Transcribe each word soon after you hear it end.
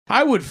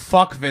I would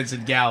fuck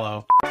Vincent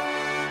Gallo.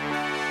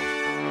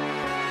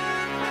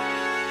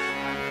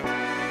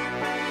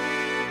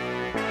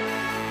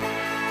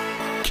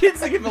 Kids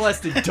that get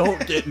molested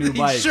don't get new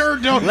bikes. They sure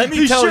don't. Let me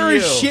They tell sure you.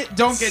 as shit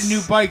don't get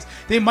new bikes.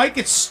 They might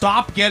get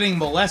stopped getting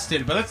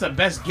molested, but that's the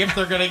best gift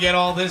they're gonna get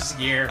all this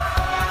year.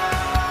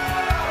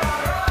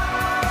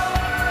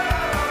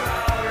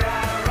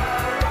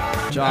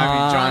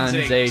 John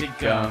Jacob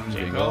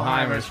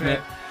Jingleheimer Schmidt.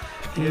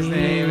 His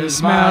name is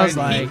smells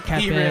mine. like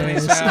cat He really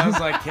piss. smells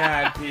like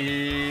cat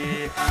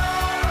pee.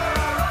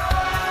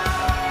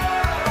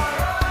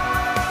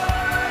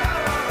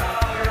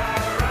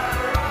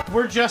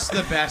 We're just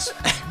the best,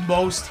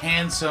 most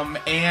handsome,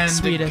 and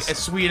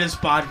Sweetest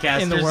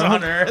podcasters in the world.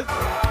 on earth.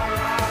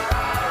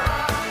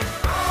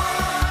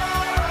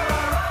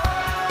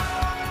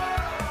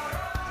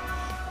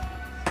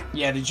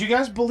 Yeah, did you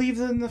guys believe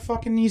in the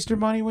fucking Easter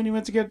Bunny when you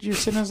went to get your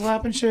sit in his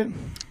lap and shit?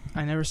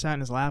 I never sat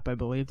in his lap. I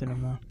believed in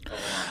him, though.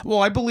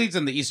 Well, I believed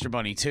in the Easter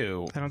Bunny,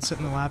 too. I don't sit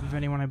in the lap of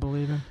anyone I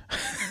believe in.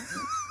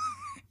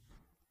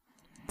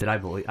 Did I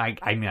believe? I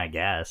mean, I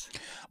guess.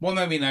 Well,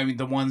 I mean,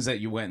 the ones that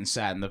you went and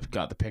sat and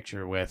got the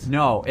picture with.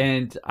 No,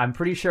 and I'm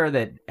pretty sure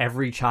that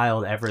every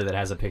child ever that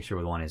has a picture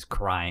with one is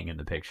crying in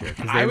the picture.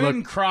 'Cause they I look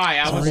wouldn't cry.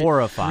 I was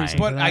horrifying.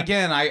 But that.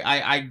 again,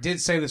 I did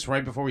say this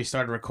right before we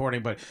started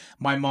recording, but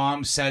my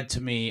mom said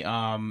to me,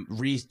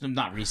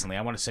 not recently,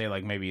 I want to say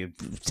like maybe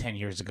 10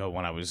 years ago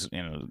when I was,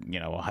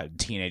 a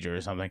teenager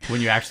or something.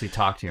 When you actually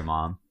talk to your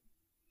mom.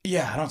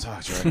 Yeah, I don't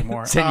talk to her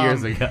anymore. 10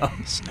 years ago.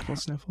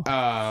 Sniffle.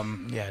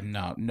 Yeah,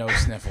 no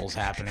sniffles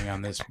happening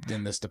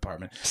in this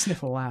department.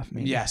 Sniffle laugh,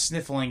 maybe. Yeah,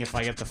 sniffling if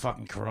I get the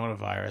fucking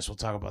coronavirus. We'll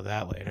talk about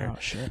that later. Oh,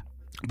 shit.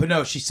 But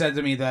no, she said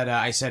to me that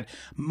I said,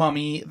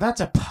 "Mummy,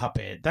 that's a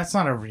puppet. That's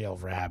not a real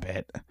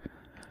rabbit."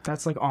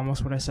 That's like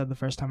almost what I said the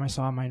first time I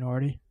saw a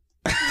Minority.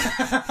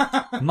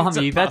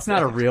 Mommy, that's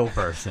not a real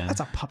person.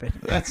 That's a puppet.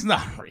 That's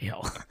not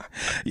real.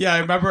 Yeah, I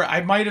remember.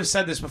 I might have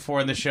said this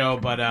before in the show,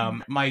 but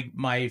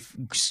my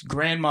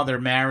grandmother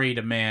married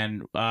a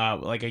man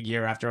like a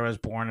year after I was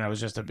born, and I was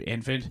just an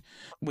infant.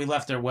 We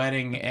left their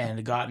wedding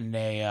and got in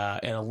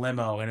a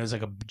limo, and it was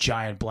like a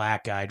giant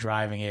black guy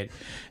driving it,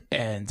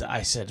 and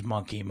I said,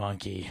 "Monkey,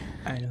 monkey."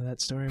 I know that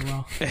story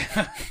well.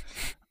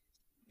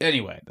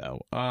 Anyway,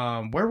 though,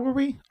 where were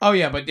we? Oh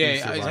yeah, but yeah,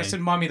 Easter I Bunny. said,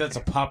 "Mommy, that's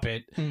a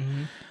puppet."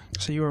 Mm-hmm.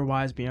 So you were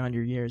wise beyond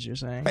your years, you're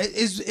saying?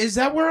 Is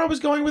that where I was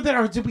going with it,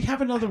 or did we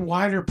have another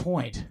wider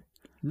point?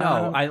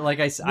 No,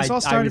 This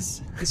all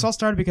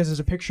started because there's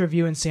a picture of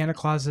you in Santa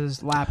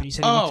Claus's lap, and you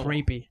said he looked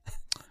rapey.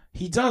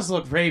 He does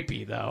look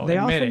rapey, though.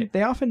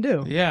 They often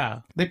do.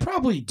 Yeah, they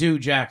probably do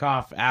jack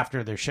off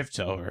after their shift's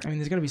over. I mean,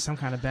 there's gonna be some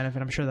kind of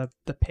benefit. I'm sure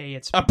the pay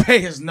it's A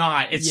pay is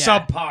not. It's Yeah.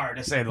 subpar,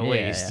 to say the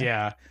least.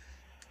 Yeah.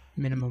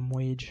 minimum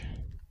wage.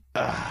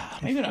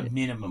 Maybe not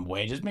minimum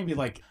wage. It's maybe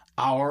like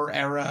our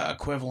era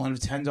equivalent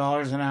of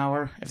 $10 an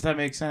hour, if that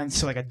makes sense.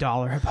 So like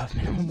 $1 above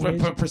minimum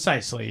wage.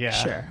 Precisely, yeah.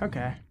 Sure.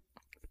 Okay.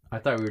 I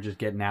thought we were just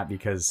getting at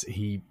because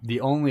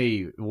the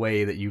only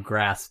way that you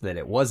grasp that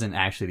it wasn't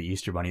actually the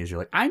Easter Bunny is you're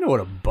like, I know what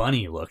a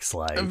bunny looks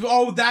like.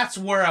 Oh, that's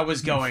where I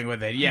was going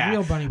with it. Yeah. A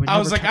real bunny would I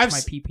never was like, touch my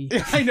pee-pee.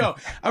 I know.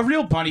 A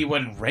real bunny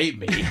wouldn't rape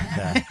me.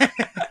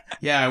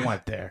 Yeah, I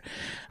went there.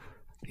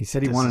 He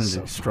said he This wanted is to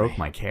so stroke funny.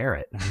 my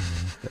carrot. I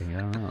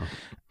don't know.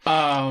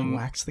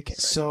 Wax the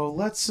carrot. So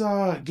let's,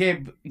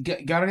 Gabe,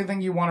 got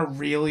anything you want to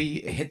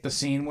really hit the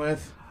scene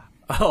with?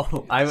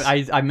 Oh,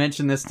 I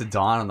mentioned this to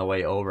Dawn on the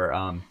way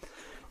over.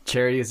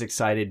 Charity is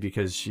excited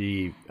because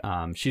she's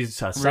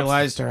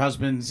Realized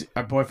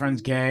her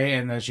boyfriend's gay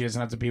and that she doesn't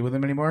have to be with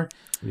him anymore.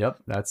 Yep,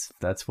 that's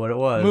what it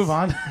was. Move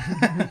on.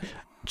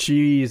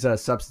 She's a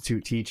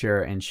substitute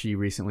teacher, and she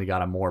recently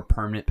got a more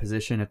permanent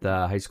position at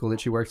the high school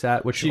that she works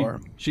at, which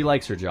she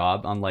likes her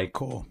job, unlike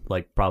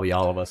like probably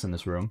all of us in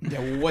this room. Yeah,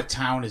 what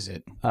town is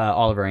it?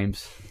 Oliver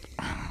Ames.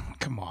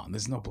 Come on,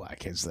 there's no black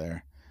kids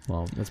there.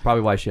 Well, that's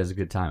probably why she has a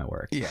good time at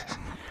work. Yeah.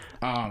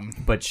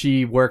 But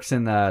she works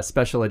in the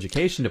special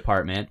education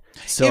department.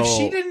 So if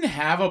she didn't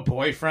have a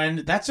boyfriend,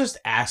 that's just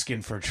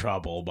asking for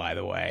trouble, by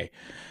the way.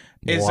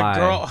 Is Why? a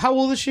girl, how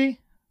old is she?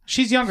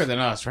 She's younger than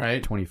us,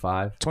 right?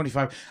 25.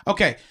 25.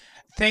 Okay.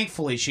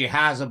 Thankfully, she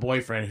has a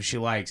boyfriend who she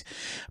likes.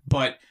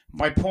 But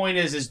my point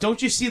is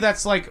don't you see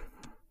that's like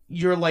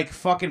you're like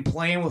fucking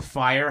playing with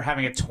fire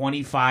having a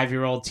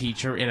 25-year-old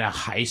teacher in a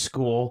high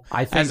school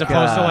as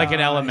opposed to like an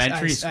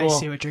elementary school? I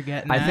see what you're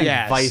getting at. I think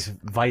Yes.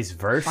 vice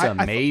versa,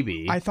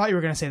 maybe. I thought you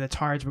were going to say the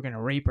Tards were going to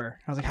rape her.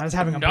 I was like, how does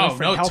having a No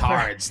boyfriend help her?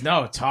 tards.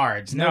 No,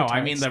 tards. No,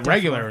 I mean tards,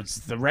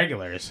 the definitely.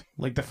 regulars.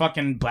 Like the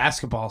fucking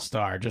basketball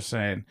star, just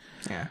saying.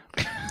 Yeah.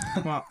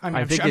 Well, I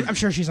mean, I I'm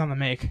sure she's on the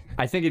make.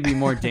 I think it'd be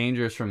more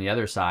dangerous from the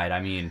other side.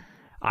 I mean,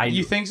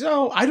 You think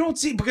so? I don't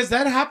see, because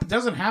that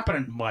doesn't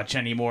happen much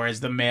anymore as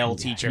the male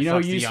teacher. you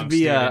fucks the used to young be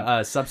student.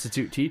 a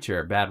substitute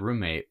teacher, bad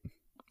roommate.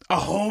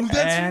 Oh, that's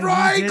And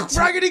right, he did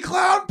raggedy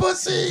clown He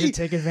pussy. did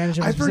take advantage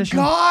of I his position.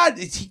 forgot.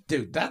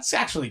 Dude, that's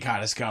actually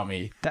kind of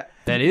scummy. That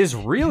is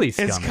really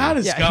scummy. It's kind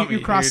of Yeah, scummy. you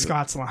crossed dude.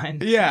 Scott's line.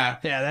 Yeah,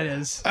 Yeah, that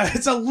is.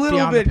 it's a little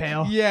Beyond bit. the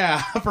pale.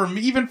 Yeah,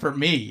 even for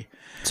me.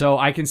 So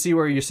I can see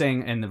where you're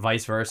saying and the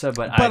vice versa,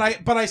 but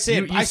I say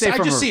you it. I say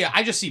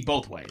I just see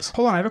both ways.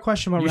 Hold on, I have a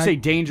question about you say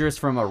dangerous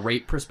from a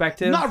rape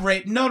perspective. Not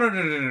rape. No,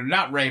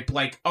 not rape.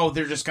 Like, oh,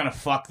 they're just gonna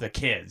fuck the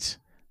kids,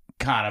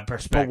 kind of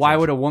perspective. But why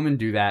would a woman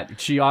do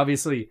that? She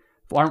obviously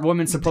aren't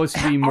women supposed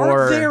to be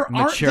more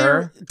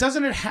mature?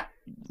 Doesn't it?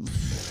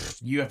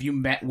 Have you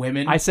met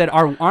women? I said,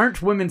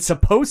 aren't women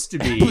supposed to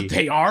be? But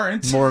they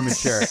aren't more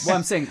mature. Well,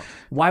 I'm saying,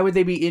 why would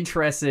they be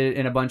interested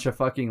in a bunch of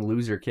fucking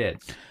loser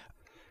kids?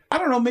 I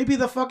don't know. Maybe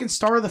the fucking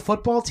star of the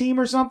football team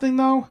or something,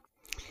 though.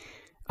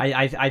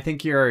 I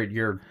think you're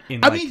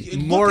in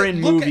more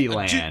in movie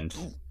land,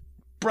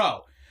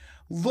 bro.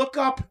 Look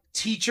up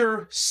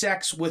teacher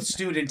sex with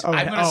students.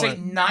 I'm gonna say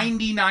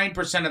 99%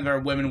 of them are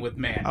women with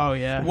man. Oh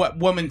yeah. What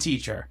woman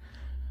teacher?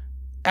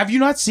 Have you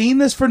not seen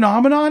this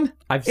phenomenon?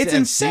 It's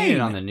insane. Seen it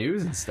on the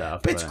news and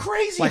stuff. But it's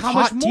crazy like how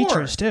hot much more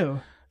teachers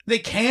too. They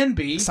can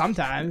be.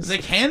 Sometimes. They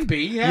can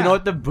be, yeah. You know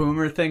what the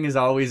boomer thing is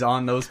always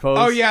on those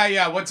posts? Oh,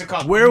 yeah. What's it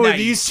called? Where were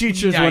these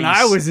teachers when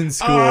I was in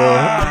school?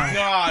 Oh,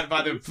 God.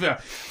 By the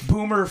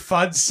Boomer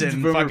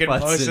Fudson fucking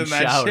posting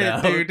that shit,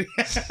 out. Dude.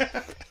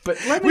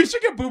 But we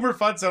should get Boomer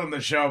Fudson on the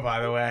show, by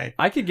the way.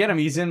 I could get him.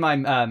 He's in my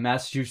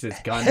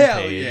Massachusetts gun Hell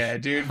page. yeah,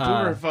 dude.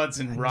 Boomer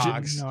Fudson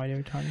rocks. No idea what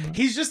you're talking about.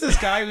 He's just this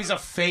guy who's a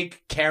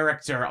fake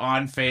character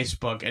on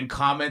Facebook and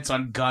comments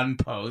on gun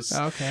posts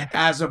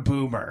as a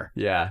boomer.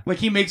 Yeah. Like,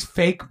 he makes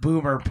fake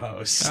boomer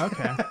posts.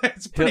 Okay.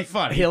 It's pretty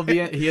funny.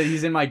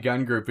 He's in my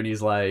gun group and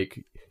he's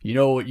like, you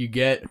know what you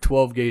get? A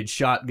 12 gauge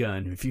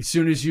shotgun. As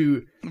soon as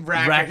you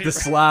rack the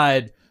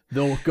slide,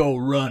 they'll go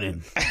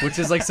running. Which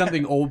is like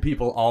something old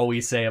people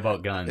always say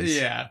about guns.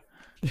 Yeah.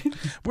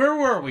 Where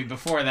were we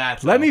before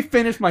that, though? Let me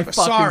finish my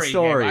fucking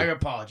story. I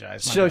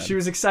apologize. So she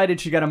was excited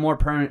she got a more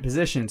permanent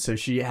position, so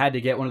she had to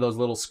get one of those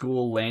little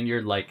school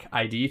lanyard like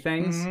ID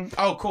things. Mm-hmm.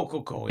 Oh,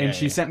 cool. And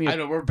she sent me I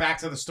know, we're back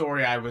to the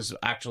story I was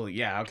actually...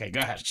 Yeah, okay,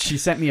 go ahead. She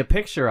sent me a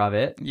picture of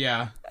it.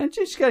 Yeah. And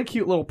she's got a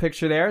cute little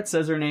picture there. It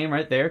says her name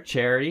right there,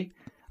 Cherry.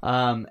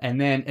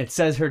 And then it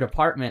says her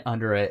department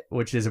under it,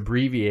 which is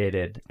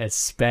abbreviated as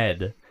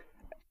SPED,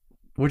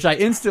 which I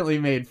instantly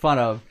made fun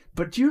of.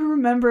 But do you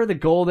remember the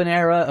golden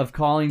era of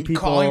calling people...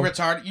 Calling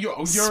retarded...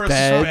 You're a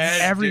sped,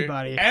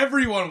 everybody. Dude.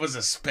 Everyone was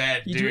a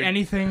sped, You dude. do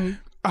anything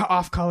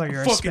off color,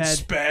 you're fucking a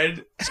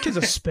sped. This kid's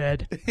a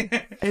sped.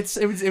 It's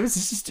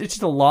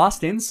just a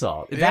lost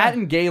insult. Yeah. That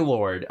and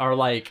Gaylord are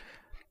like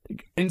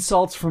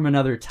insults from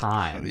another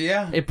time.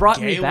 Yeah. It brought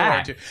me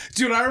back.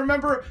 Dude, I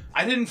remember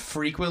I didn't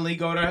frequently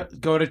go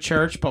to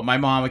church, but my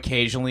mom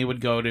occasionally would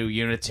go to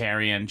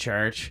Unitarian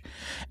church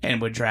and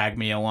would drag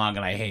me along,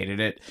 and I hated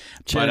it.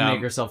 She would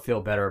make herself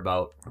feel better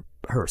about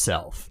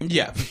herself.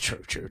 Yeah,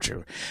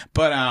 true.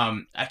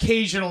 But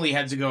occasionally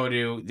had to go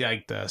to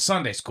like the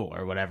Sunday school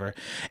or whatever.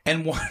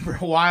 And for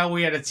a while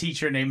we had a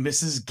teacher named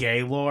Mrs.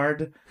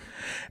 Gaylord.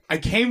 I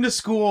came to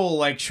school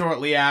like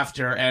shortly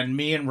after, and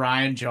me and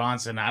Ryan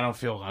Johnson, I don't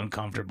feel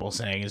uncomfortable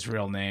saying his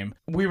real name,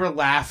 we were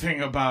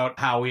laughing about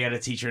how we had a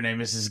teacher named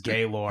Mrs.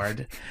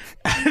 Gaylord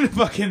and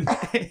fucking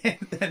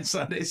in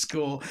Sunday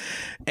school.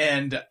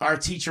 And our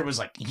teacher was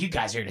like, "You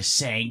guys are just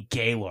saying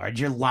Gaylord.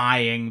 You're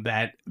lying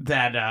that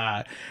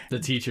the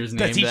teacher's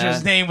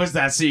name was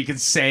that so you can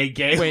say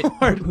Gaylord."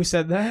 Wait, who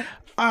said that?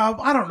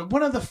 I don't know.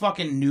 One of the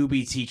fucking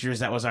newbie teachers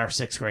that was our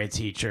 6th grade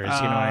teachers.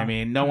 You know what I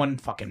mean? No one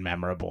fucking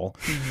memorable.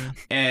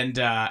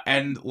 Mm-hmm.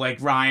 And like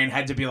Ryan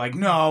had to be like,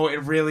 no,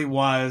 it really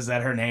was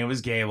that her name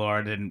was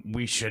Gaylord, and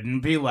we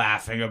shouldn't be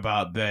laughing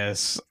about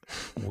this.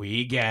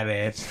 We get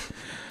it.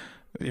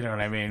 You know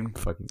what I mean?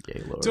 Fucking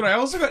Gaylord. Dude, I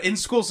also got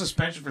in-school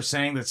suspension for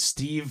saying that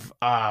Steve,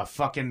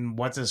 fucking,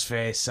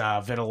 what's-his-face,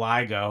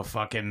 Vitiligo,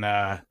 fucking,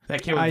 that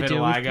kid with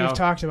vitiligo. We've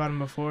talked about him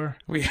before.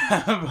 We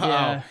have?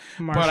 Yeah.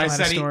 Marshall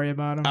had a story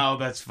about him. Oh,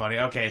 that's funny.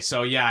 Okay,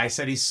 so yeah, I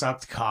said he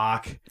sucked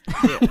cock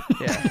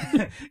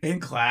in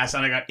class,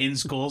 and I got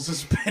in-school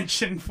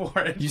suspension for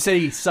it. You said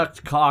he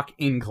sucked cock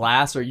in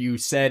class, or you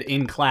said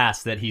in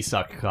class that he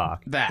sucked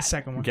cock? That. The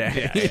second one.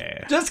 Okay.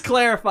 Yeah. Just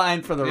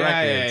clarifying for the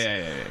records.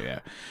 Yeah.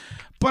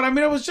 But, I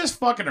mean, I was just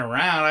fucking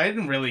around. I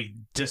didn't really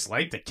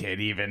dislike the kid,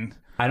 even.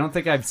 I don't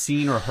think I've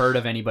seen or heard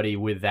of anybody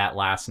with that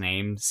last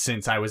name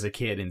since I was a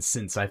kid and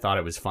since I thought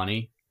it was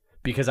funny.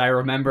 Because I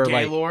remember,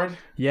 Gaylord?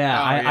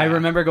 I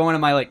remember going to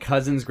my, like,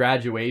 cousin's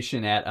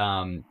graduation at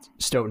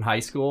Stoughton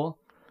High School.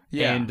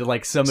 Yeah. And,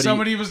 like,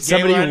 somebody walked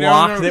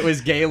that was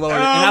Gaylord.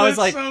 And I was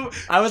like,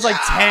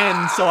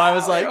 10, so I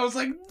was like...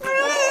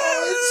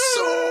 it's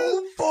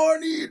so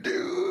funny,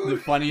 dude.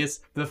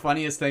 The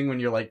funniest thing when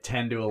you're like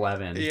 10 to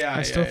 11. Yeah,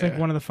 I still think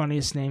one of the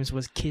funniest names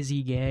was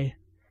Kizzy Gay.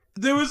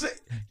 There was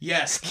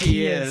yes,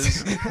 he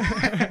is.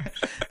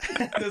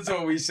 That's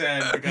what we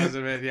said because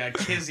of it. Yeah,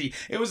 Kizzy.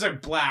 It was a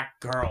black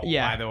girl,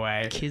 by the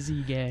way.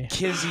 Kizzy Gay.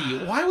 Kizzy.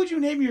 Why would you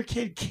name your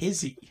kid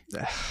Kizzy?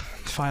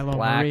 Philo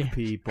Black Marie.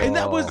 people. And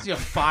that was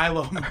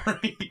Philo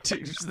Marie,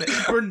 dude.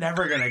 We're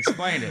never gonna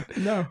explain it.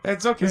 No,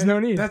 that's okay. There's no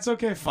need. That's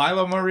okay.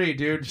 Philo Marie,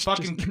 dude.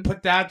 Fucking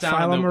put that down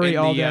Philo Marie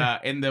all day.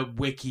 In the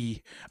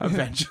wiki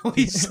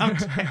eventually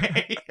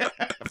someday.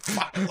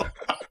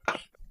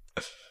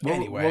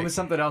 Anyway. What was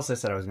something else I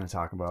said I was going to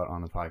talk about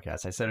on the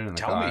podcast? I said it in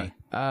the Tell car.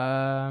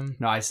 me.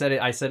 No, I said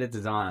it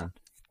to Don.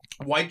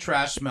 White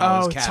trash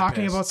smell is cat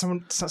talking piss. about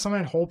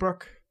someone in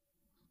Holbrook.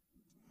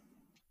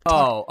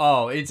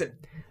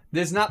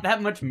 There's not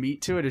that much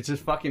meat to it. It's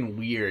just fucking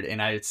weird, and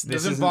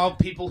Does it involve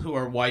people who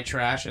are white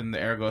trash and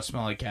the ergo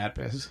smell like cat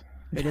piss?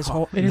 It is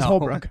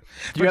Holbrook.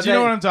 Do you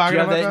know what I'm talking about? Do you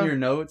have about? that in your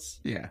notes?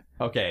 Yeah.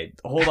 Okay,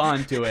 hold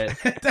on to it.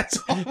 That's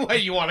all the way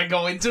you want to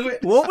go into it?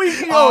 Well, we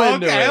can go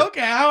into it.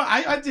 Okay.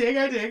 I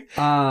dig.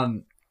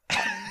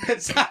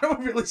 I don't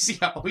really see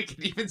how we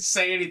can even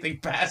say anything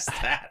past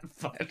that,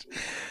 but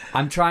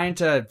I've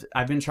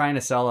been trying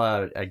to sell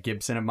a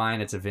Gibson of mine.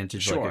 It's a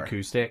vintage like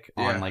acoustic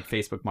on like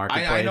Facebook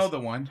Marketplace. I know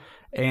the one.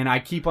 And I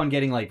keep on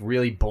getting like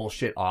really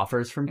bullshit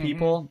offers from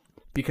people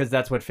because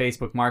that's what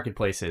Facebook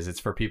Marketplace is. It's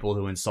for people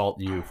who insult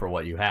you for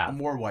what you have.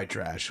 More white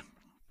trash.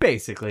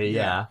 Basically,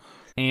 yeah.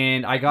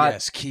 And I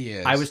got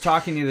I was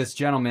talking to this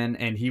gentleman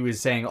and he was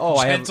saying,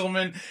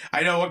 gentleman,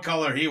 I know what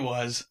color he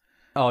was.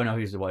 Oh no,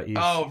 he's white.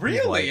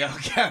 Really?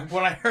 Okay.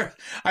 When I heard,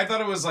 I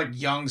thought it was like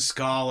young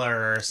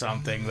scholar or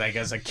something, like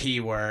as a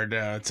keyword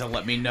to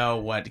let me know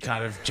what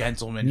kind of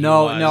gentleman he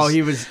was. No,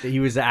 he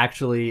was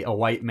actually a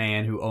white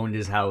man who owned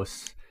his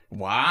house.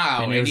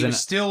 Wow, and he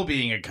was still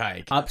being a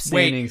kike.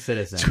 Upstanding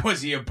citizen.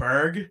 Was he a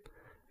Berg?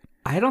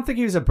 I don't think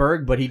he was a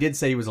Berg, but he did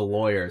say he was a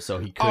lawyer, so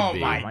he could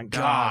be. Oh my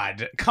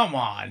God. Come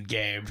on,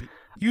 Gabe.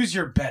 Use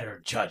your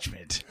better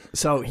judgment.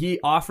 So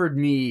he offered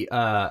me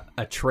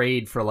a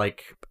trade for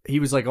like, he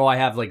was like, I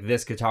have like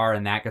this guitar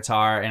and that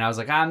guitar. And I was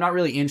like, I'm not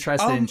really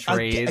interested in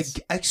trades.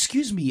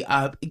 Excuse me,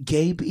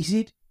 Gabe, is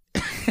it?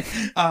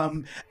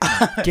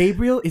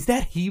 Gabriel, is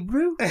that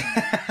Hebrew?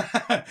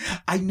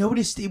 I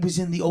noticed it was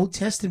in the Old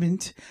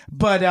Testament.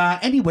 But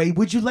anyway,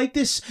 would you like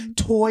this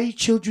toy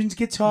children's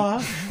guitar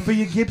for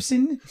your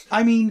Gibson?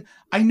 I mean,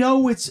 I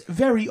know it's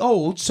very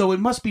old, so it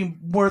must be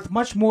worth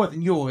much more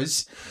than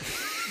yours.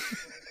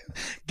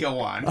 Go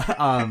on.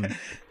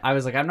 I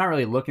was like, I'm not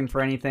really looking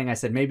for anything. I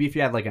said, maybe if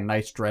you had like a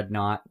nice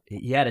dreadnought.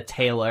 He had a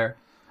Taylor.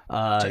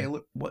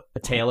 Taylor? What? A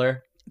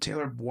Taylor.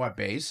 Taylor what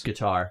bass?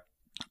 Guitar.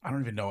 I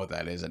don't even know what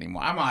that is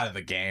anymore. I'm out of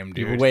the game,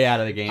 dude. You're way out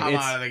of the game. I'm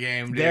out of the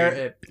game,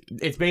 dude.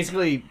 It's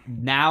basically,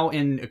 now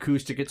in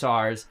acoustic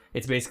guitars,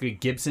 it's basically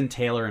Gibson,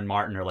 Taylor, and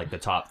Martin are like the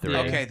top three.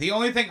 Okay, the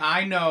only thing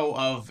I know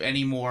of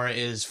anymore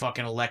is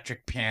fucking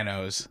electric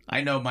pianos.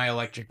 I know my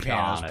electric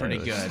piano's pretty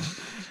good.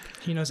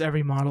 He knows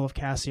every model of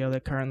Casio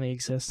that currently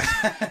exists.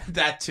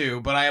 That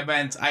too, but I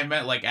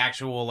meant like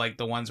actual, like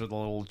the ones with the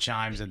little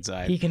chimes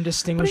inside. He can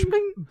distinguish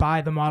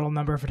by the model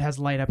number if it has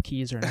light up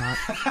keys or not.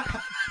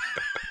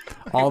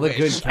 All the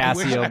good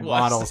Casio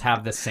models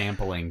have the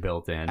sampling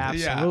built in.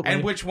 Absolutely. Yeah,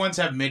 and which ones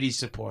have MIDI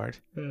support.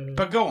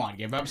 But go on,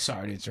 Gabe. I'm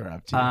sorry to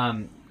interrupt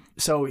you.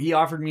 So he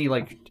offered me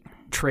like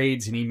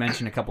trades, and he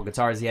mentioned a couple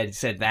guitars. He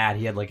said that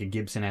he had like a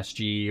Gibson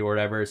SG or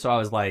whatever. So I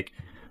was like,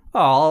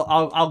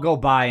 I'll go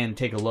by and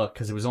take a look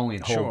because it was only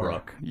in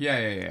Holbrook.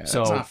 Yeah.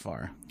 So it's not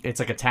far. It's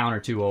like a town or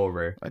two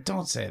over. But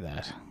don't say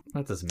that.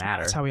 That doesn't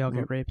matter. That's how we all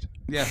get raped.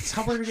 Yeah, that's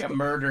how we're gonna get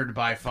murdered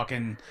by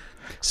fucking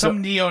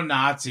some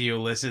neo-Nazi who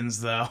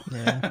listens, though.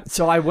 Yeah.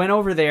 So I went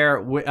over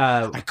there.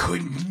 I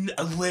couldn't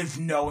live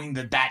knowing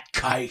that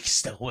kike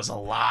still was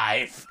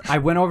alive. I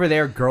went over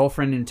there,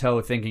 girlfriend in tow,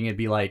 thinking it'd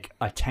be like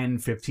a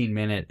 10-15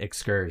 minute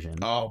excursion.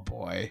 Oh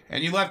boy!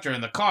 And you left her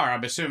in the car,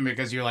 I'm assuming,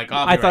 because you're like,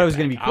 I thought it was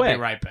gonna be quick. I'll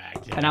be right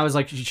back. Yeah. And I was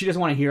like, she doesn't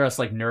want to hear us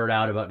like nerd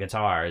out about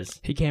guitars.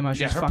 He came out.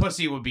 Yeah, her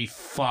pussy would be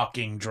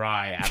fucking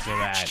dry after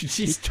that.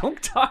 Jeez,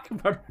 don't talk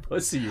about her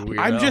pussy, you weirdo.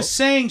 I'm just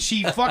saying,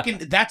 she fucking.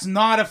 That's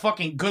not a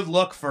fucking good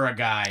look for a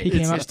guy.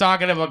 He's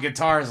talking about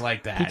guitars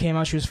like that. He came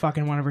out. She was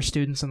fucking one of her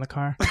students in the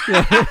car.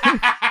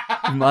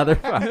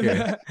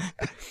 Motherfucker.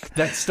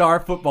 That star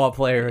football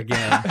player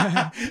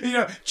again. You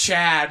know,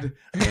 Chad.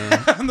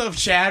 The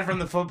Chad from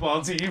the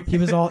football team. He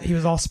was all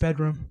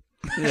spedroom.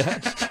 Yeah.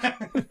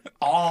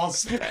 All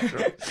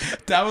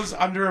spedroom. That was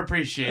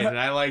underappreciated.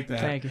 I like that.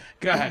 Thank you.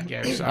 Go ahead,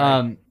 Gary.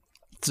 Sorry.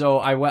 So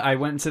I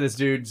went to this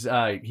dude's.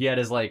 He had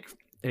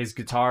his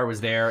guitar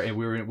was there, and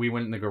we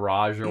went in the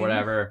garage or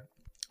whatever.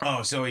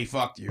 Oh, so he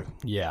fucked you.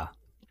 Yeah.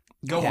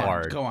 Go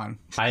on.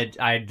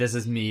 This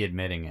is me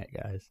admitting it,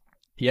 guys.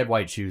 He had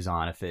white shoes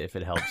on, if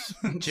it helps.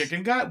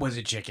 Chicken guy? Was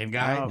it chicken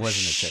guy? Oh, It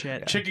wasn't a chicken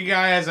guy. Chicken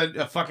guy has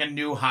a fucking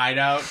new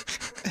hideout.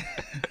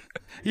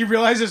 He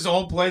realized his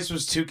old place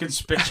was too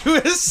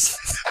conspicuous.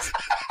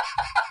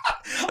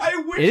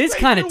 I wish It is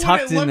kind of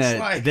tucked in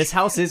the. the. This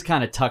house is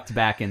kind of tucked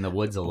back in the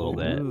woods a little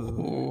bit.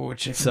 Ooh,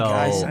 chicken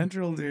guy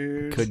central,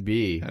 dude. Could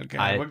be.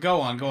 Okay, but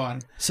go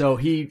on. So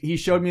he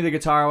showed me the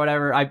guitar or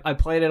whatever. I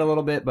played it a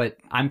little bit, but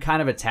I'm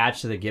kind of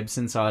attached to the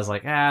Gibson, so I was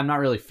like, I'm not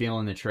really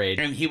feeling the trade.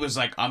 And he was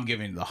like, I'm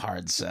giving the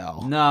hard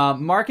sell. No,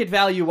 market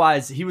value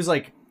wise, he was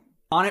like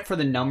on it for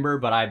the number,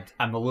 but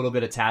I'm a little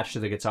bit attached to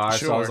the guitar,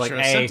 so I was like,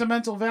 hey,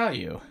 sentimental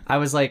value. I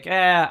was like,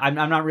 I'm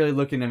not really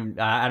looking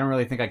to. I don't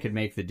really think I could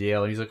make the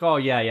deal. And he's like, oh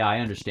yeah, I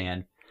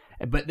understand.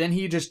 But then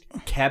he just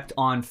kept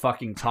on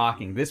fucking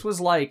talking. This was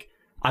like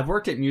I've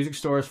worked at music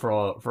stores for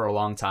a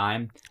long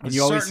time, and A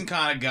certain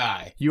kind of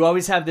guy. you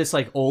always have this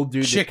like old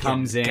dude Chicken that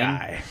comes in,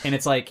 guy. and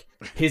it's like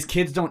his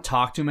kids don't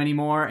talk to him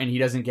anymore, and he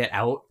doesn't get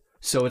out.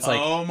 So it's like,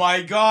 oh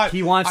my god,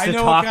 he wants I to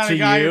know talk what kind to of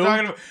guy you. You're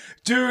talking about.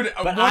 Dude,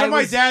 But one I of my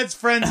was- dad's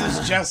friends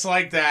is just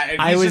like that,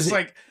 and I he's was just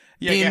like,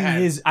 yeah, go in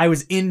ahead. I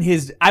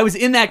was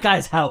in that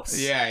guy's house.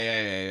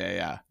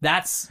 Yeah.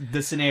 That's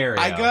the scenario.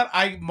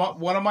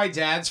 One of my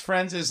dad's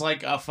friends is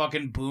like a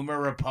fucking boomer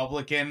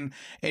Republican,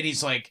 and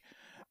he's like,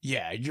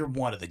 yeah, you're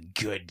one of the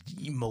good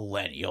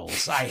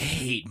millennials. I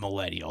hate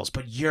millennials,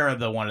 but you're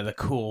the one of the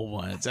cool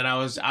ones. And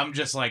I'm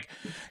just like,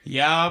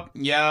 yup.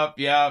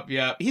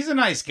 He's a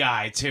nice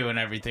guy too and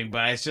everything,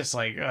 but it's just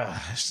like,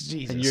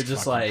 Jesus. And you're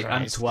just fucking like,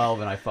 I'm Christ.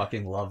 12 and I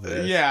fucking love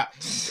this. Yeah.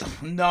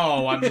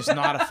 No, I'm just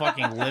not a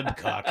fucking lib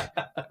cuck.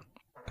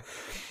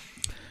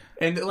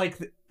 And like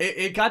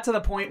it got to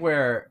the point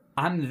where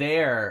I'm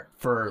there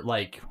for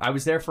like I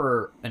was there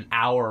for an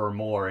hour or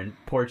more, and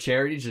poor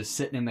Charity's just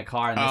sitting in the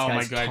car, and this Oh my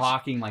guy's God.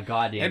 talking my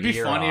goddamn It'd be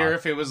ear funnier off.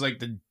 if it was like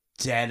the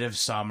dead of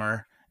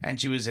summer and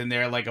she was in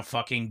there like a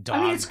fucking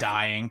dog it's-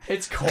 dying.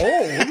 It's cold.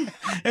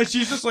 And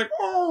she's just like,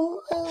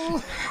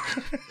 oh.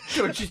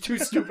 So she's too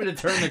stupid to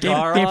turn the Gabe,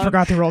 car Gabe on.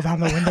 forgot to roll down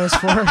the windows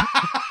for her.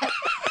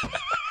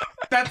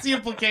 That's the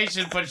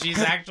implication, but she's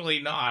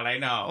actually not. I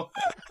know.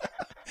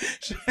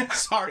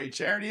 Sorry,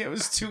 Charity. It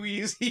was too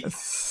easy.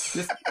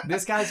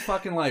 This guy's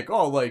fucking like,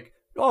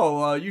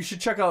 you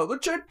should check out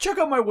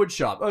my wood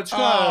shop. Oh, it's Oh,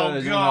 and all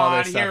this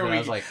God, stuff. here And we I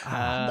was like,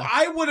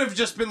 I would have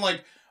just been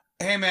like,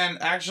 hey, man,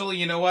 actually,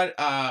 you know what?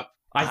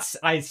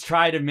 I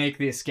tried to make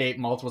the escape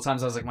multiple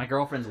times. I was like, my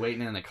girlfriend's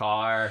waiting in the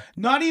car.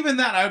 Not even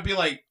that. I would be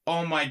like,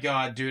 oh my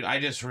God, dude, I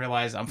just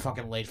realized I'm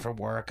fucking late for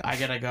work. I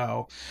gotta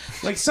go.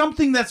 Like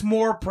something that's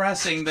more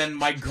pressing than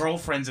my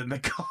girlfriend's in the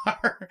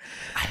car.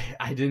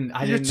 I didn't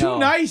You're too know.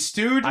 nice,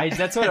 dude.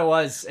 That's what it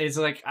was. It's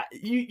like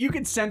you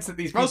can sense that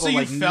these people Also, you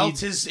like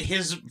felt need,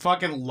 his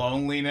fucking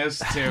loneliness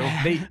too.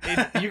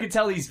 you can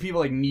tell these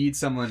people like need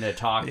someone to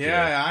talk to.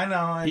 Yeah, I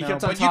know. He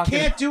kept on But talking- you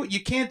can't do it. You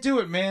can't do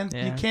it, man.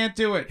 Yeah. You can't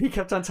do it. He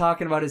kept on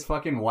talking about his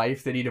fucking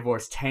wife that he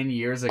divorced 10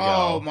 years ago.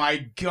 Oh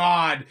my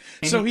God.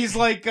 And So he's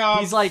like,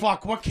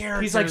 fuck, what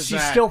character He's like, is she's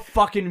that? still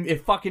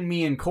fucking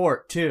me in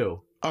court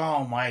too.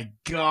 Oh my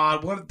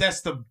God.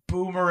 That's the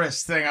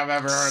boomerest thing I've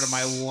ever heard in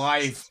my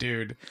life,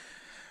 dude.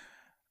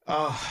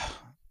 Oh,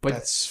 But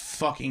that's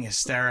fucking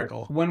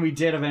hysterical. when we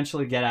did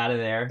eventually get out of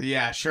there,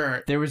 Yeah,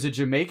 sure. there was a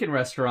Jamaican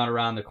restaurant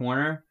around the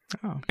corner.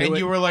 Oh, And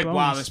you were like,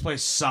 wow, bones. this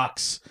place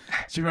sucks.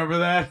 Do you remember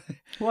that?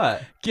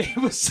 What? Gabe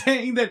was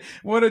saying that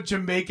when a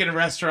Jamaican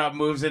restaurant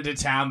moves into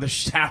town, the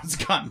town's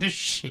gone to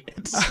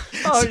shit.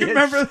 Oh, Do you yeah.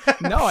 remember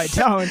that? No, I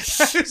don't.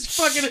 That is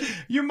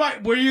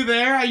fucking. Were you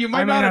there? You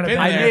might I not have been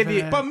I there.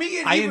 maybe- But me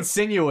and I you-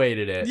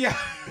 insinuated it. Yeah,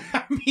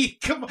 I mean,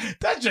 come on,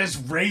 that's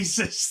just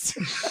racist.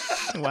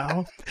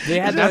 Well, They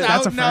had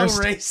That's a no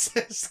first.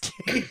 racist.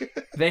 Gabe.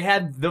 They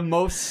had the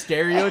most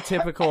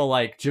stereotypical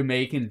like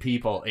Jamaican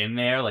people in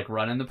there, like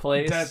running the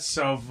place. That's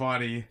so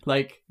funny.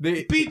 like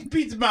the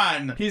Beat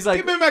man. He's like-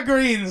 give me my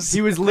greens.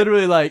 he was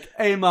literally like,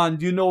 "Hey man,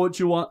 do you know what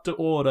you want to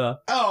order?"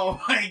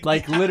 Oh my.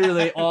 Like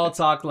literally all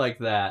talk like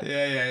that.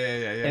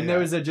 Yeah. And there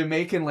was a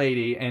Jamaican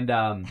lady, and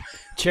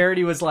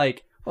Charity was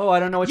like, "Oh, I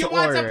don't know what You to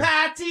want order." a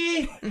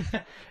patty?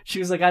 She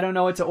was like, "I don't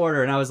know what to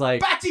order," and I was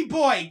like, Patty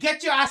boy,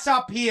 get your ass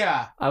up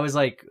here.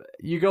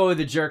 "You go with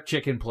the jerk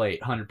chicken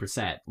plate,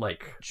 100%."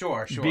 Like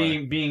Sure.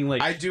 being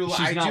like,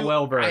 she's not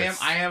well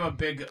versed. I am a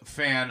big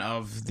fan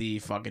of the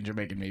fucking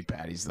Jamaican meat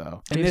patties,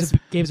 though. And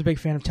Gabe's a big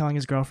fan of telling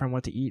his girlfriend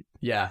what to eat.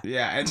 yeah.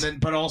 Yeah, and then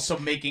but also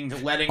letting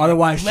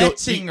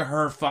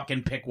her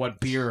fucking pick what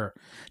beer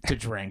to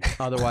drink.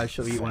 Otherwise,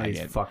 she'll eat one of these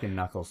Faggot. fucking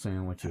knuckle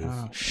sandwiches.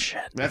 Oh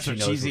shit! That's She what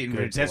knows she's what's eating.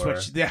 good That's for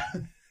what. her. Yeah,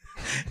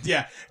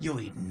 yeah.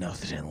 You'll eat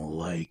nothing and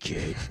like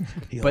it.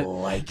 You'll But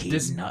like it.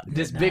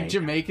 This big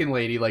Jamaican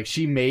lady, like,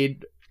 she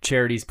made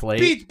Charity's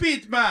plate,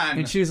 beat man.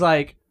 and she was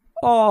like,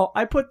 "Oh,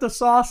 I put the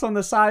sauce on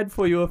the side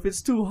for you if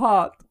it's too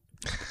hot."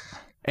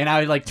 And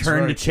I like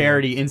turned to very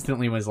Charity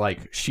instantly, and was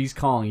like, "She's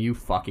calling you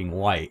fucking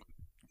white.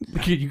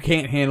 You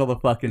can't handle the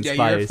fucking Yeah,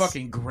 spice." you're a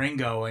fucking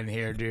gringo in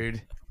here,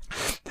 dude.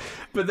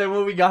 But then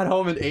when we got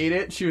home and ate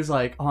it, she was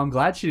like, "Oh, I'm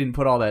glad she didn't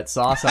put all that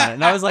sauce on it."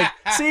 And I was like,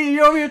 "See,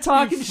 you're over here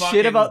talking You shit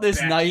fucking about this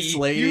Becky. nice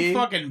lady." You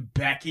fucking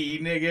Becky,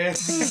 nigga.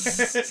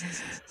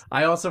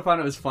 I also found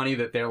it was funny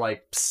that their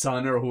like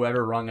son or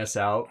whoever rung us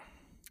out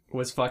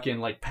was fucking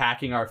like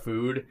packing our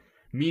food.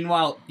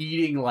 Meanwhile,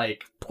 eating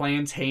like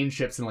plantain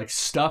chips and like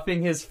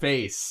stuffing his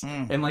face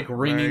and like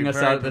ringing us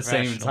very out at the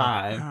same professional.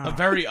 time. A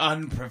very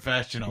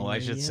unprofessional, I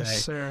should yes, say.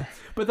 sir.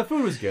 But the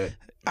food was good.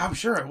 I'm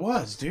sure it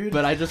was, dude.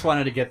 But I just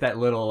wanted to get that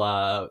little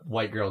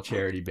white girl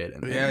Charity bit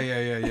in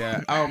there.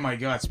 Yeah. Oh my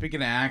God.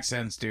 Speaking of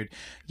accents, dude.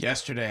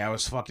 Yesterday I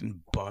was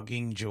fucking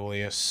bugging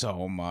Julia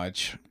so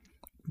much.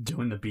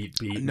 Doing the beat.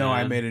 No,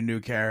 man. I made a new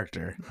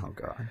character. Oh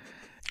god.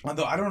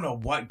 Although I don't know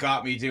what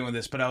got me doing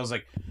this, but I was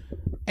like,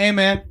 "Hey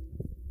man,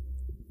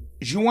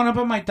 you want to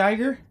buy my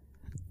tiger?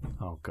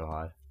 Oh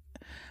god.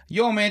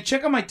 Yo man,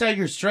 check out my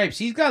tiger stripes.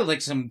 He's got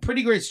like some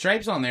pretty great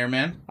stripes on there,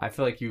 man." I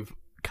feel like you've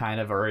kind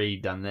of already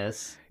done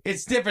this.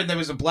 It's different. There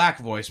was a black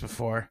voice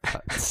before.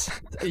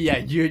 Yeah,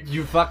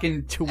 you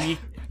fucking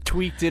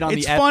tweaked it on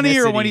It's the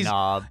funnier ethnicity when he's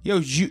knob. Yo,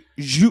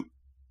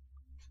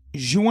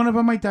 you want to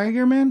pet my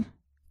tiger, man?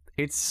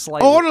 It's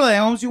slightly. Orale,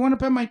 Holmes, you want to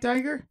pet my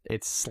tiger?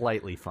 It's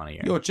slightly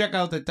funnier. Yo, check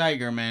out the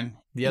tiger, man.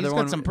 The other He's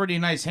one- got some pretty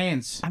nice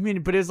hands. I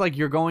mean, but it's like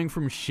you're going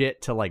from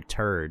shit to like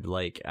turd.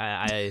 Like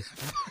I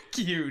Fuck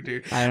you,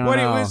 dude. I don't What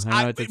know. It was, I don't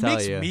know what to it tell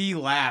makes you. me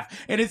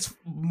laugh, and it's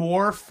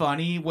more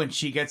funny when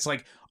she gets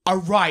like, "All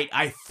right,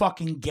 I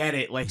fucking get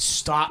it. Like,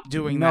 stop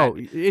doing no,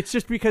 that." it's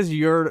just because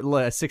you're a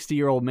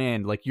 60-year-old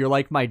man. Like you're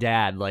like my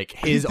dad. Like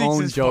his thinks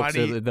own it's jokes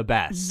funny. are the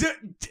best.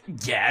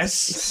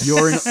 Yes,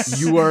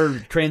 You are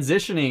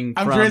transitioning.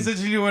 I'm from,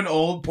 transitioning to an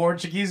old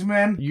Portuguese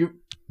man. Yeah.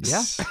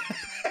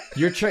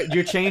 You're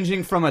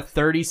changing from a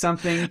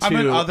 30-something to I'm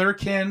an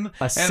otherkin,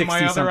 a and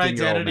my other 60-something-year-old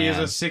identity is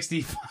man. a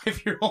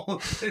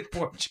 65-year-old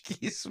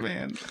Portuguese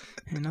man.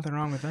 Ain't nothing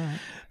wrong with that.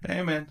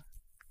 Hey, man.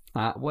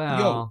 well,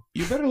 Yo,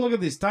 you better look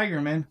at this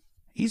tiger, man.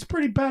 He's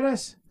pretty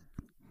badass.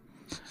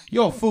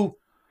 Yo, fool.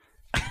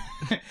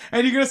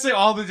 And you're gonna say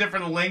all the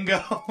different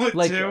lingo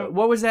like too.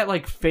 what was that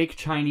like fake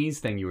Chinese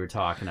thing you were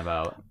talking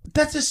about?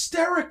 That's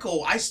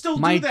hysterical. I still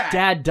My do that.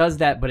 dad does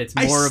that, but it's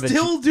I more of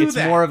still a do it's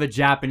that. more of a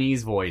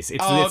Japanese voice.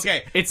 It's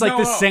okay. It's like No,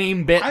 the no.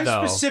 same bit I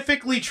though.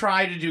 specifically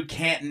try to do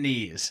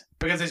Cantonese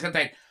because it's got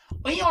that.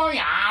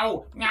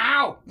 Meow,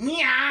 meow,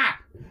 meow.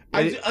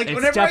 It's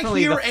Whenever I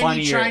definitely hear the any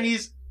funnier-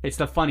 Chinese. It's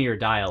the funnier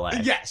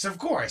dialect. Yes, of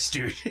course,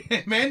 dude.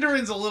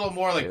 Mandarin's a little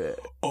more like,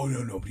 oh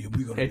no, we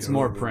gonna. It's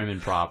more prim and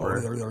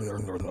proper.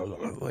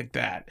 like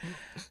that.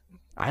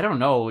 I don't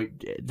know. I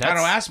don't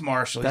ask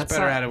Marshall. He's that's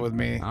better not- at it with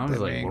me. I was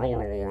than like,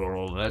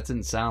 me. that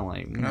didn't sound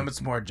like.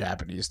 It's more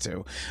Japanese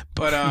too,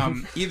 but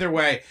either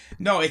way,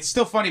 no, it's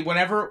still funny.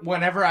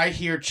 Whenever I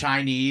hear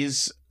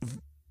Chinese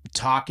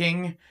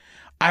talking,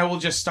 I will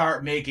just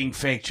start making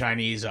fake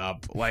Chinese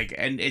up,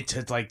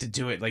 to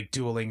do it like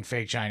dueling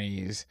fake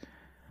Chinese.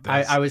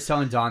 I was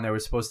telling Don there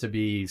was supposed to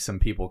be some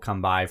people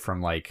come by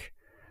from like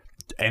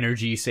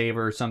Energy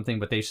Saver or something,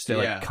 but they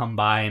still Yeah. like come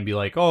by and be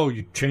like, "Oh,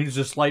 you change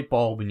this light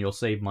bulb and you'll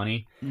save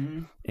money."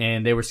 Mhm.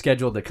 And they were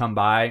scheduled to come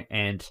by,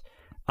 and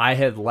I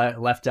had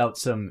left out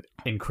some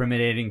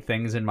incriminating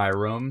things in my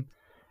room,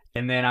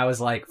 and then I was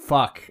like,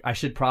 "Fuck, I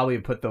should probably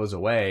put those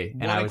away."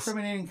 What And I was,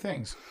 incriminating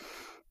things?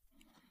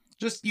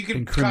 Just you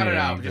can cut it Incriminating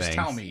out. Just things.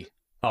 tell me,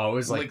 oh, it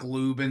was like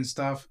lube and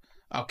stuff.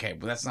 Okay,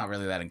 but that's not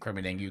really that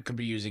incriminating. You could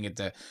be using it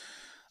to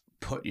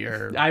put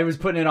your I was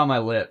putting it on my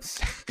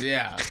lips,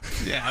 yeah.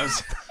 I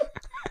was.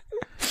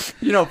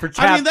 for I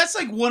chapped, mean, that's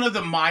like one of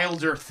the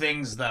milder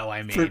things, though.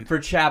 I mean, for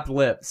chapped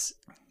lips.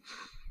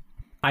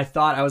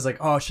 I was like,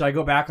 oh, should I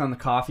go back on the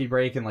coffee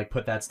break and like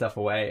put that stuff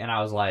away? And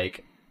I was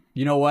like,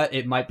 you know what?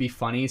 It might be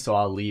funny, so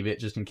I'll leave it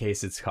just in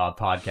case it's called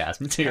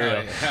podcast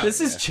material. Hell This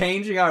is yeah.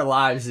 changing our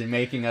lives and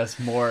making us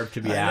more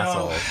to be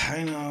assholes.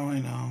 I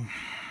know.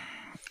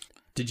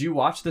 Did you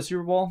watch the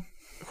Super Bowl?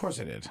 Of course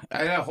I did.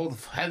 I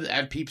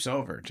had peeps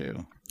over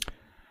too.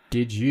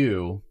 Did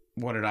you?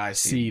 What did I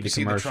see? See You the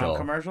see commercial. the Trump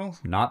commercial?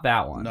 Not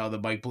that one. No, the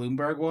Mike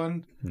Bloomberg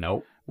one.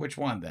 Nope. Which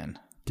one then?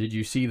 Did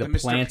you see the The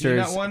Mr. Planters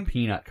Peanut one?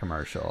 peanut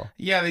commercial?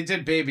 Yeah, they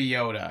did Baby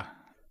Yoda.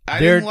 I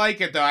They're- didn't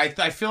like it though. I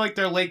feel like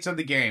they're late to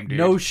the game, dude.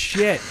 No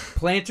shit.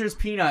 Planters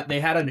peanut. They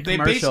had a They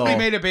commercial. basically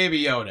made a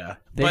Baby Yoda.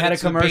 They but had a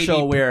it's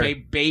commercial where-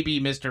 baby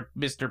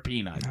Mr.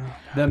 Peanut.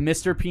 The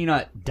Mr.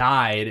 Peanut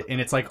died, and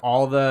it's like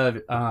all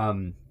the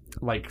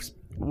like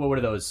what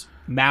were those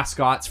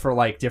mascots for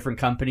like different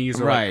companies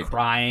are Right. like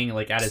crying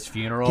like at his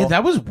funeral. Yeah,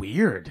 that was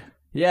weird.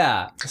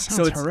 Yeah. That So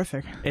sounds it's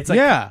horrific. it's like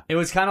Yeah. it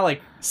was kind of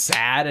like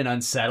sad and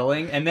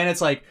unsettling, and then it's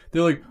like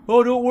they're like,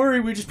 "Oh, don't worry,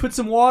 we just put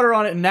some water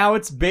on it, and now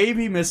it's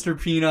baby Mr.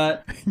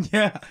 Peanut."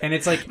 Yeah. And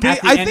it's like They,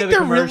 at the I end think of the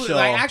they're really. commercial.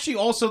 I actually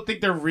also think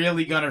they're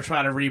really gonna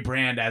try to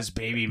rebrand as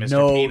Baby Mr.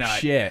 no Peanut.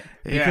 shit,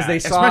 Yeah, because they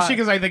saw especially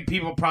because I think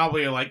people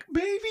probably are like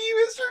Baby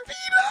Mr.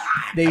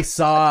 Peanut. they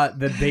saw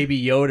the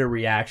Baby Yoda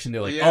reaction.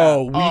 They're like, Yeah.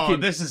 "Oh, we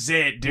can This is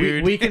it, we,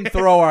 dude. we can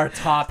throw our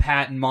top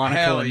hat and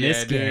monocle Hell in yeah,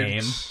 this dude.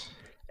 game."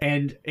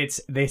 And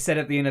they said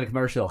at the end of the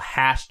commercial,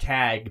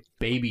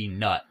 #baby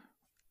nut.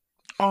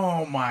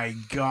 Oh my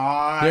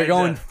god. They're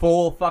going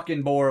full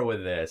fucking bore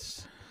with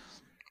this.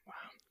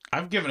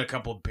 I've given a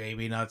couple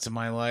baby nuts in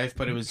my life,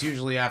 but it was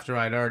usually after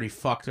I'd already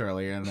fucked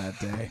earlier in that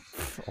day.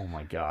 Oh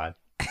my god.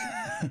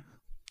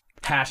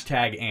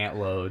 #ant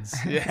loads.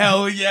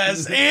 Hell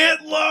yes,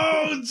 ant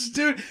loads,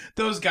 dude.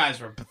 Those guys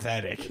were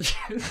pathetic.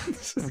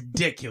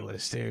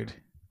 Ridiculous, dude.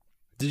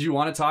 Did you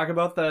want to talk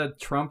about the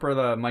Trump or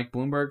the Mike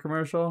Bloomberg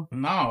commercial?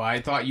 No,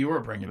 I thought you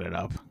were bringing it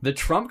up. The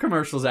Trump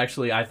commercials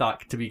actually I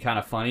thought to be kind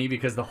of funny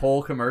because the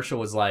whole commercial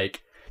was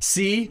like,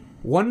 see,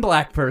 one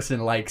black person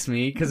likes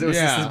me, because it was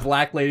just Yeah. this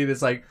black lady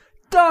that's like,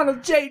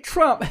 Donald J.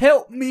 Trump,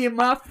 help me and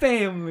my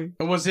family.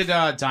 Was it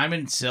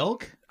Diamond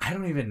Silk? I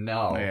don't even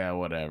know. Yeah,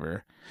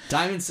 whatever.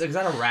 Diamond, is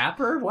that a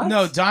rapper? What?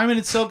 No, Diamond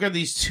and Silk are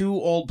these two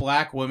old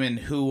black women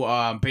who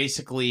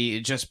basically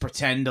just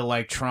pretend to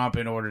like Trump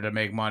in order to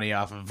make money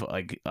off of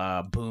like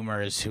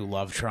boomers who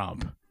love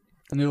Trump.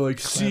 And they're like,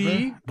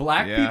 see,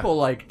 black Yeah. people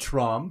like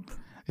Trump.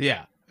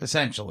 Yeah.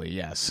 Essentially,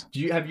 yes.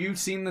 Have you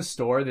seen the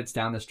store that's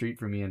down the street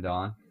from me and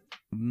Dawn?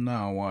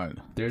 No, what?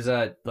 There's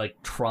a like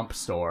Trump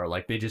store.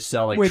 Like they just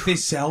sell like Wait, they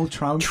sell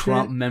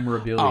Trump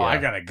memorabilia. Oh, I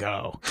gotta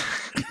go.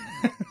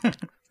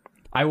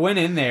 I went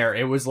in there.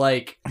 It was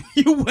like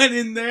You went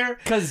in there?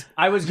 because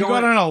I was You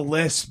going got on a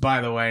list, by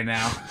the way,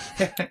 now.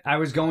 I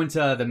was going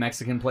to the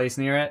Mexican place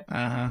near it,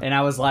 Uh-huh. and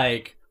I was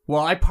like,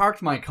 well, I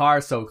parked my car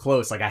so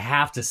close, like I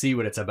have to see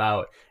what it's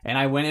about. And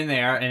I went in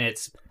there, and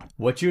it's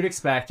what you'd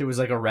expect. It was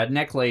like a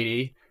redneck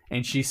lady,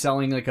 and she's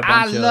selling like a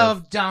bunch I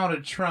love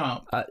Donald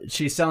Trump.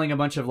 she's selling a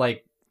bunch of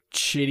like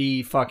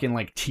shitty fucking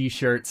like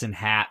t-shirts and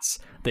hats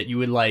that you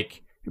would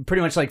like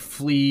pretty much like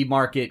flea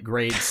market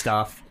grade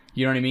stuff.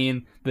 You know what I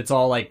mean? That's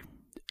all like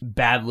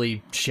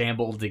badly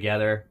shambled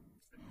together.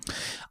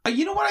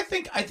 You know what I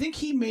think? I think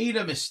he made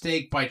a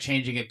mistake by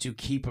changing it to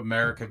Keep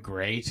America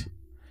Great.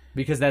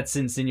 Because that's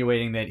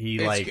insinuating that he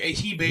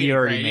He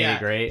already made it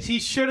great. He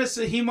should have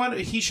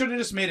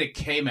just made it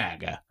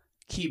K-MAGA.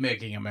 Keep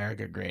making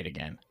America great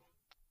again.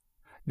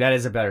 That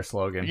is a better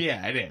slogan.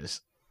 Yeah, it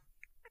is.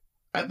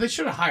 They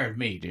should have hired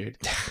me, dude.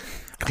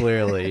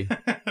 Clearly.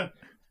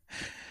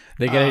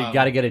 They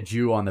got to get a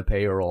Jew on the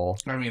payroll.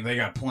 I mean, they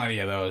got plenty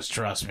of those.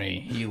 Trust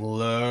me. He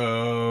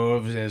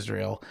loves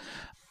Israel.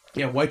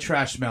 Yeah, white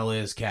trash smell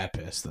is cat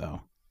piss,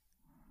 though.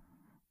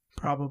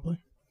 Probably.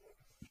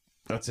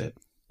 That's it.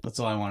 That's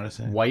all I wanted to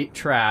say. White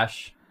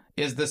trash.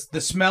 Is this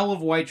the smell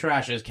of white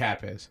trash is cat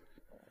piss?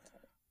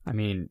 I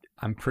mean,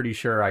 I'm pretty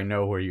sure I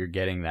know where you're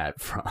getting that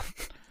from.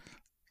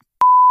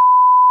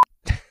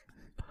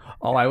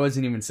 Oh, I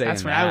wasn't even saying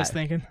That's what that. I was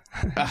thinking.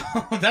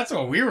 Oh, that's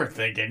what we were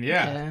thinking.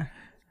 Yeah.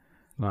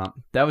 Well,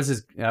 that was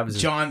his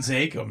John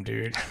Zakem,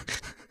 dude.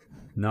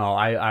 No,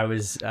 I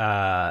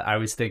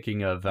was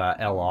thinking of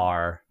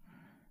LR.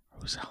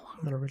 Who's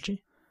LR? Little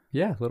Richie?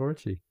 Yeah, Little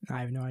Richie.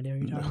 I have no idea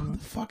what you're talking Who about.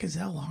 the fuck is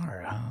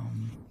LR?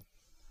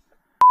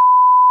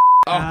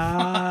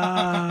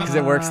 Because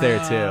it works there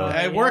too.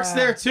 It works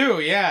there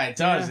too. Yeah, it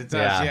does. Yeah. It does.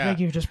 Yeah. Yeah. I think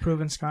you've just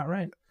proven Scott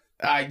right.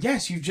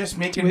 Yes, you've just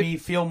making me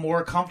feel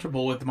more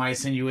comfortable with my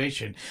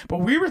insinuation. But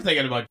we were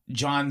thinking about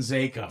John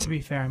Zakem. To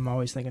be fair, I'm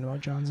always thinking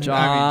about John Zakem.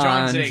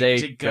 John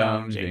Zakem,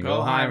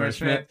 Jingleheimer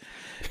Schmidt.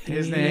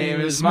 His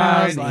name is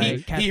smells mine.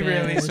 like cat He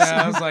really piss.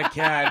 smells like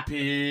cat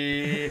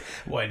pee.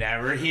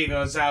 Whenever he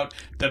goes out,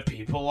 the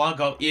people all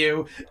go,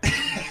 ew.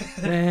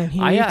 Man, he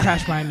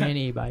crashed my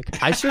mini bike.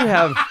 I should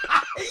have.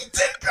 He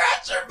did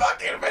crash your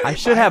fucking mini I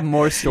should have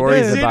more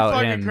stories He did about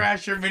fucking him.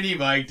 crash your mini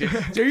bike.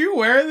 Are you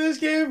aware of this,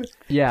 Gabe?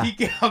 Yeah.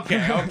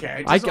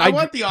 Okay. I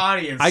want the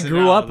audience I to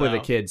grew know, up with though.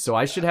 a kid, so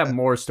I should have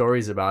more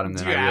stories about him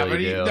than Do you I have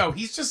really any? do. No,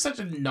 he's just such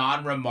a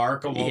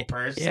non-remarkable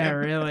person. Yeah,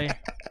 really.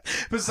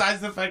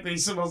 Besides the fact that he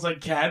smells like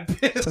cat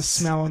piss. To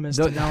smell him is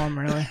to know him,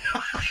 really.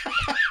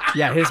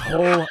 Yeah, his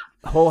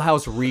whole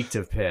house reeked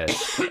of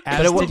piss.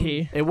 As did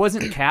he. It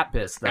wasn't cat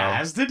piss though.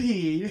 As did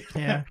he.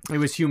 Yeah. It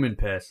was human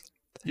piss.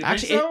 You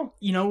Actually, think so?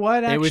 you know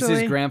what? Actually, It was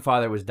his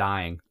grandfather was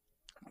dying.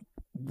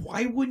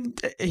 Why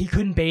wouldn't... he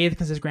couldn't bathe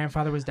because his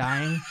grandfather was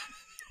dying.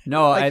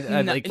 No,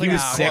 Like, he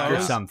was sick or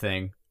close.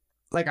 something.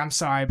 Like, I'm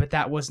sorry, but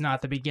that was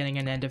not the beginning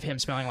and end of him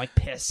smelling like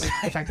piss.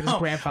 The fact that his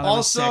grandfather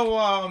was sick.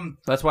 Also,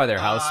 That's why their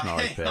house smelled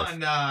like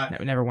piss.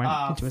 We never went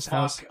into his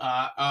house.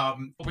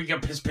 We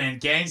got Piss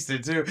Band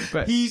Gangsta too.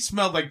 But- He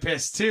smelled like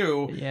piss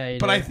too. Yeah, he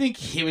but did. I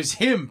think it was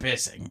him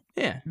pissing.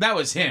 Yeah. That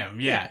was him,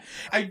 yeah.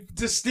 I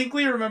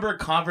distinctly remember a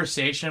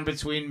conversation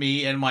between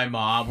me and my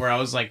mom where I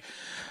was like,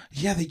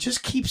 yeah, they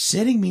just keep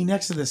sitting me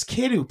next to this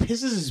kid who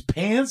pisses his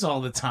pants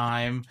all the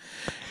time,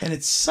 and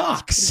it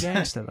sucks.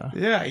 Gangsta, though.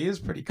 Yeah, he is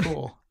pretty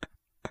cool.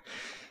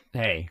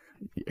 Hey,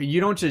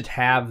 you don't just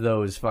have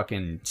those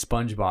fucking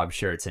SpongeBob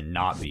shirts and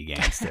not be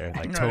gangster.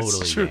 Like, No,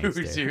 totally it's true,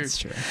 gangster. dude. That's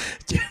true.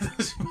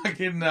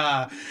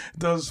 Yeah,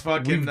 those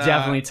fucking. We've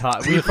definitely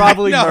we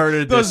probably No,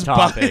 murdered this those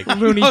topic.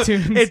 Looney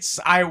Tunes.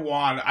 I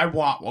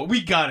want one.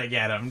 We gotta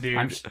get him, dude.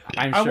 I'm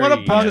I sure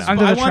want you Bugs. get 'em.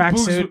 Under I the want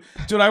tracksuit.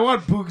 dude. I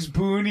want Bugs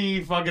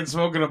Booney fucking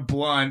smoking a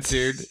blunt,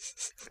 dude.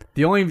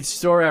 The only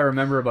story I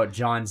remember about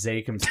John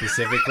Zakem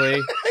specifically,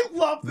 I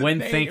love the when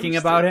names, thinking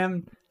dude. about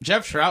him,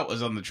 Jeff Trout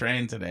was on the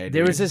train today.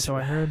 there dude. was this. So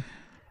I heard.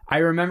 I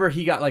remember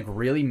he got like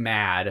really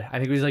mad. I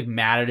think he was like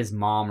mad at his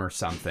mom or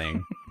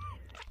something,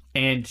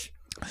 and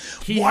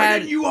he Why had.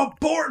 didn't you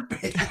abort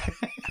me?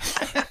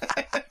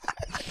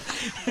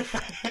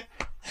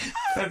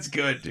 That's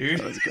good, dude.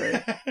 That's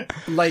great.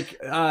 Like,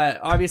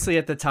 obviously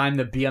at the time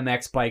the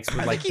BMX bikes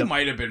were I like think he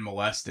might have been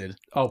molested.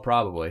 oh,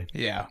 probably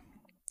Yeah.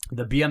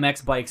 the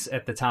BMX bikes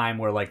at the time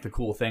were like the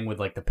cool thing with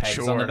like the pegs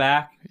on the Sure.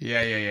 back,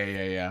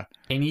 Yeah.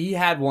 and he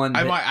had one.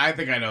 I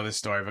think I know this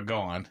story, but go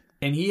on.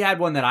 And he had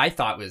one that I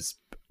thought was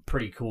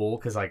pretty cool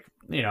because, like,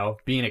 you know,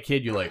 being a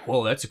kid, you're like,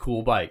 whoa, that's a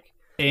cool bike.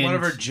 And, One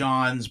of her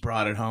Johns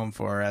brought it home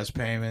for her as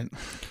payment.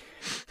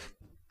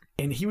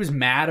 and he was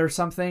mad or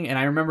something. And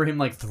I remember him,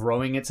 like,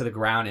 throwing it to the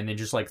ground and then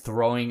just, like,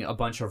 throwing a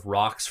bunch of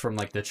rocks from,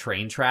 like, the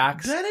train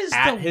tracks That is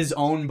at the- his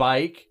own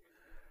bike.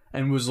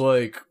 and was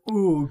like,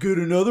 "Ooh, get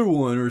another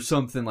one," or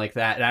something like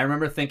that. And I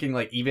remember thinking,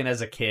 like, even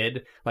as a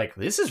kid, like,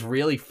 this is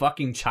really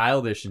fucking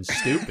childish and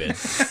stupid.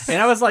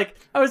 And I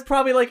was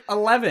probably like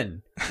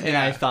 11, and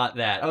I thought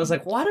that. I was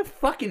like, what a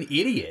fucking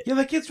idiot. Yeah,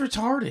 that kid's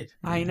retarded.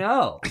 I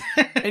know.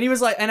 And he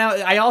was like, and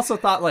I also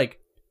thought, like,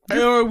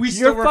 we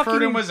still refer to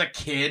fucking- him as a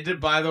kid,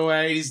 by the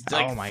way. He's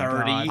like Oh my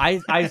 30.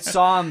 God. I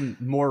saw him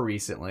more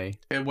recently.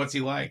 And what's he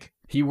like?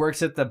 He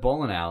works at the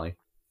bowling alley.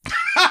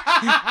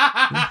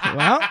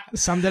 Well,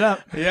 summed it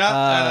up.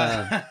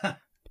 Yeah.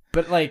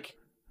 But, like,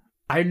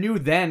 I knew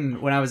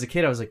then when I was a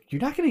kid, I was like,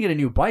 you're not going to get a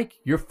new bike.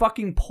 You're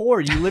fucking poor.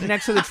 You live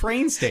next to the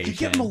train station. You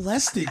get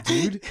molested,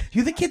 dude.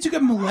 You the kids who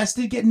get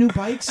molested get new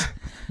bikes?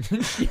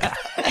 Yeah.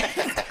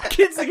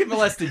 Kids that get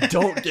molested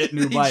don't get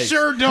new bikes. They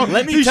sure don't.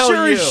 Let me They tell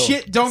sure you. as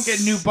shit don't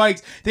get new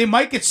bikes. They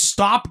might get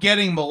stopped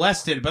getting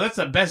molested, but that's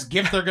the best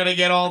gift they're gonna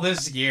get all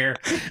this year.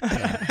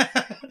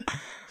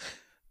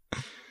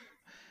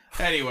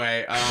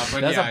 Anyway,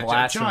 but That's yeah, a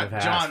blast from John, the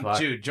past, fuck.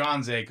 dude,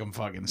 John Zakem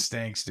fucking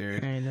stinks,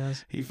 dude. Yeah, he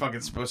does. He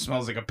fucking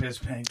smells like a piss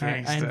paint. I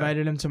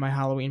invited him to my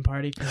Halloween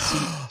party because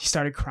he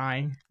started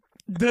crying.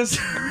 Does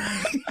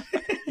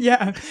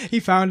Yeah,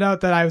 he found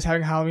out that I was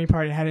having a Halloween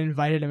party. I hadn't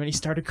invited him, and he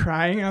started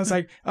crying. And I was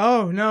like,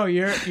 "Oh no,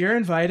 you're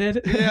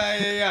invited."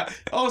 Yeah.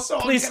 Also,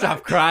 Please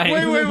stop crying.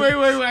 Wait.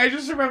 I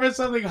just remembered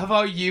something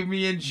about you,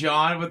 me, and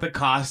John with the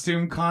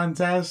costume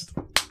contest.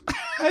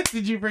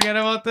 Did you forget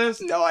about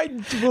this? No, I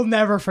will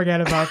never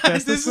forget about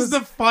this. This is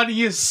the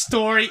funniest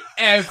story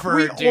ever,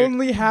 we dude.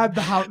 only had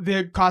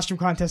the costume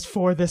contest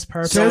for this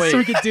purpose, So so, wait.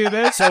 we could do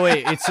this. So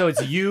wait,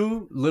 it's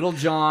you, Little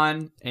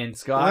John, and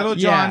Scott. Little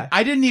John, Yeah.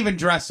 I didn't even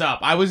dress up.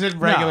 I was in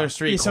regular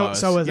street so- clothes.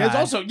 so was yeah, it's I.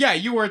 also, yeah,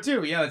 you were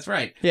too. Yeah, that's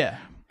right. Yeah,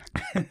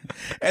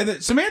 And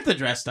then Samantha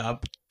dressed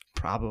up.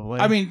 probably.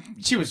 I mean,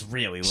 she was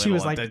really little. She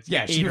was at like the,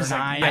 yeah, she 8 or was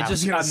 9. Like, I just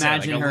was gonna say,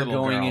 imagine like a her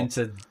little going girl.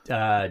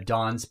 into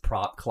Dawn's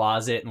prop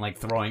closet and like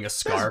throwing a That's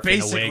scarf and a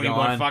basically wig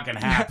what on. fucking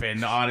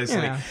happened, honestly.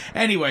 Yeah.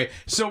 Anyway,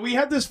 so we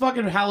had this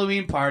fucking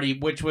Halloween party,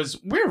 which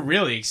we're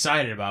really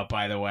excited about,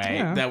 by the way.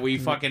 Yeah. That we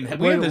had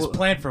this Wait,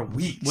 planned for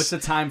weeks. What's the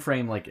time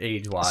frame like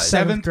age wise?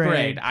 Seventh seventh grade?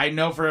 grade. I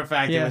know for a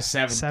fact it Yeah, was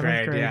seventh seventh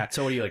grade. grade. Yeah.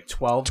 So what are you like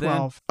 12?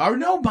 12. Oh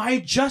no, I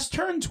just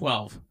turned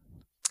 12.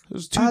 It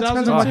was Depends on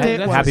what 2010.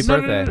 day it was. Happy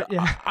No, birthday.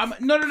 Yeah.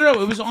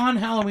 No. It was on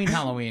Halloween.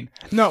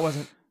 No, it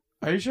wasn't.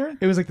 Are you sure?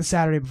 It was like the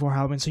Saturday before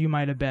Halloween, so you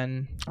might have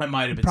been. I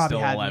might have been Probably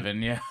still hadn't.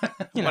 11. Yeah.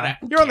 You know, Whatever,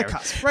 who you're on the cares?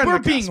 cusp. Right We're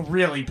on the cusp. being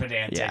really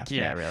pedantic.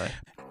 Yeah, really.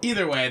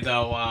 Either way,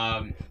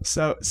 though,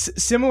 So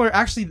similar.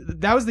 Actually,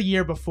 that was the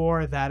year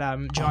before that.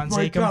 John oh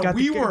my Zakem God, got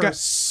we the, were got,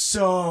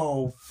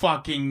 so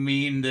fucking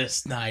mean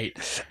this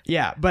night.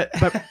 Yeah, but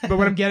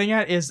what I'm getting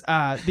at is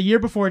the year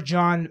before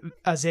John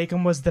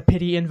Zakem was the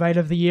pity invite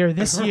of the year.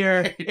 This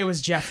year Right. it was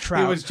Jeff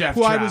Trout, It was Jeff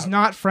who I Trout. was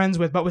not friends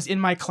with, but was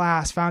in my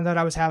class. Found out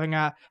I was having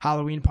a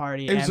Halloween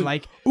party, It was and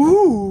like,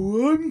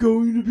 ooh, I'm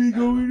going to be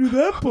going to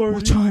that party.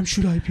 what time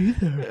should I be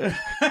there?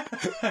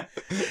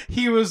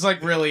 He was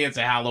like really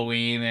into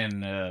Halloween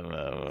and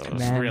was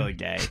Men. really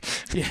gay.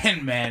 Yeah,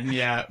 and men,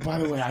 yeah. By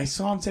the way, I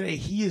saw him today.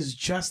 He is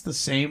just the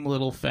same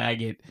little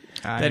faggot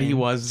that he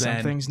was some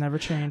then. things never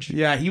change.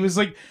 Yeah, he was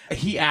like,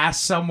 he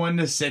asked someone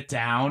to sit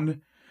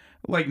down,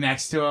 like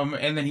next to him,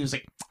 and then he was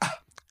like, "Ah,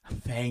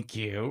 thank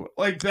you,"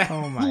 like that.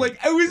 Oh my like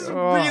it was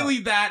God. really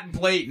that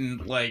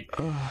blatant. Like,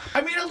 Ugh.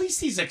 I mean, at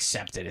least he's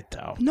accepted it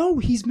though. No,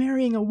 he's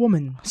marrying a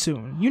woman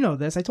soon. You know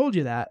this. I told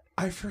you that.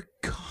 I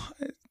forgot.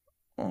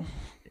 Oh.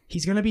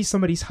 He's gonna be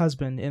somebody's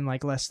husband in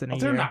like less than a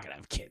They're year. not gonna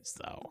have kids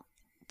though.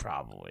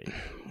 Probably.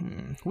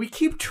 We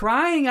keep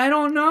trying. I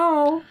don't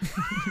know.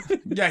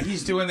 Yeah,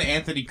 he's doing the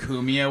Anthony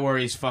Cumia where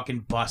he's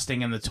fucking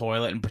busting in the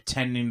toilet and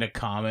pretending to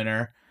come in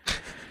her.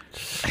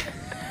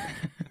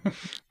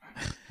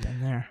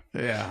 Been there.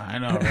 Yeah, I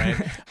know, right?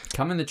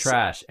 Come in the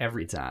trash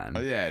every time.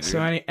 Yeah, dude.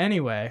 So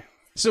anyway,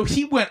 So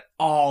he went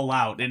all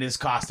out in his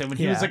costume, and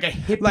he was Yeah. like a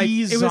hippie like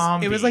it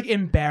zombie. was like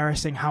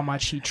embarrassing how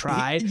much he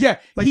tried. Yeah,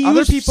 like he other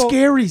used people-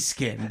 scary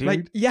skin, dude.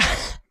 Like yeah,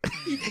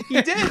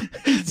 he did.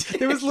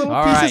 There was little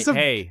All pieces right, of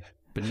hey,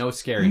 but no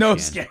scary. no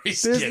skin. scary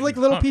skin. there's like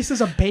little pieces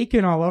of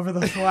bacon all over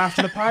the floor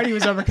after the party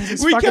was over because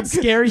his We fucking kept-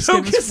 scary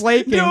skin was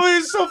flaking. No, it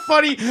was so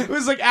funny. It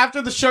was like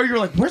after the show, you were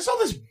like, "Where's all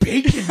this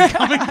bacon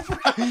coming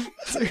from?"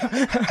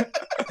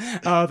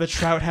 Oh, the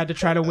Trout had to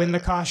try to win the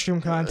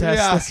costume contest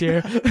Yeah. this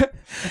year.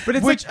 But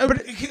it's Which, like,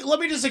 but let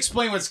me just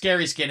explain what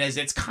scary skin is.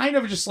 It's kind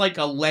of just like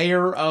a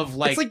layer of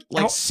like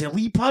like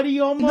silly putty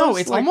almost. no,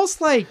 it's like, almost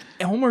like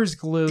Elmer's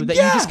glue that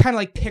you Yeah. just kind of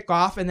like pick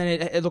off, and then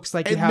it looks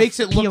like you it have makes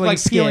it look peeling like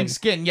skin. peeling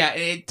skin. Yeah,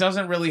 it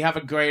doesn't really have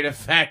a great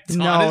effect.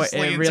 No, honestly,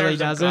 it in really terms of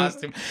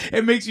doesn't. costume.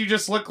 It makes you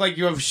just look like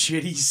you have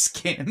shitty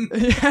skin.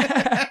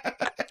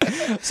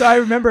 So I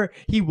remember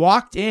he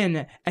walked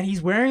in and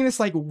he's wearing this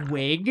like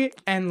wig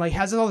and like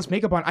has all this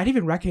makeup on. I didn't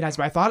even recognize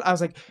him. I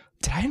was like,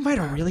 did I invite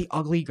a really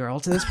ugly girl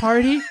to this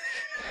party?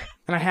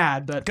 And I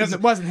had, but because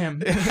it wasn't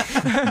him.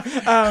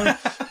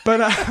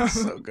 But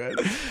So good.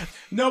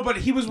 No, but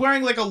he was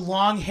wearing like a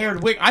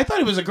long-haired wig. I thought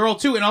he was a girl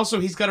too, and also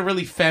he's got a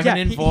really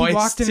feminine voice he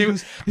walked in too.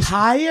 and goes,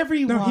 Hi,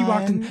 everyone. no, he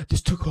walked in.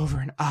 This took over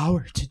an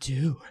hour to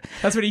do.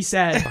 That's what he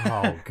said.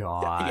 Oh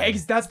God.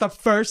 That's the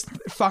first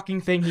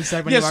fucking thing he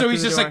said when Yeah, he walked so through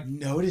he's the just door. like,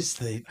 notice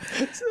the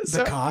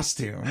So-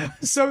 costume.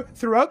 So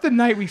throughout the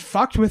night, we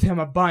fucked with him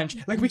a bunch.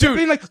 Like we kept Dude,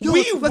 being like, yo,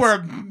 we let's-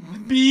 were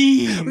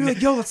mean. we were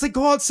like, yo, let's like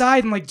go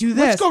outside and like do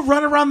this. Let's go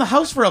run around the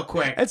house real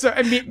quick. And so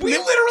I mean, We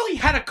literally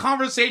had a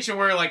conversation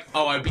where we're like,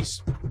 oh, I'd be...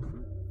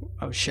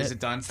 oh shit, Is it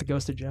done? It's the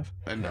ghost of Jeff.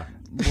 And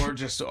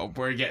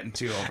we're getting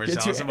too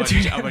overzealous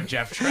too- about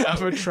Jeff Trout.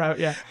 About Trout,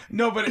 yeah.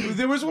 No, but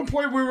there was one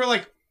point where we were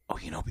like, oh,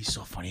 you know, it'd be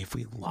so funny if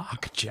we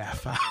lock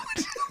Jeff out.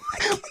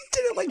 We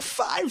did it like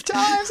 5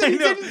 times, I and he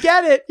know. didn't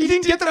get it. He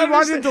didn't get that we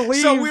wanted him to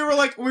leave. So we were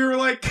like,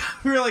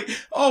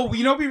 oh,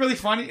 you know, it'd be really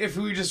funny if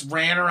we just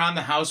ran around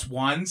the house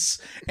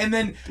once, and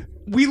then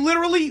we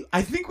literally,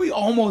 I think we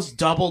almost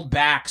doubled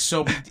back,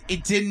 so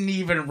it didn't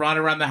even run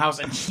around the house,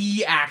 and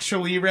he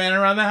actually ran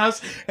around the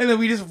house, and then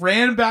we just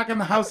ran back in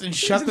the house and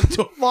shut the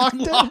door,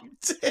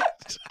 locked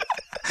it.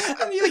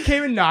 And he like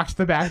came and knocked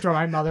the back door.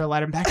 My mother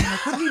let him back. I'm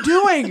like, what are you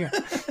doing?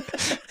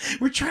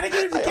 We're trying to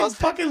get him to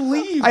fucking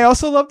leave. I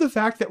also love the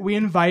fact that we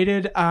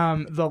invited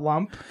the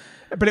lump,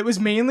 but it was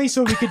mainly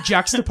so we could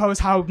juxtapose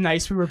how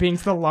nice we were being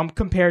to the lump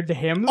compared to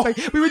him. Like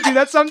we would do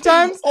that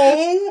sometimes.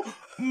 Oh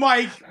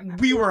my,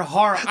 we were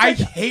horrible. I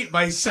hate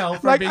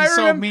myself for being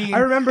so mean. I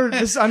remember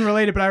this is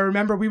unrelated, but I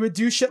remember we would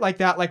do shit like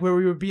that, like where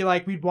we would be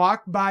like, we'd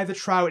walk by the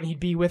Trout and he'd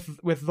be with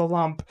the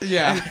lump.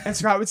 Yeah. And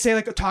Trout would say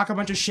like, talk a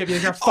bunch of shit, be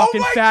like, you're a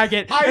fucking my-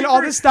 faggot, I and all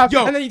agree. this stuff.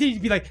 Yo. And then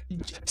he'd be like,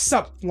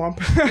 sup,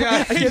 lump.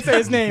 Yeah. I can't say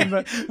his name,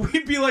 but.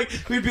 we'd be like,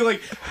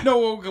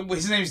 no,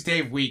 his name's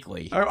Dave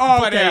Weekly. Oh,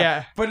 but, okay,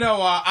 yeah. But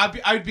no,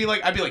 I'd be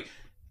like,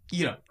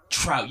 you know,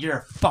 Trout, you're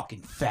a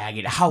fucking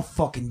faggot. How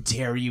fucking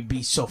dare you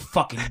be so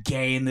fucking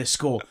gay in this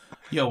school?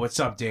 Yo, what's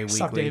up, Dave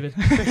Sup, Weekly?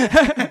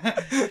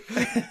 David.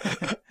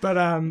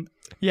 But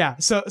yeah.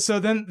 So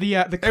then the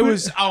It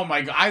was, oh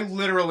my god,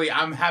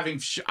 I'm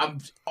having I'm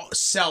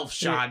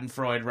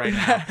self-schadenfreude right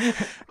now.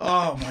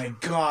 Oh my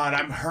god,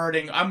 I'm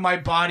hurting. My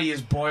body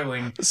is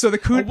boiling. So the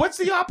coup. What's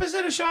the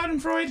opposite of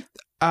schadenfreude?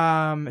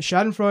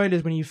 Schadenfreude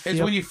is when you feel.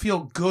 It's when you feel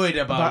good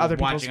about other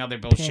people's watching other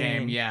people's pain.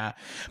 shame, yeah.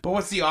 But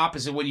what's the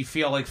opposite when you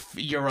feel like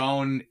your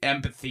own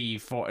empathy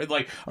for,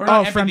 like, or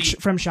Oh, not from empathy?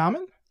 from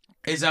Shaman.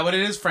 Is that what it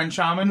is? French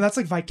I mean, shaman? that's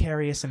like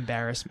vicarious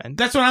embarrassment.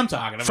 That's what I'm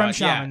talking about. French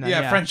shaman, then,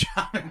 yeah. French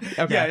shaman.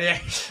 Okay.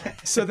 Yeah.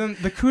 So then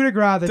the coup de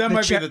grace, That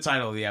might be the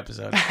title of the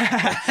episode.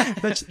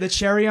 the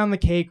cherry on the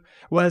cake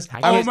was.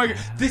 Oh my god,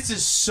 this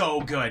is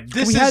so good.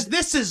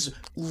 This is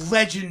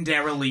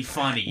legendarily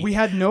funny. We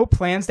had no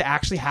plans to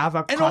actually have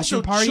a and costume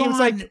also, party. John, It was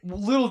like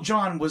Little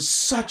John was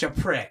such a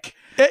prick.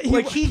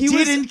 he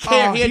didn't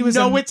care. He had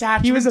no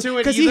attachment to it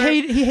because either.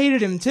 he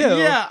hated him too.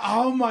 Yeah.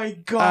 Oh my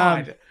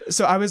god.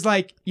 So I was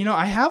like, you know,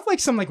 I have like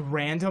some like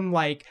random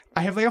like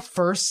I have like a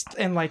first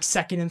and like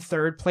second and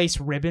third place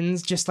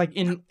ribbons just like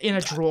in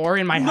a drawer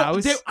in my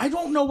house. I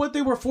don't know what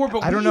they were for,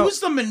 but I don't we know.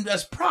 used them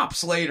as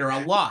props later a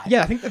lot.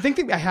 Yeah, I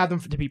think I had them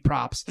to be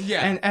props.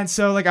 Yeah. and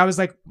so like I was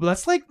like,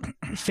 let's like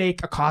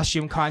fake a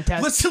costume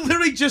contest. Let's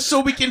literally just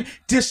so we can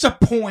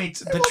disappoint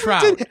the What we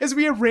Trout. did is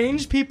we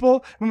arranged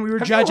people when we were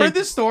Have you judging. heard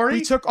this story?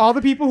 We took all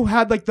the people who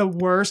had like the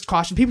worst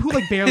costume, people who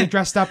like barely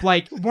dressed up.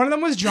 Like one of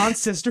them was John's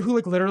sister, who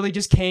like literally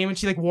just came and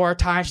she like wore a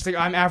tie. And she's like,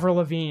 I'm Avril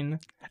Lavigne,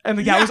 and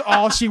like, that was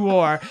all she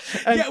wore.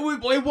 And Yeah,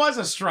 it was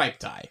a striped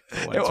tie.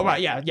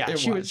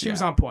 she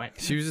was on point.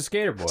 She was a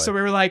skater boy. So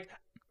we were like.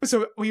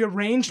 So we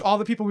arranged all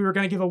the people we were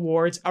going to give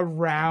awards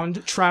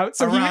around Trout.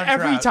 So Around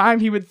every Trout. time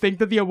he would think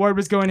that the award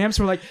was going to him.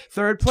 So we're like,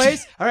 third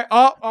place. All right.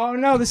 Oh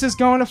no, this is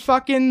going to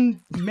fucking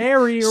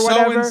Mary or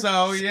whatever.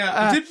 So and so,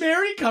 yeah. Did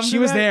Mary come? she to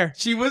was that? there.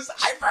 She was.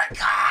 I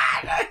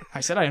forgot. I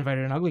said I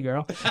invited an ugly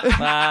girl.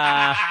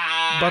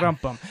 Ah, But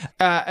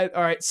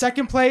all right,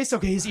 second place.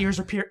 Okay, his ears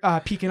are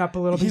peeking up a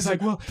little bit. He's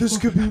like, well, this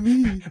could be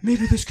me.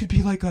 maybe this could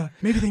be like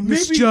maybe they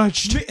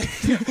misjudged.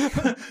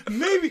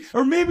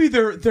 Maybe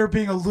they're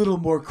being a little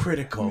more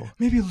critical.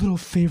 Maybe a little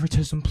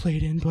favoritism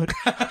played in, but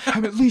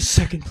I'm at least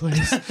second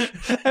place.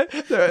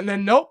 And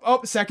then nope,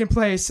 second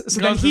place.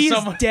 So then Goes to he's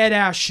someone- dead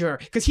ass sure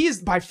because he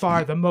is by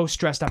far the most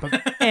dressed up of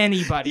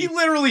anybody. He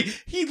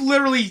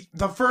literally,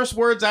 the first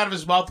words out of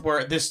his mouth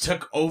were, "This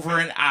took over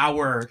an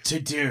hour to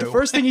do."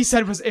 First thing he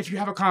said was, "If you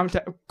have a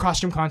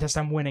costume contest,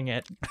 I'm winning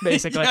it."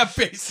 Basically. Yeah,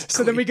 basically.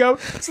 So then we go.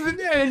 So then,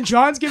 and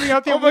John's giving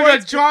out the Oh my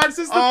awards. God, John! This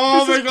is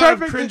Oh this my is God, I'm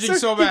perfect. cringing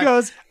so He bad.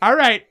 goes, "All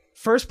right,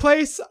 first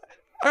place."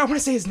 I want to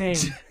say his name.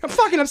 I'm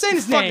saying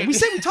his name. We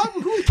talk.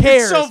 Who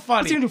cares? so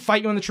funny. He's going to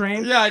fight you on the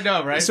train. Yeah, I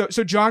know, right? So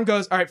John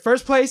goes, all right,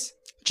 first place,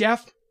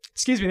 Jeff.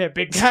 Excuse me, there,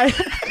 big guy. And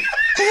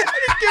he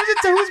gives it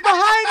to who's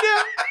behind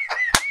him.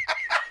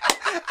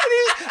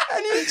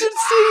 And you just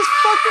see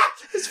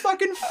his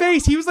fucking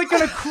face. He was like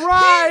gonna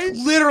cry.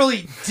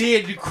 literally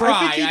did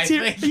cry. I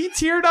think he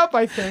teared up.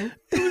 I think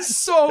it was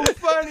so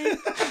funny.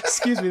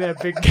 Excuse me, there,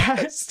 big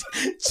guy.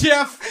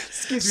 Jeff,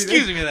 Excuse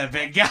excuse me, that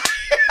big guy.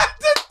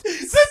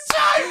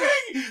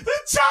 The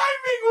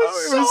timing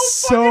was It was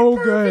so so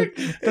fucking good.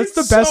 perfect. That's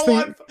It's the best so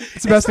thing.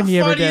 It's the best thing he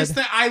ever did. funniest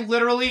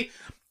thing.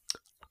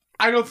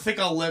 I don't think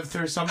I'll live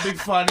through something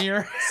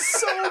funnier.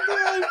 So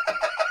good.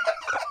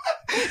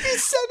 He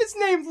said his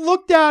name,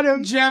 looked at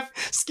him. Jeff,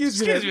 Excuse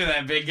me.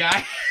 that big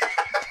guy.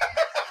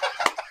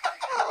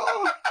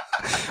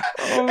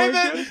 Oh my And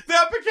then God.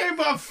 that became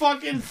a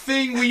fucking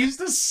thing we used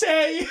to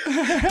say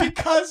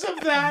because of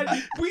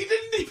that. We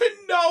didn't even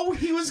know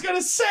he was going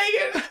to say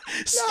it.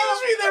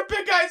 Excuse me there,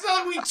 big guy. It's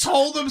not like we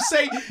told him,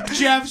 say,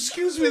 Jeff,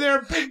 excuse me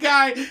there, big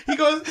guy. He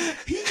goes,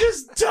 he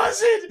just does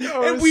it.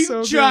 Oh, and it's we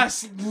so good.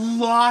 just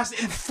lost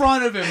in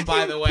front of him,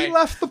 by the way. He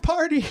left the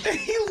party.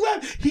 He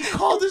left. He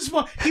called his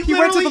mom. He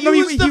went to literally the- no,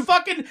 used the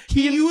fucking.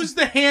 He used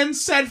the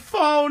handset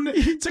phone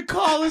to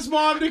call his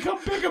mom to come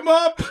pick him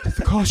up.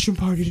 The costume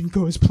party didn't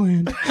go as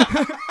planned.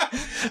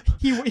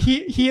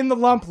 he and the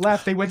lump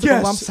left. They went to the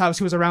Yes. lump's house,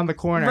 who was around the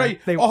corner. Right.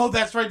 They, Oh,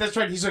 that's right. That's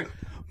right. He's like,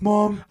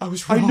 Mom, I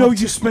was I know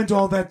robbed. you spent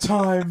all that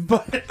time,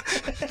 but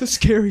The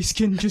scary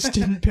skin just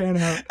didn't pan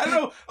out. I don't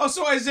know.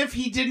 Also, as if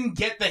he didn't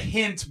get the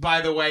hint.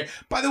 By the way,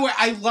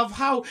 I love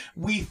how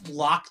we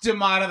locked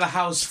him out of the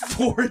house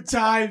 4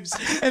 times,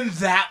 and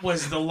that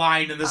was the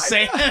line in the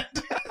sand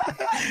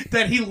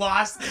that he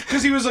lost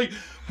because he was like,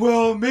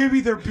 well,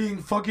 maybe they're being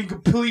fucking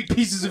complete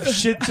pieces of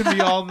shit to me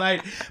all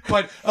night,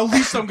 but at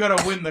least I'm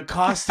gonna win the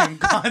costume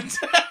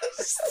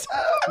contest.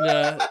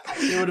 Yeah,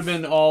 it would have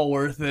been all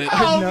worth it.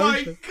 Oh know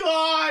my that.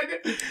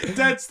 God!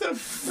 That's the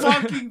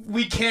fucking.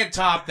 We can't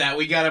top that.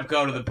 We gotta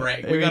go to the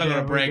break. We gotta go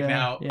to break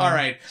now. Yeah. All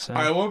right, So-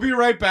 all right. We'll be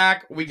right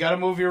back. We got a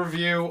movie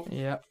review.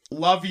 Yep.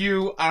 Love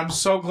you. I'm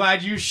so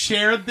glad you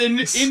shared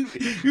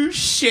you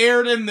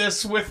shared in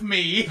this with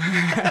me.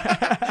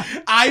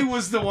 I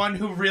was the one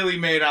who really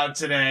made out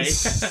today.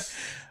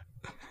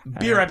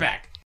 Be right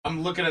back.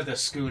 I'm looking at the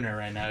schooner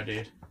right now,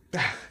 dude.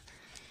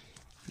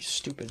 You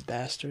stupid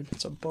bastard.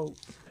 It's a boat.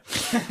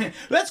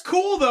 That's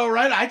cool though,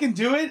 right? I can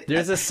do it.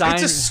 There's a sign.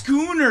 It's a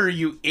schooner,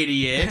 you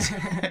idiot.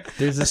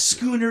 There's a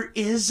schooner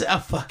is a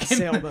fucking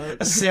Sailboat.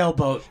 A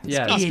sailboat.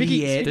 Yeah. Oh, speaking-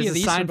 Idiot. There's a the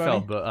Easter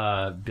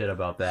Seinfeld bit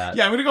about that.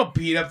 Yeah, I'm gonna go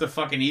beat up the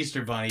fucking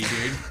Easter bunny,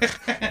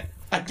 dude.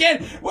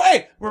 Again,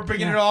 wait, we're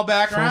bringing it all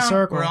back Full around.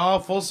 circle. We're all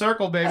full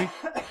circle, baby.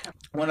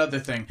 One other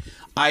thing,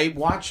 I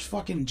watched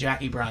fucking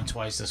Jackie Brown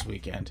twice this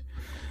weekend.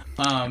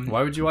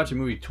 Why would you watch a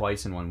movie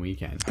twice in one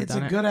weekend? It's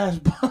done a it. good ass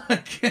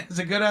book. It's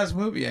a good ass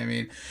movie. I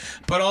mean,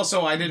 but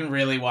also I didn't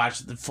really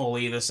watch it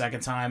fully the second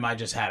time. I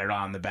just had it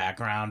on in the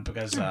background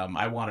because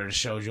I wanted to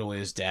show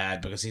Julia's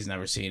dad because he's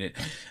never seen it.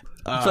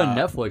 It's on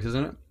Netflix,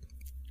 isn't it?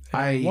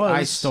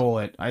 I stole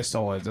it.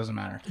 It. Doesn't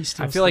matter.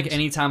 I feel like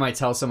anytime I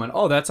tell someone,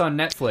 "Oh, that's on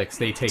Netflix,"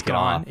 they take it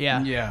off.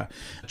 Yeah. Yeah.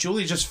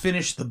 Julie just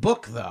finished the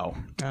book though.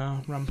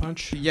 Rum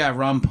punch. Yeah,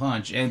 Rum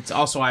Punch. And it's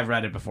also I've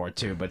read it before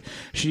too, but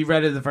she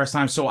read it the first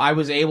time, so I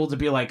was able to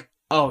be like,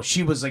 oh,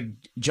 she was like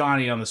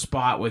Johnny on the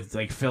spot with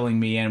like filling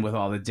me in with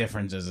all the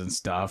differences and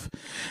stuff.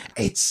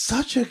 It's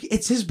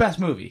his best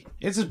movie.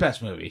 It's his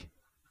best movie.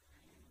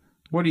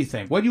 What do you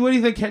think? What do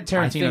you think I think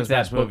Tarantino's that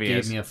best book movie gave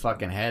is? me a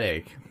fucking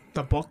headache.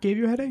 The book gave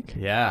you a headache?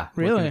 Yeah,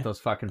 Really? looking at those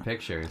fucking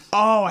pictures.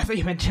 Oh, I thought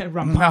you meant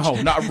rum punch.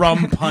 No, not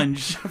Rum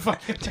Punch.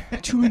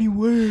 Too many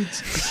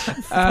words.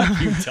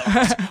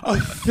 A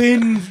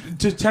thin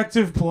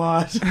detective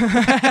plot.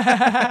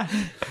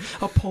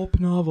 A pulp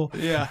novel.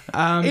 Yeah.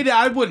 Um,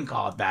 I wouldn't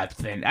call it that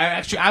thin.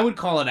 I would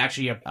call it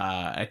actually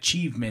a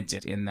achievement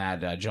in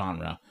that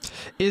genre.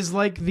 is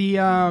like the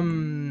I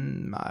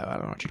don't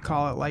know what you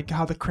call it, like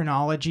how the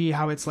chronology,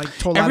 how it's like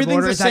told out of Everything's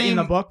order. the Is that in same.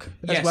 the book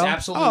as Yes, well?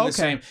 absolutely Oh, the okay.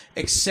 same.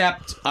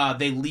 Except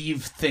they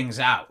leave things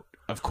out,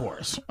 of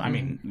course. I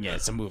mean, yeah,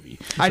 it's a movie.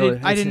 I So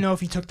didn't it's- know if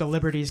he took the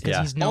liberties because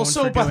Yeah. he's known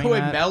Also, for by the doing way,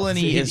 that.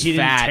 Melanie He is didn't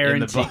fat in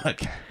the Tarantino-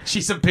 book.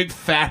 She's a big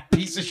fat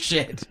piece of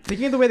shit.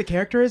 Thinking of the way the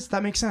character is,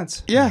 that makes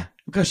sense. Yeah,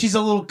 because she's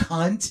a little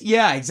cunt.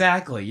 Yeah,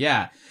 exactly.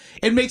 Yeah,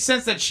 it makes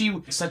sense that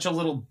she such a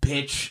little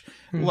bitch.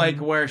 Like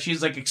where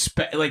she's like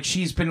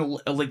she's been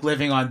like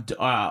living on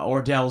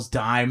Ordell's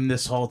dime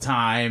this whole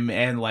time,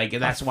 and like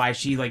that's why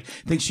she like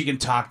thinks she can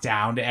talk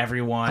down to A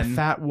everyone.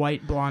 fat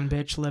white blonde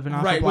bitch living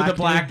off Right, a black with a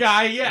black dude.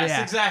 guy. Yes,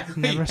 Yeah.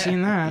 exactly. Never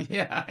seen that.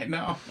 Yeah, I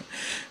know.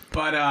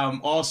 But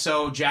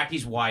also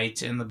Jackie's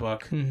white in the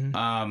book.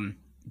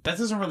 That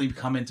doesn't really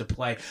come into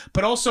play.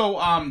 But also,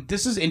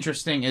 this is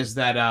interesting is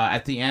that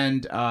at the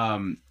end,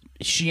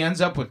 she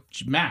ends up with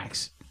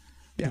Max.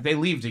 Yeah. They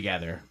leave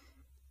together.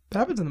 That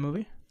happens in the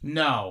movie.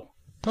 No.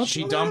 Don't She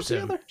they end dumps up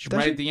him together? Does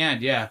right she? at the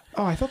end, yeah.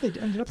 Oh, I thought they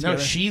ended up No, together.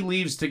 she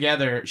leaves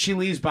together. She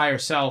leaves by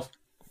herself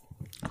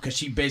because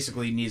she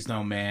basically needs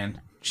no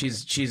man.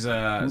 She's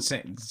a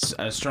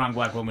strong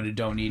black woman who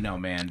don't need no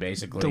man,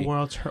 basically. The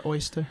world's her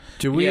oyster.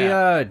 Do we?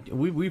 Yeah.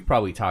 We've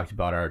probably talked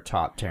about our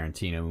top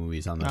Tarantino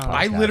movies on the podcast.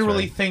 I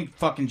literally right? think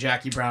fucking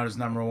Jackie Brown is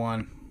number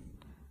 1.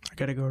 I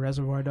gotta go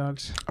Reservoir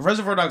Dogs.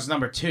 Reservoir Dogs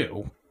number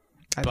 2.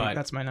 I But- think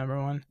that's my number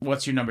one.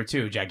 What's your number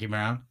 2, Jackie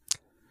Brown?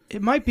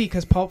 It might be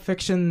because Pulp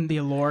Fiction, the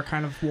allure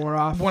kind of wore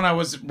off. When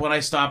I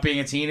stopped being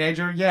a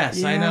teenager,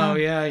 yes, I Yeah. know,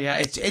 yeah.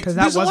 It's 'Cause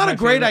that there's a was lot my of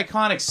great favorite.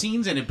 iconic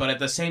scenes in it, but at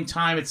the same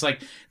time, it's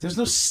like there's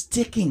no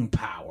sticking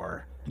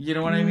power. You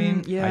know what I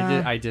mean?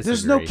 Yeah. I disagree.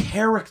 There's no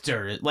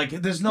character. Like,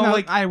 there's no, No,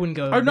 like... I wouldn't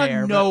go Or not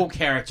there. no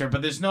character,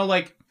 but there's no,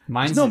 like...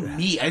 Mine's There's no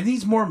meat. I think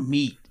it's more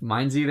meat.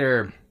 Mine's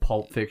either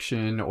Pulp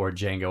Fiction or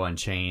Django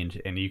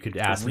Unchained, and you could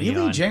ask me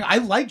Really? on... Django? I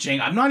like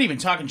Django. I'm not even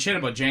talking shit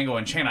about Django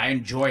Unchained. I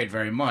enjoy it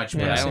very much,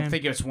 but Yeah, I don't same.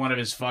 think it's one of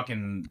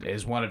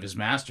his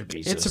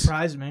masterpieces. It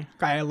surprised me.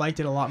 I liked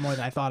it a lot more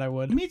than I thought I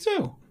would. Me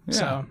too. Yeah.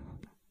 So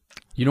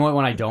You know what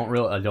one I don't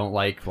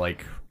like,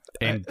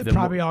 and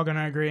probably all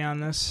gonna agree on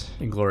this.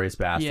 Inglourious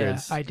Yeah,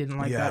 Bastards. I didn't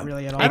like Yeah. that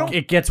really at all.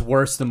 It gets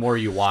worse the more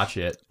you watch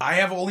it. I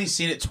have only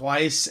seen it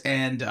twice,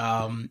 and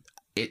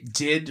it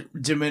did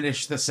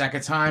diminish the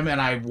second time,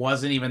 and I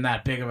wasn't even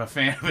that big of a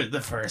fan of it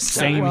the first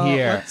time. Same Well,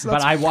 here. let's-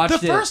 But I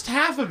watched The it. first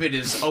half of it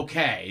is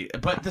okay,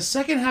 but the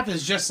second half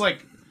is just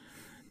like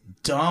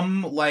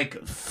dumb, like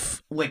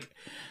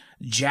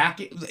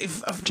jack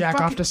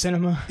Off to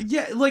cinema.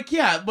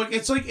 Yeah, but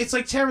it's like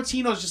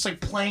Tarantino's just like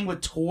playing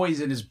with toys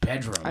in his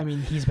bedroom. I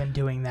mean, he's been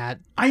doing that.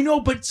 I know,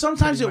 but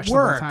sometimes pretty it much the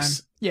whole works.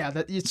 time. Yeah,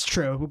 it's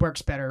true. It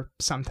works better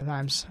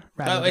sometimes.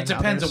 Rather It than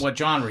depends others. on what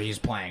genre he's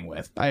playing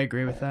with. I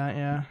agree with that.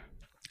 Yeah.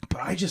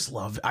 But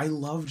I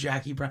love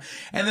Jackie Brown.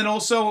 And then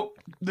also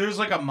there's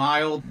like a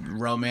mild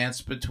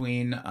romance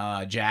between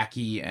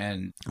Jackie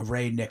and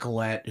Ray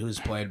Nicolette, who's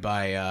played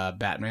by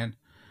Batman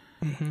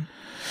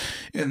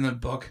in the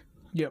book.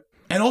 Yep.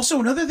 And also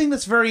another thing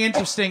that's very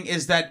interesting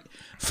is that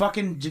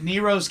fucking De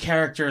Niro's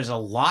character is a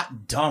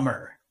lot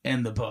dumber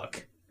in the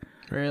book.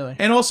 Really.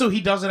 And also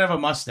he doesn't have a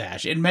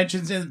mustache. It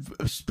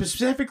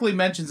specifically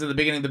mentions in the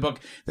beginning of the book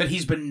that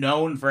he's been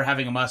known for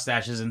having a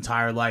mustache his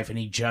entire life and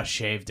he just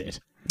shaved it.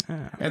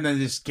 And then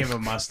just give him a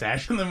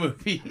mustache in the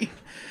movie.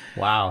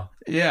 Wow.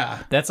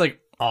 Yeah. That's like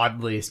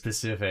oddly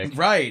specific.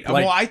 Right.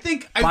 Like, Well, I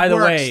think it by the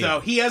works, way, though.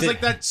 He has did-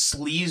 like that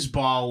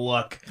sleazeball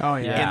look Oh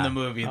yeah. in the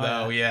movie,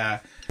 though. Yeah.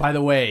 By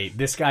the way,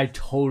 this guy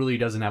totally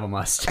doesn't have a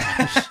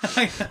mustache.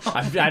 I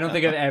know. I don't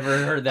think I've ever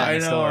heard that I in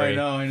a know, story.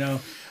 I know.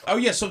 Oh,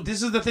 yeah, so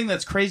this is the thing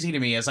that's crazy to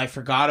me is I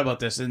forgot about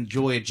this, and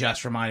Julia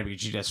just reminded me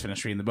because she just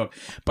finished reading the book.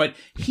 But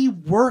he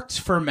worked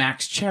for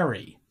Max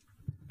Cherry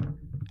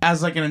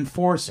as like an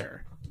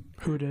enforcer.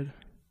 Who did?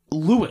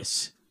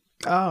 Lewis,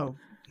 Oh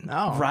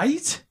no.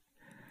 right?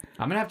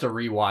 I'm gonna have to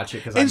rewatch it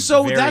because And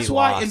so that's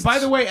why. lost. And by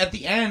the way, at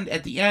the end,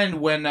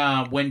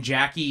 when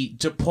Jackie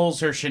pulls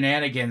her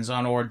shenanigans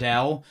on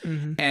Ordell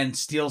and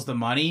steals the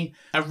money,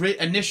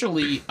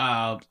 initially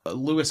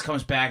Lewis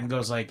comes back and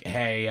goes like,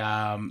 "Hey,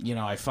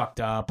 I fucked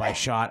up. I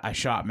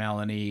shot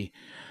Melanie.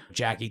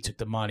 Jackie took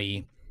the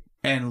money."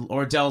 And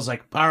Ordell's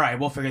like, "All right,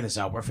 we'll figure this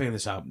out. We'll figure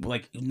this out."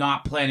 Like,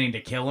 not planning to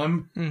kill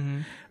him. Mm-hmm.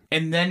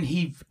 And then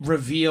he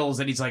reveals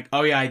that he's like,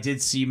 "Oh yeah, I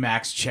did see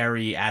Max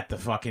Cherry at the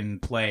fucking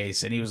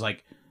place," and he was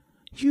like,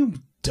 "You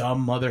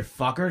dumb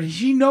motherfucker,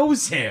 he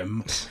knows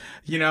him,"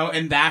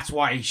 and that's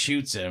why he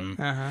shoots him.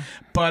 Uh-huh.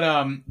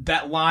 But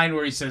that line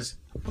where he says,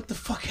 "What the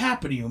fuck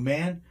happened to you,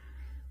 man?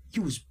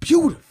 You was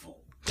beautiful."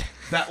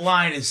 That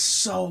line is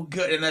so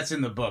good, and that's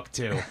in the book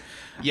too.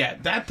 Yeah,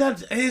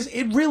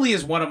 it really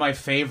is one of my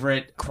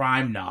favorite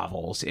crime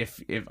novels.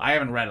 If I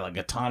haven't read like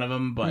a ton of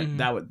them, but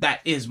that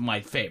is my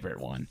favorite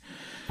one.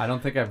 I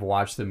don't think I've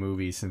watched the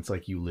movie since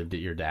like you lived at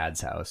your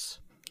dad's house.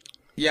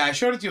 Yeah, I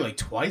showed it to you like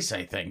twice,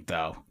 I think,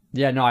 though.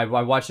 Yeah, no, I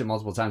watched it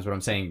multiple times, but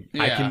I'm saying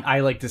Yeah. I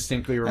like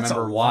distinctly That's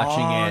remember a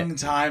watching long it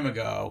time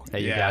ago.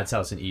 at your dad's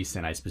house in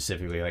Easton. I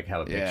specifically like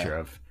have a Yeah. picture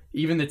of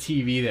even the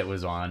TV that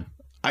was on.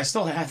 I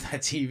still have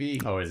that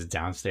TV. Oh, is it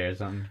downstairs or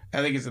something?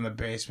 I think it's in the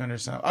basement or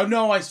something. Oh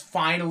no, I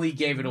finally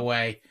gave it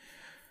away.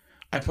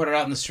 I put it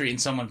out in the street and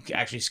someone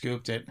actually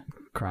scooped it.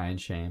 Crying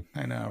shame.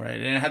 I know, right?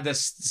 And it had this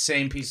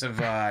same piece of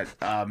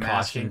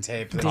masking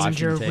tape.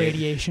 Danger tape.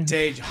 radiation.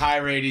 Danger, high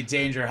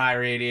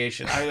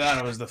radiation. I thought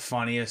it was the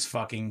funniest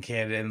fucking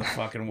kid in the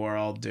fucking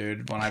world,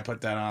 dude, when I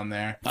put that on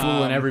there.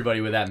 Fooling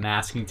everybody with that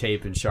masking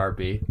tape and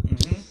Sharpie.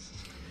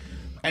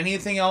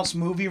 Anything else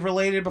movie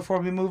related before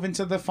we move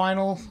into the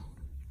final?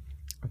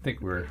 I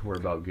think we're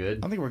about good.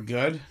 I think we're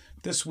good.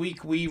 This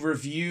week we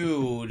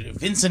reviewed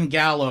Vincent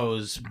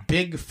Gallo's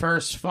big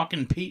first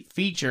fucking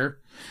feature,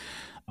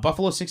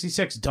 Buffalo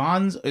 66.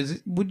 Don's.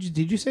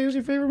 Did you say it was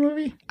your favorite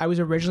movie? I was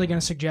originally going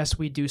to suggest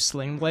we do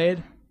Sling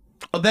Blade.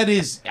 Oh, that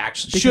is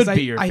actually Because should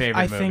be your favorite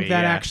I movie. think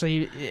that yeah.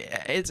 actually,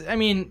 it's. I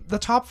mean, the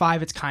top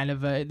five. It's kind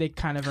of they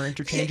kind of are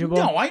interchangeable.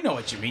 No, I know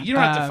what you mean. You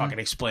don't have to Um, fucking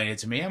explain it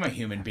to me. I'm a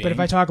human being. But if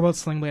I talk about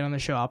Sling Blade on the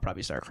show, I'll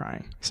probably start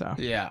crying. So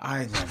yeah,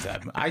 I love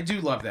that. I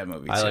do love that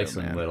movie. I too, like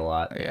Sling man. Blade a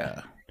lot.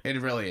 Yeah, it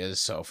really is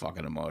so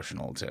fucking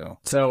emotional too.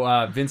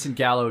 So Vincent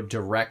Gallo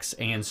directs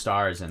and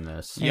stars in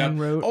this. And Yep.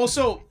 wrote-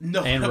 Also,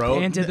 no, And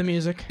wrote. and did the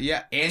music.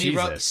 Yeah, and he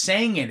Jesus.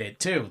 sang in it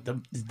too.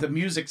 The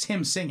music's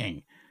him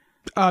singing.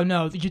 Oh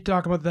no, you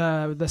talk about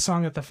the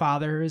song that the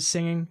father is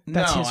singing.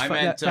 That's his. I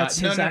meant that's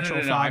his actual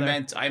no. father.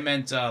 I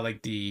meant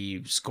like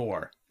the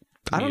score.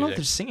 I don't know if music.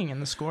 there's singing in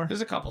the score.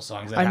 There's a couple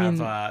songs that I have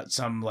mean,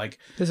 some like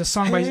There's a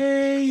song by.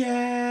 hey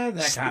yeah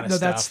that kind of No,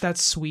 stuff.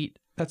 that's Sweet.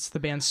 That's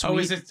the band Sweet. Oh,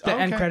 is it? The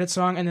end Okay. credit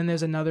song, and then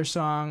there's another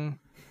song.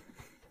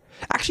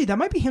 Actually, that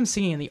might be him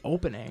singing in the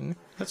opening.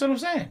 That's what I'm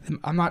saying.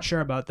 I'm not sure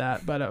about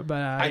that, but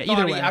I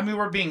either way, I mean,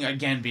 we're being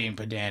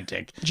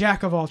pedantic.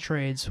 jack of all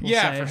trades. We'll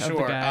Yeah, say, for of the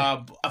sure.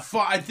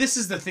 guy. This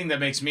is the thing that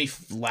makes me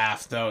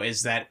laugh, though,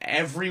 is that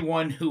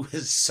everyone who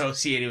is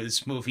associated with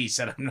this movie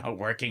said, I'm not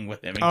working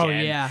with him again Oh,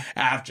 yeah.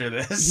 after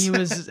this. He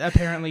was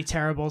apparently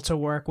terrible to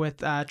work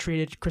with.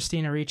 Treated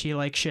Christina Ricci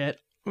like shit.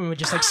 We would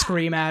just like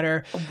scream at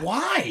her.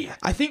 Why?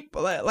 I think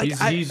like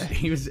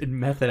He was in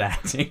method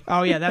acting.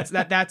 oh yeah,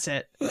 that's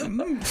it.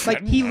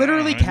 Like he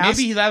literally cast.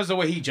 Maybe that was the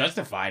way he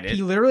justified it.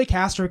 He literally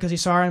cast her because he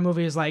saw her in a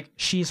movie. He was like,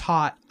 she's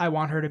hot. I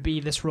want her to be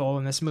this role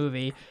in this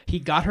movie. He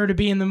got her to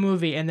be in the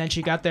movie, and then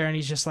she got there, and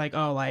he's just like,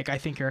 oh, like I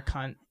think you're a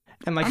cunt.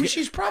 And like, I mean,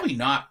 she's probably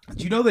not.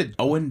 Do you know that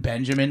Owen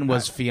Benjamin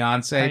was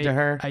fiance to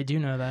her? I do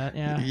know that.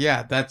 Yeah.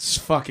 Yeah, that's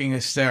fucking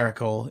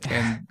hysterical.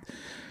 And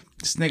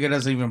this nigga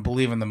doesn't even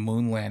believe in the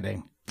moon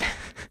landing.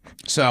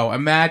 So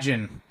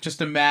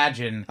just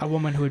imagine. A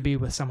woman who would be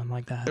with someone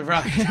like that.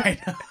 Right.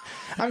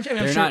 I'm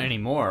They're sure. not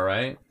anymore,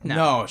 right?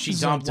 No, she This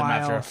is a dumped him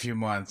after while- a few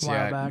months. while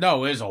Yeah. back.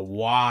 No, it was a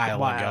while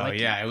ago. like-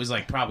 Yeah, it was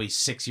like probably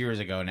 6 years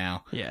ago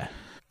now. Yeah.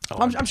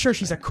 I'm sure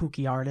she's a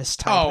kooky artist.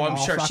 Type Oh, we I'm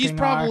all sure. She's fucking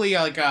probably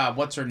like,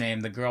 what's her name?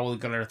 The girl who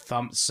got her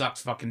thumb sucked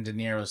fucking De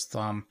Niro's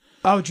thumb.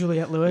 are. Oh,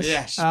 Juliette Lewis.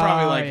 Yeah, she's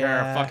probably Oh, like her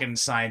yeah. fucking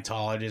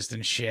Scientologist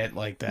and shit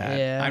like that.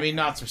 Yeah. I mean,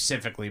 not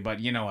specifically, but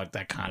you know what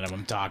that kind of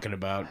I'm talking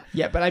about.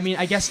 Yeah, but I mean,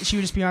 I guess she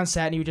would just be on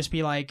set and he would just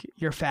be like,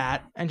 "You're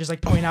fat," and just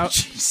like point out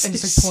Jesus. and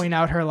just like point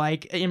out her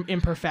like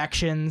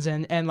imperfections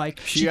and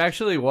like She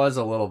actually was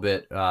a little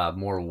bit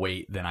more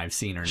weight than I've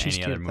seen her in She's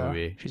any other cute, though.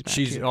 movie. She's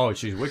mad cute.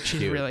 She's wicked she's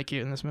cute. really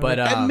cute in this movie. But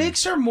It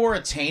makes her more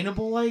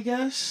attainable, I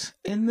guess,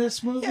 in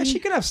this movie. yeah, she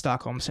could have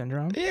Stockholm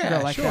syndrome. Yeah,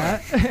 Go like sure.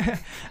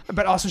 that.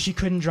 But also, she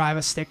couldn't drive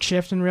a stick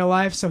shift in real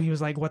life, so he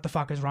was like, "What the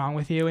fuck is wrong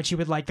with you?" And she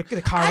would like the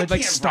car I would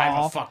like can't drive a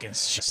stall. fucking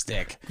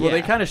stick. Well, they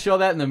Yeah. kind of show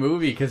that in the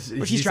movie because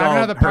When she's she's driving all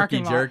out of the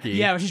parking lot. herky-jerky.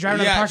 Yeah, when she's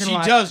driving out of the Yeah, parking she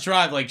lot. does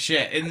drive like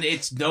shit, and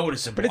it's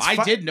noticeable. But it's I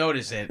fu- did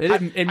notice it. It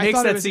makes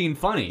thought it that was- scene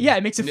funny. Yeah,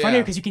 it makes it funnier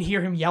Yeah. because you can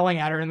hear him yelling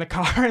at her in the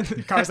car, and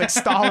the car's like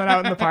stalling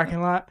out in the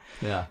parking lot.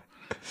 Yeah.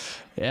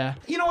 Yeah.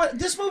 You know what?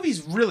 This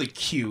movie's really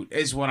cute,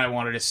 is what I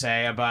wanted to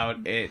say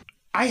about it.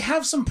 I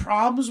have some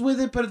problems with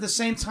it, but at the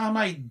same time,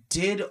 I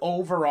did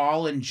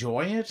overall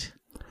enjoy it.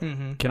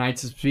 Can I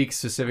speak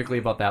specifically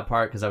about that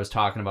part? Because I was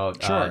talking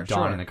about Sure, Dawn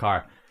sure. in the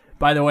car.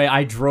 By the way,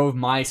 I drove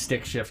my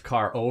stick shift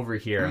car over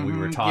here, and we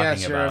were talking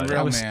Yes, you're a about it.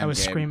 real I was man, Gabe.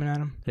 screaming at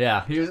him.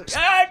 Yeah, he was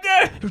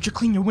Don't you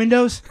clean your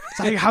windows? Is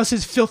that how your house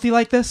is filthy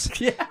like this?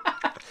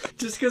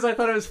 just because I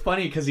thought it was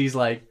funny. Because he's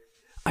like,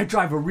 I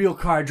drive a real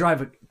car. I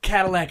drive a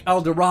Cadillac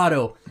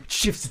Eldorado. It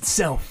shifts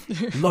itself,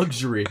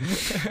 luxury.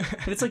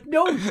 And it's like,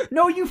 no,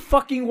 you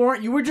fucking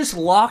weren't. You were just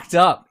locked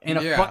up in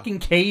a Yeah. fucking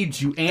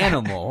cage, you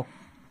animal.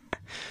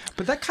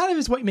 But that kind of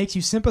is what makes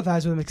you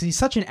sympathize with him because he's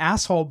such an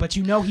asshole, but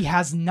you know he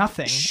has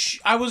nothing.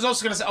 I was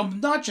also gonna say,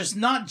 not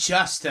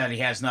just that he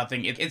has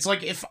nothing. It's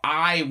like if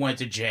I went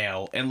to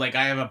jail and like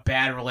I have a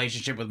bad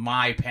relationship with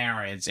my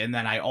parents, and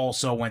then I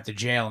also went to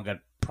jail and got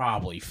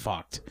probably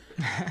fucked.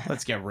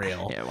 Let's get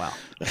real. Yeah,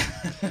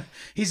 well.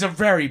 He's a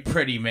very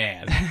pretty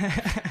man.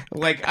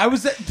 Like the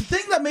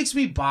thing that makes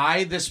me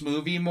buy this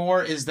movie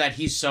more is that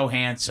he's so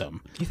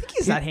handsome. You think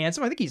he's that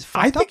handsome? I think he's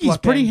fucked I think up he's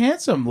looking. pretty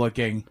handsome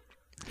looking.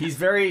 He's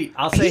very.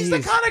 I'll say He's the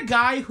kind of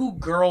guy who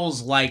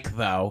girls like,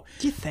 though.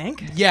 Do you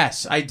think?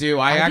 Yes, I do.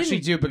 I actually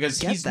didn't do because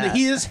get that.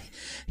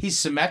 he's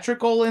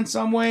symmetrical in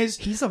some ways.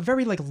 He's a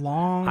very like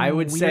long, I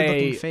would weird say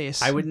looking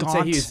face. I wouldn't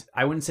Gaunt.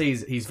 say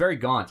he's very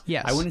gaunt.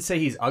 Yes. I wouldn't say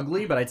he's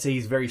ugly, but I'd say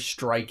he's very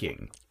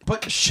striking.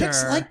 But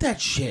chicks Sure. like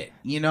that shit,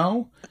 you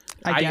know?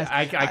 I guess.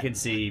 I could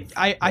see.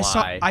 I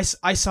saw why.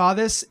 I saw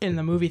this in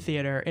the movie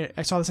theater.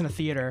 I saw this in a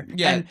theater.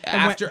 Yeah,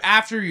 and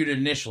after you'd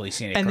initially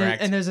seen it, and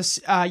correct? there's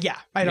a yeah,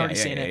 I'd already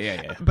seen it.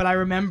 Yeah. But I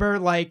remember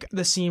like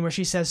the scene where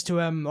she says to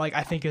him like,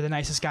 "I think you're the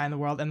nicest guy in the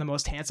world and the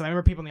most handsome." I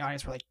remember people in the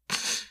audience were like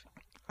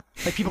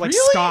people like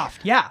Really?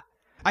 scoffed. Yeah.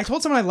 I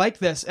told someone I liked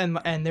this, and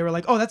they were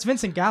like, "Oh, that's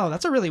Vincent Gallo.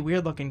 That's a really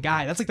weird looking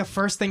guy." That's like the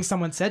first thing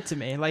someone said to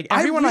me. Like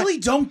everyone, I really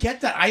don't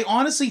get that. I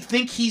honestly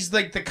think he's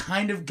like the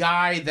kind of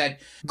guy that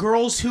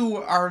girls who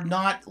are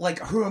not like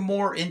who are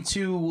more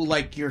into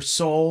like your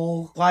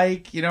soul,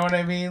 like, you know what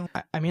I mean?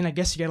 I mean, I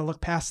guess you got to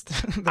look past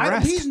the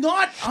rest. He's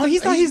not.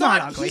 he's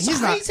not ugly. He's,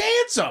 He's not- He's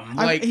handsome.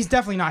 Like he's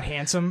definitely not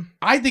handsome.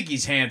 I think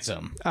he's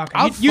handsome. Okay,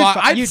 I'd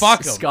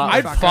fuck him. Scott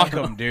I'd would fuck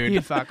him. him, dude.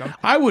 You'd fuck him.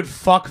 I would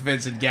fuck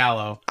Vincent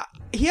Gallo.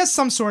 He has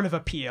some sort of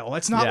appeal.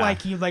 It's not Yeah.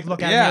 like you like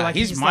look at him Yeah, and you're like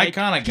he's my like,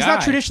 kind of guy. He's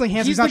not traditionally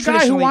handsome. He's not the guy who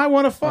traditionally- I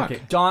want to fuck.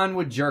 Okay, Dawn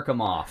would jerk him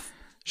off.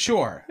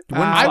 Sure.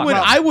 Wouldn't I fuck would.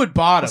 him. I would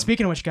bottom.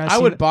 Speaking of which, guys, I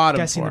would bottom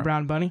Guys, seen for the him.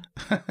 Brown Bunny?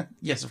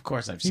 Yes, of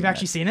course I've seen. You've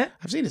actually seen it?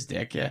 I've seen his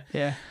dick. Yeah.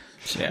 Yeah.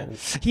 Yeah.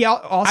 He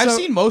also. I've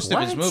seen most of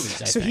his What?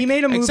 movies. I So he think.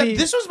 made a movie- Except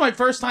this was my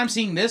first time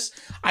seeing this.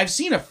 I've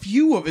seen a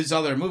few of his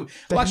other movies.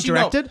 That he no.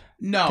 directed?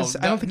 No, 'Cause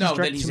I don't think he's that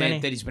directed he's too in,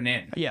 many. that he's been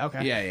in. Yeah,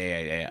 okay.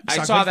 Yeah.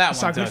 Saw I saw Good- that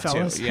saw one though,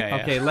 Goodfellas. too. Yeah.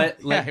 Okay,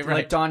 let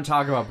right. Don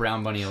talk about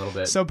Brown Bunny a little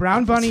bit. So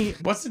Brown Bunny,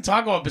 What's to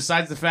talk about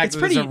besides the fact It's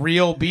that there's pretty- a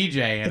real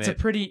BJ in it's a it?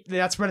 pretty.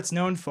 That's what it's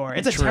known for.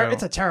 It's a True.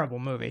 it's a terrible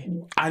movie.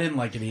 I didn't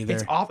like it either.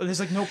 It's awful. There's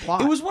like no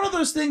plot. It was one of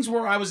those things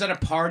where I was at a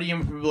party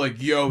and people were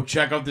like, "Yo,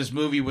 check out this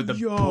movie with the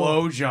Yo.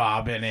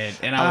 blowjob in it,"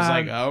 and I was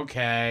like, Um,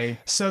 "Okay."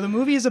 So the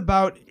movie is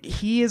about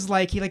he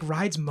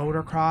rides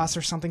motocross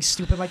or something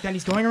stupid like that. And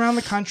he's going around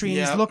the country and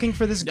Yep. he's looking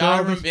for this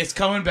Yeah, girl. it's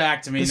coming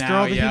back to me This now.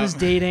 girl that yeah. he was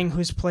dating,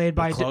 who's played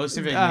by Chloe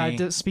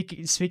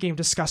Sevigny. speaking of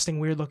disgusting,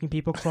 weird-looking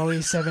people, Chloe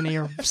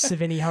Sevigny or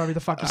Savini, however the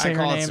fuck you say I her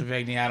call name. it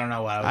Savigny. I don't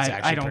know how it's I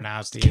actually don't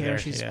pronounced care. either.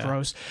 She's Yeah.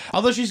 gross.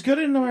 Although she's good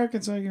in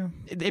American Psycho.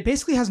 It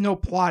basically has no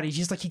plot. He's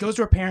just like he goes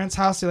to her parents'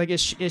 house. They're like,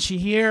 is she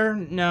here?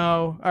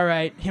 No. All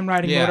right. Him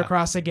riding Yeah.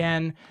 motocross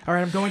again. All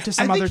right. I'm going to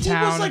some I other think he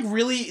town. was like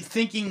really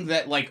thinking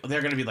that like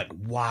they're gonna be like,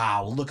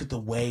 wow, look at the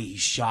way he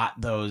shot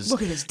those.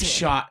 Look at his dick.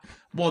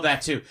 Well,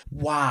 that too.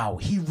 Wow,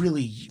 he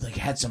really like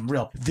had some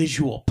real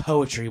visual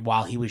poetry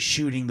while he was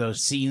shooting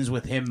those scenes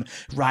with him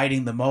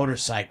riding the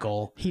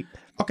motorcycle.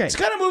 Okay. It's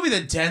the kind of movie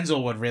that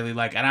Denzel would really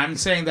like, and I'm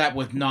saying that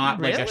with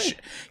not like a. Really?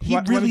 He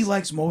What really is-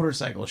 likes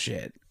motorcycle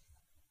shit.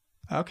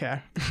 Okay.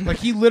 Like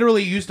he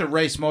literally used to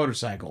race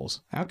motorcycles.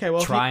 Okay.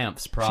 Well,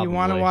 Triumphs, if probably. you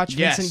want to watch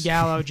Yes. Vincent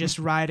Gallo just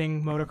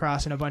riding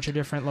motocross in a bunch of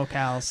different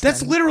locales, That's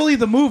then- literally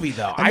the movie,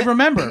 though. I then-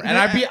 remember, and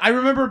I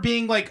remember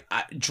being like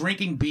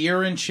drinking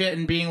beer and shit,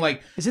 and being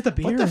like, Is it the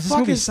beer? What the or does this fuck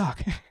movie is-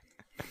 suck?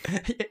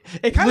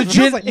 it kind of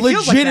feels like it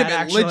feels like that,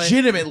 actually.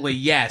 legitimately,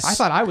 yes. I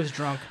thought I was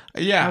drunk.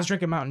 yeah, I was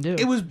drinking Mountain Dew.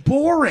 it was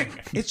boring.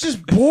 It's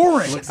just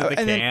boring. Looks at the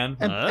and, then-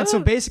 can. and so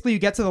basically, you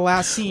get to the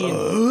last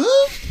scene.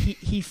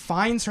 He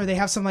finds her. They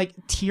have some like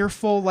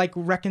tearful like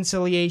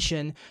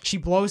reconciliation. She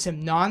blows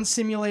him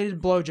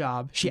non-simulated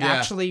blowjob. She Yeah.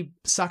 actually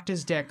sucked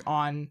his dick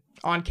on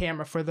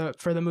camera for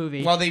the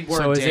movie. Well, they were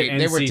So is it dating.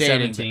 They were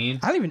dating. NC-17?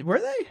 I don't even were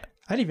they?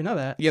 I didn't even know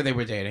that. Yeah, they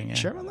were dating. Yeah.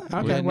 Sure about that?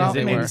 Is Okay, it well,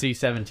 maybe.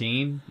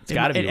 NC-17? It's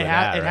got to be It like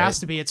that, it right? has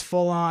to be. It's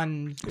full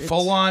on.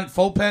 Full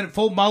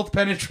mouth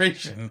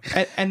penetration.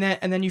 And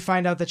then you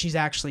find out that she's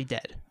actually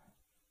dead,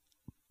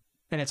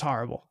 and it's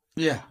horrible.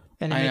 Yeah,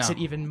 And it I makes know. it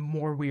even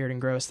more weird and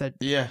gross that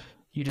Yeah.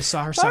 you just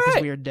saw her suck his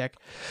right. weird dick.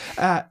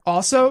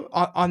 Also,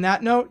 on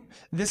that note,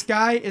 this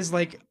guy is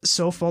like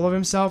so full of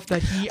himself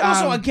that he.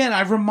 Also, again,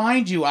 I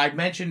remind you, I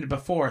mentioned it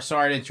before.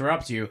 Sorry to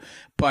interrupt you,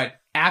 but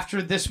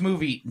after this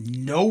movie,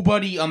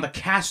 nobody on the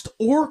cast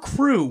or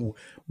crew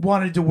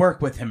wanted to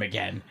work with him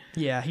again.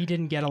 yeah, he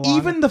didn't get along.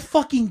 Even the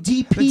fucking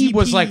DP, The DP,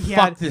 was like, he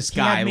 "Fuck had- this He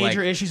guy." had major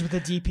Like, issues with the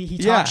DP. He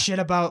Yeah. talked shit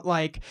about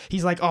like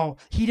he's like, oh,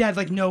 he had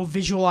like no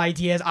visual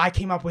ideas. I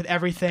came up with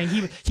everything.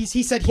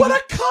 He said he what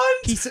a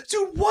cunt, he said-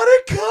 dude! What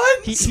a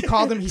cunt! he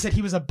called him. He said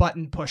he was a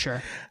button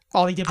pusher.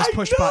 All he did was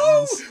push I know!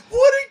 buttons.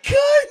 What a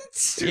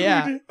cunt, dude!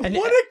 Yeah, and-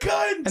 what a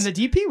cunt! And the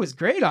DP was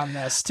great on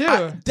this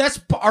too. That's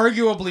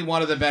arguably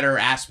one of the better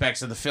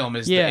aspects of the film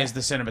is Yeah. the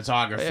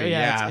cinematography.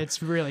 Yeah,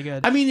 It's really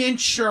good. I mean, and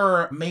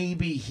sure,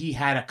 maybe he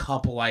had a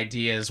couple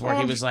ideas where he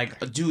Well, was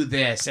like, "Do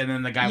this," and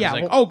then the guy Yeah,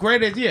 was like, well- "Oh,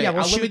 great idea!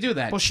 we'll let me do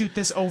that." We'll shoot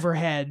this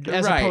overhead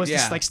as Right, opposed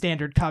yeah. to like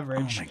standard Oh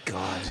coverage. my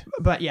god!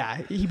 But yeah,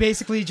 he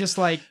basically just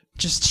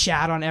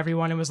shat on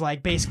everyone and was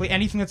like, basically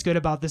anything that's good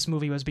about this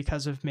movie was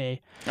because of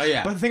me. Oh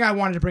yeah, But the thing I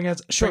wanted to bring up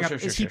Sure,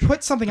 is he sure.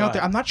 put something Go out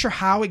there. ahead. I'm not sure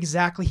how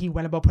exactly he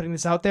went about putting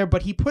this out there,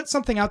 but he put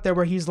something out there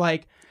where he's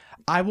like,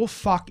 I will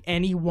fuck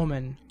any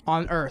woman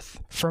on earth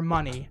for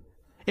money.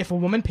 If a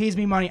woman pays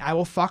me money, I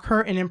will fuck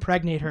her and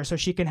impregnate her so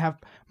she can have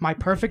my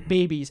perfect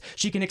babies.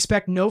 She can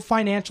expect no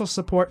financial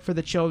support for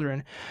the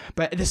children.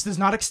 But this does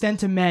not extend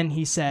to men,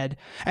 he said.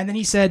 And then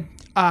he said,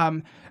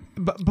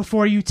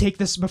 before you take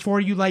this, before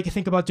you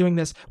think about doing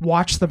this,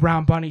 watch the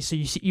Brown Bunny so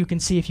you can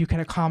see if you can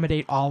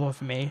accommodate all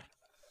of me.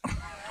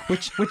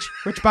 Which,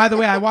 by the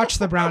way, I watched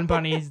the Brown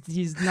Bunny.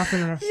 He's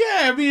nothing. yeah.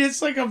 I mean,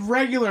 it's like a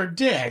regular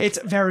dick. It's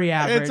very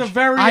average. It's a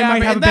very I might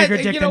average- have a and that- bigger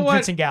you dick know than what?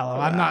 Vincent Gallo.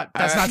 I'm not.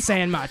 That's not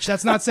saying much.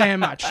 That's not saying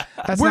much.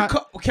 That's We're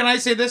not. can I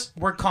say this?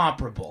 We're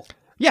comparable.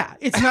 Yeah,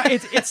 it's not.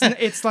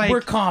 It's like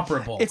We're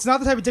comparable. it's not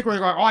the type of dick where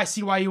you're like, oh, I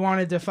see why you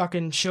wanted to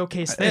fucking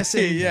showcase this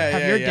and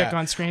have your dick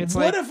on screen. It's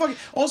what like a fucking.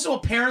 Also,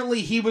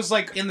 apparently, he was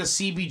like in the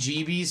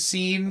CBGB's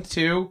scene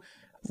too.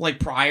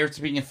 Like prior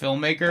to being a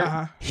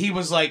filmmaker, he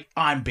was like,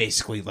 "I'm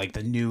basically like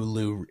the new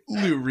Lou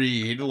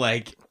Reed."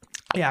 Like,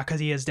 yeah, because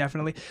he is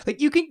definitely like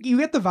you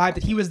get the vibe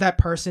that he was that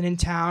person in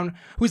town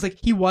who's like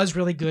he was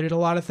really good at a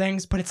lot of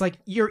things, but it's like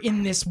you're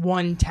in this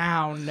one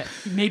town.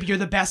 Maybe you're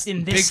the best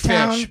in this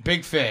town.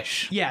 Big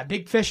fish. Yeah,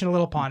 big fish in a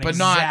little pond. But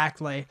not-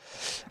 exactly.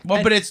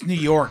 Well, but it's New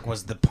York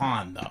was the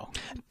pond though.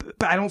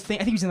 But I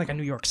think he was in like a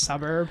New York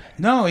suburb.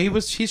 No,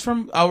 he's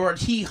from, or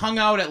he hung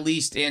out at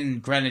least in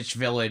Greenwich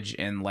Village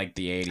in like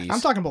the 80s.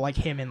 I'm talking about like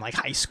him in like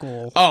high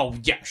school. Oh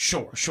yeah,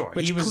 sure.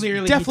 Which he was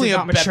clearly he definitely did a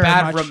not mature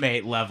bad much.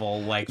 roommate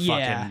level, like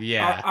Yeah. fucking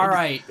yeah. All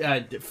right,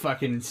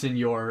 fucking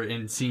senor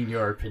and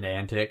senior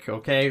pedantic.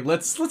 Okay,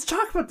 let's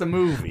talk about the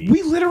movie.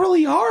 We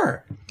literally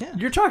are.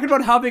 You're talking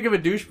about how big of a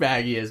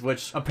douchebag he is,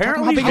 which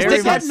apparently how big his very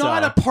dick much Is that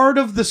not so. a part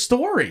of the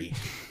story?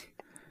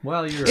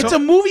 Well, you're It's a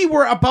movie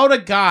where about a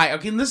guy.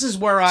 Okay, and this is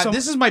where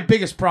this is my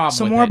biggest problem.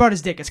 So with more it. about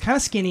his dick. It's kind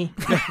of skinny.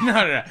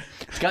 no.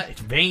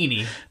 it's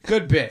veiny.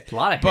 Good bit. A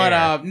lot of But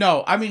hair.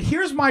 no, I mean,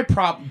 here's my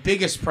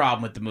biggest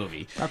problem with the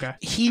movie. Okay.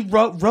 He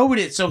wrote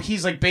it so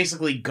he's like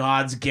basically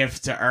God's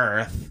gift to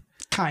Earth.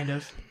 Kind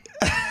of.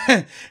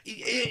 I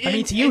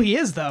mean, to you, he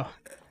is though.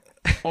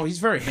 Oh, he's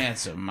very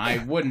handsome. I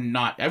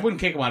wouldn't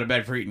kick him out of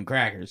bed for eating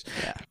crackers.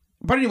 Yeah.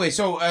 But anyway,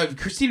 so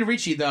Christina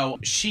Ricci, though,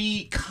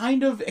 she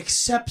kind of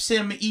accepts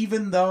him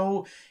even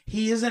though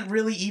he isn't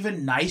really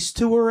even nice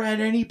to her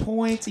at any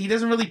point. He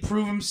doesn't really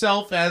prove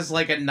himself as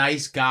like a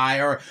nice guy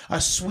or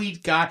a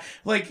sweet guy.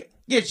 Like,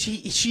 yeah,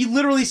 she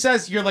literally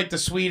says you're like the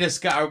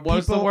sweetest guy. Or what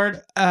was the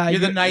word? You're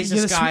the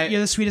nicest guy.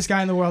 You're the sweetest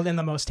guy in the world and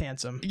the most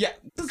handsome. Yeah,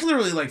 that's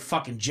literally like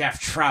fucking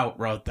Jeff Trout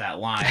wrote that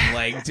line.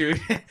 Like,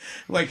 dude,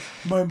 like,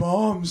 my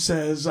mom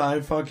says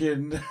I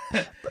fucking...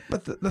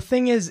 But the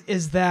thing is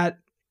that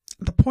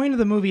the point of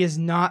the movie is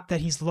not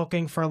that he's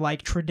looking for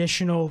like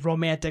traditional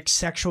romantic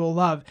sexual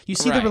love. You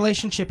see Right. the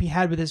relationship he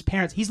had with his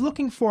parents. He's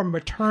looking for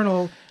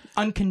maternal,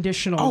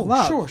 unconditional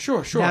love.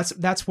 Sure.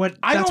 That's why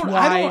I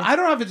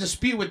don't have a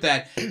dispute with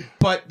that,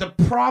 but the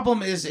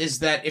problem is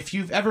that if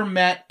you've ever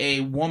met a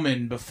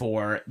woman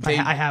before, they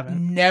I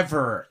haven't.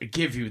 never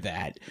give you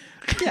that.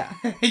 Yeah.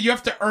 You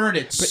have to earn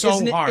it But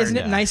so hard. Isn't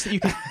it nice that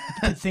you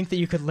could think that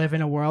you could live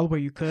in a world where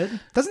you could?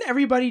 Doesn't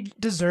everybody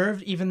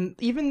deserve even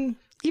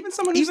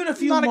someone who's Even a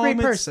few not a great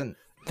moments- person?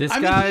 This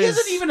I guy mean, he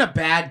isn't even a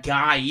bad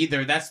guy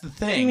either. That's the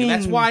thing. I mean,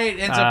 That's why it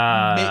ends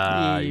up.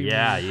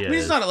 yeah, he I mean,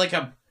 he's is. not like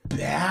a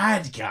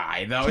bad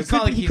guy though. It's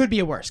not like He could be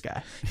a worse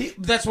guy.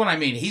 That's what I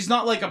mean. He's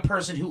not like a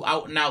person who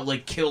out and out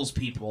like kills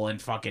people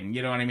and fucking.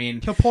 You know what I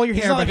mean? He'll pull your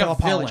He's hair, not but like he'll a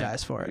villain.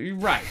 apologize for it.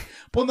 Right.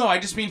 Well, no, I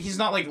just mean he's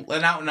not like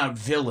an out and out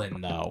villain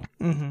though.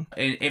 Mm-hmm.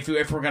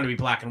 If we're gonna be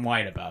black and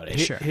white about it.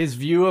 Sure. His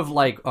view of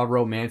like a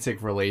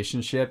romantic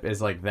relationship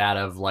is like that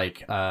of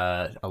like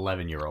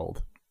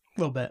 11-year-old. A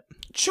little bit.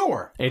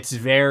 Sure. It's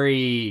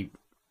very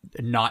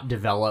not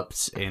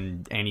developed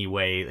in any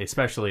way,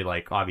 especially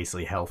like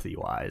obviously healthy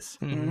wise.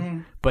 Mm-hmm.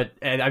 But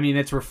I mean,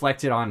 it's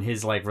reflected on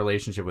his like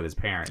relationship with his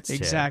parents. too.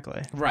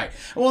 Exactly. Right.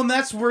 Well, and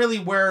that's really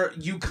where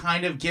you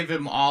kind of give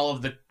him all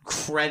of the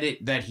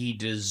credit that he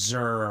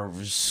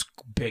deserves.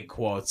 Big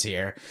quotes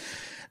here.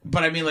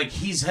 But I mean, like,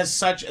 has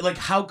such, like,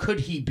 how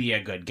could he be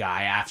a good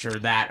guy after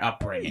that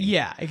upbringing?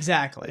 Yeah,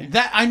 exactly.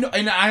 That, I know,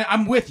 and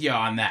I'm with you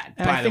on that,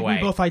 And by I the think way.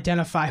 we both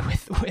identify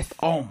with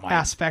oh my,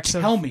 aspects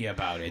tell of me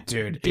about it,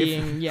 dude.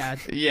 being Yeah.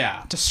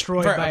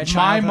 destroyed For by a my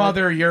childhood.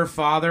 mother, your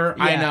father,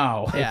 I Yeah.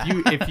 know. Yeah.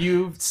 If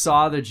you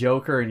saw the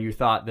Joker and you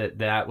thought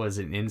that was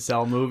an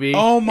incel movie,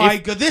 Oh my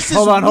god, this is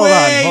Hold on,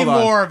 way hold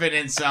on. more of an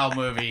incel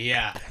movie,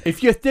 yeah.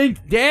 if you think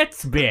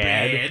that's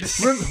bad,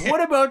 Bad.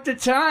 what about the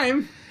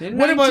time? in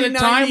What about the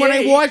time when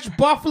I 1998? watched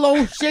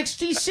Buffalo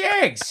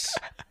 66?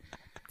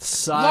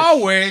 Such,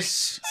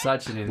 Lois,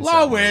 such an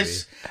incel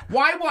Lois,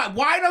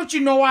 why don't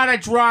you know how to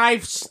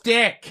drive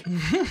stick?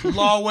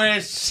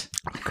 Lois.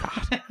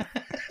 movie.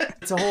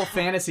 It's a whole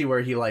fantasy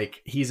where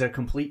he's a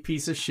complete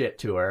piece of shit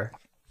to her,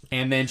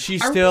 and then she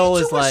still Are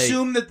we is to like,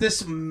 assume that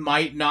this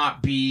might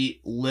not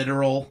be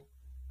literal?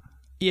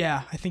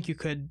 Yeah, I think you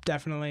could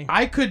definitely.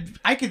 I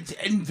could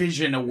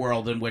envision a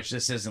world in which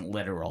this isn't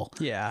literal.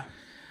 Yeah.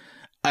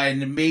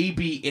 And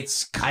maybe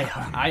it's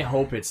I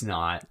hope it's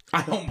not.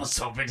 I almost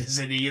hope it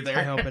isn't either.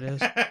 I hope it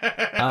is.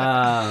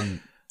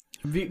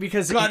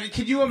 Because God,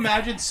 can you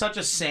imagine such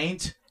a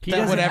saint that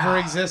doesn't- would ever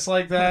exist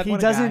like that? he What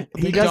a doesn't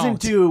guy. he doesn't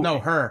Don't. do No,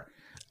 her.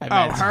 I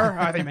Oh, meant. her?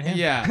 Oh, I think you meant him.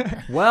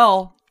 Yeah.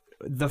 well.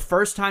 The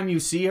first time you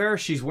see her,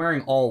 she's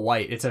wearing all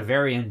white. It's a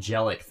very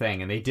angelic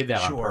thing, and they did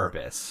that on Sure.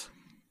 purpose.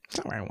 She's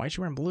not wearing white. She's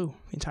wearing blue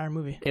the entire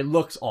movie. It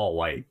looks all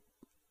white.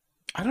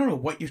 I don't know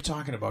what you're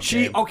talking about.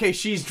 Gabe.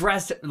 She's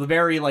dressed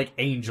very like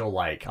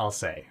angel-like. I'll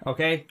say,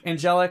 okay,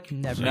 angelic.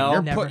 Never. No,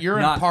 You're, Never. you're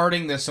Not-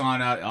 imparting this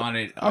on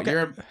it. Okay.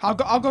 You're I'll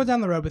go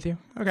down the road with you.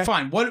 Okay.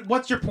 fine.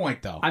 What's your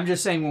point though? I'm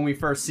just saying when we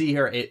first see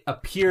her, it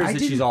appears I that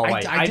she's didn't- all I-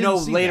 white. I I know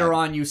didn't see later that.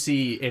 on you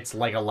see it's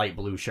like a light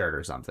blue shirt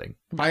or something.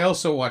 I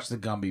also watched the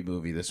Gumby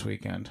movie this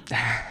weekend.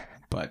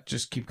 But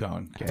just keep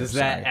going. Gabe, Does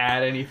that sorry.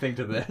 add anything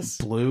to this?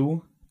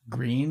 Blue,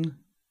 green?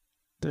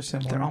 They're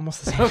similar. They're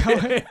almost the same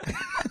color.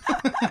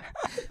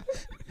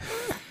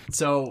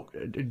 So,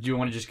 do you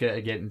want to just get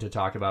into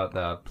talk about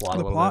the plot a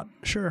The little plot?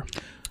 Sure.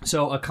 bit?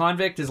 So, a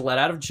convict is let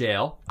out of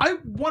jail. I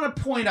want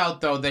to point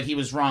out though that he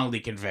was wrongly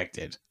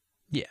convicted.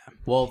 Yeah.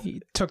 Well,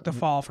 He took the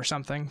fall for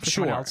something. For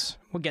someone Sure. else.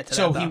 We'll get to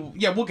So that.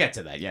 though. we'll get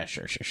to that. Yeah,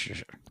 sure.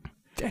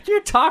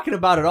 you're talking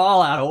about it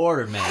all out of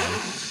order,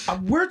 man.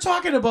 We're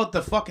talking about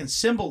the fucking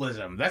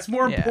symbolism. That's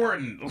more Yeah.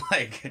 important,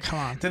 like, Come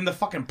on. than the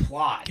fucking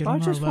plot. Get I on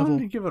our just level.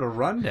 wanted to give it a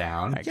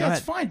rundown. Right, go Yeah,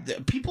 it's ahead.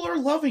 fine. People are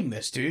loving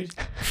this, dude.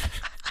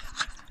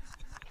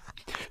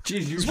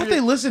 Jeez, you It's what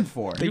they listen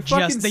for. They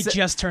fucking they sa-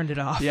 just turned it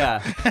off.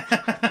 Yeah.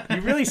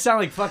 You really sound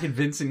like fucking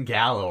Vincent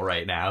Gallo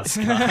right now,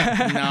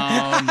 Scott.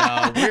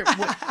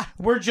 No.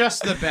 We're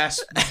just the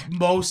best,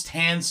 most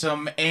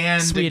handsome,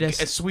 and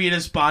Sweetest.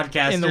 sweetest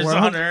podcasters In the world.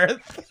 on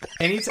earth.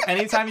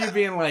 Anytime you're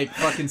being like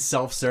fucking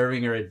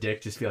self-serving or a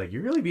dick, just be like,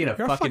 you're really being a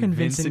You're fucking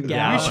Vincent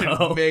Gallo. We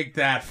should make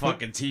that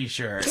fucking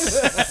t-shirt.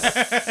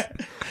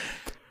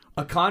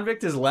 A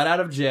convict is let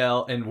out of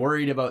jail and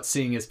worried about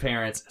seeing his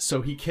parents,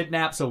 so he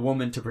kidnaps a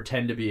woman to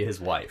pretend to be his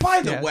wife.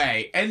 By the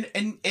way, and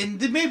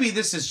maybe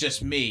this is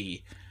just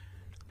me,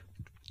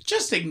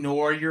 just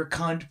ignore your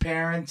cunt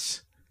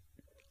parents.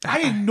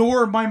 I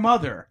ignore my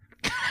mother.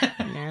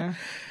 Yeah.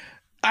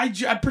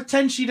 I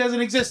pretend she doesn't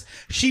exist.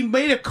 She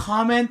made a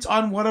comment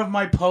on one of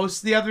my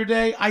posts the other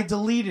day. I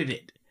deleted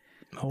it.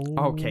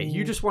 Okay,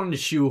 you just wanted to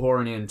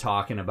shoehorn in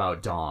talking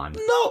about Dawn.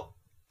 No.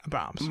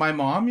 Bombs. My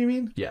mom, you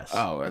mean? Yes.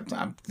 Oh,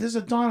 there's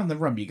a Dawn in the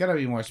room. You gotta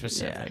be more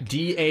specific.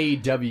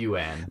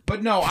 DAWN.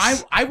 But no,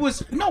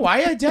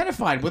 I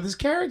identified with his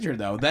character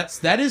though.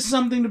 That is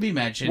something to be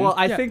mentioned. Well,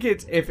 I think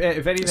it's if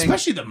anything,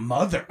 especially the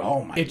mother.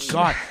 Oh my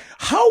god,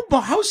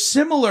 how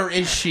similar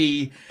is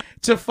she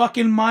to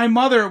fucking my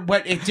mother?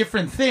 But a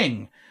different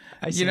thing.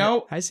 I see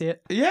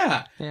it.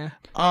 Yeah. Yeah.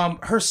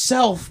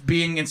 Herself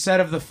being instead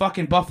of the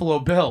fucking Buffalo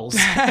Bills.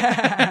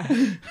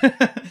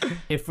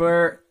 If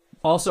we're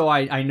also,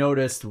 I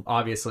noticed,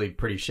 obviously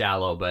pretty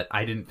shallow, but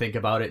I didn't think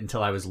about it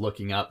until I was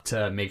looking up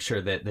to make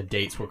sure that the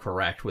dates were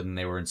correct when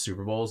they were in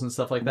Super Bowls and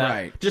stuff like that.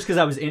 Right. Just because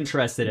I was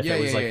interested if it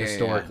was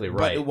historically right.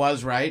 But it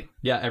was right.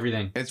 Yeah,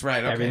 everything. It's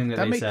right. Okay. Everything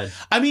that they said.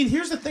 I mean,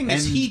 here's the thing: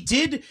 is he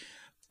did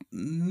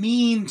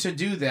mean to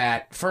do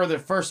that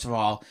first of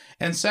all,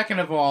 and second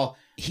of all,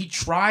 he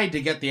tried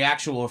to get the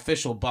actual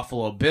official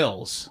Buffalo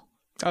Bills.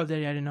 Oh, I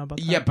didn't know about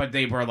that. Yeah, but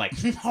they were like,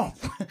 no.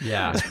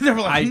 Yeah. They were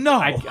like, no.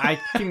 I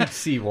can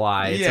see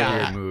why. It's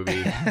a weird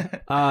movie.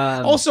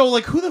 Also,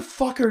 like, who the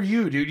fuck are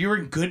you, dude? You were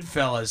in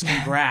Goodfellas.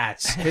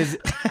 Congrats.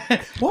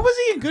 What was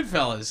he in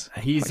Goodfellas?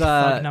 He's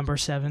Fuck number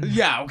 7.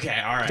 Yeah, okay,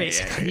 all right.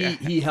 Basically.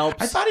 He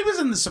helps. I thought he was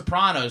in The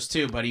Sopranos,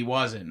 too, but he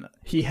wasn't.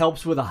 He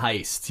helps with a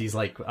heist. He's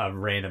like a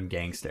random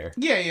gangster.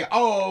 Yeah.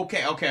 Oh,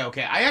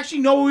 okay. I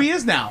actually know who he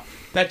is now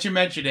that you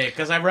mentioned it,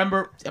 because I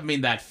remember,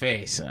 that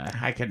face.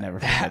 I could never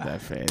forget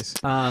that face.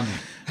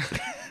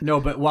 No,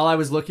 but while I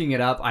was looking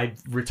it up, I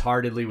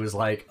retardedly was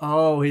like,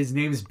 "Oh, his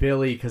name's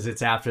Billy because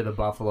it's after the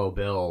Buffalo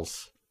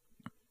Bills."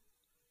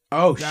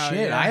 Oh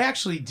shit! Yeah. I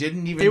actually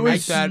didn't even. It was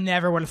make that.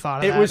 Never would have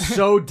thought of that. It was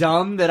so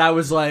dumb that I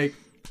was like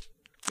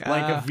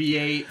a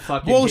V8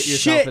 fucking Well, hit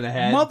yourself shit, in the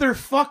head.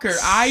 motherfucker!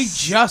 I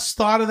just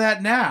thought of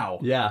that now.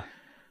 Yeah,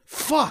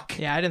 Fuck.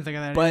 Yeah, I didn't think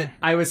of that. but either.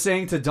 I was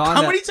saying to Dawn,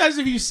 How many times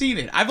have you seen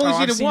it? I've only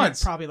I've seen it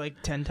once. probably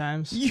like 10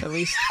 times at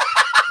least.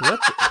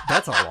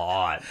 that's a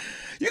lot.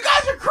 You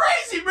guys are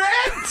crazy,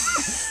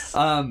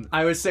 man.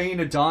 I was saying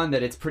to Dawn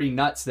that it's pretty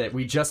nuts that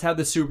we just had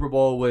the Super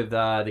Bowl with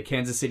the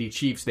Kansas City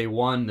Chiefs. They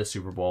won the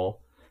Super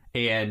Bowl,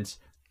 and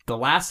the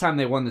last time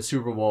they won the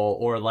Super Bowl,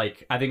 or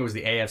like I think it was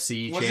the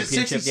AFC Was it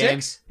championship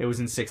 66? game. It was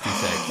in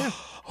 '66.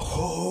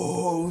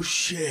 Oh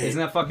shit! Isn't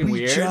that fucking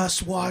weird? We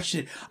just watched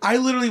it. I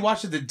literally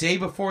watched it the day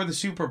before the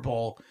Super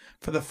Bowl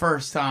for the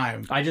first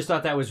time. I just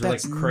thought that was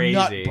That's like crazy.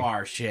 nut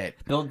bar shit.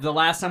 The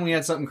last time we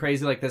had something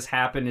crazy like this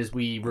happen is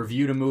we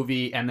reviewed a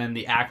movie and then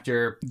the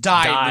actor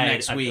Died the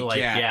next week. like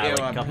a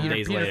couple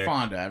days Peter later.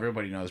 Fonda.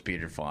 Everybody knows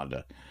Peter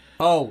Fonda.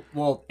 Oh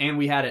well, and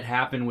we had it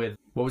happen with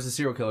what was the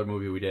serial killer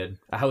movie we did?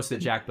 A House That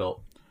Jack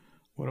Built.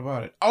 What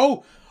about it?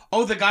 Oh,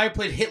 the guy who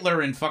played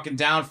Hitler in fucking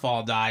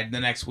Downfall died the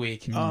next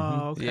week.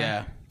 Oh, okay.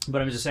 Yeah.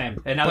 But I'm just saying.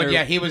 But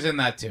yeah, he was in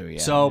that too. Yeah.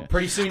 So yeah.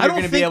 pretty soon I you're don't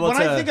going to think be able when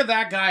to. I think of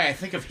that guy, I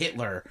think of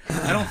Hitler.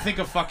 I don't think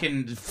of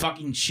fucking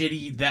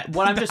shitty that.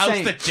 What I'm just House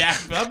saying- that Jack.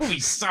 That movie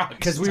sucks.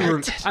 Because we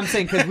were, I'm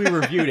saying because we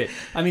reviewed it.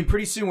 I mean,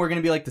 pretty soon we're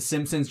going to be like The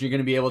Simpsons. You're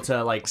going to be able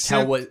to like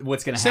tell what's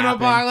going to happen.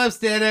 Cinepolis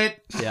did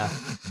it. Yeah.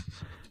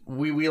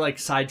 We like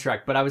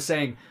sidetracked, but I was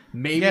saying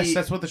maybe. Yes,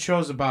 that's what the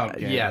show's about.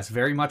 Yeah. Yes,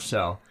 very much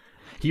so.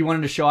 He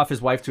wanted to show off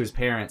his wife to his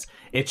parents.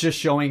 It's just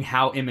showing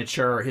how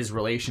immature his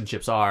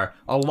relationships are,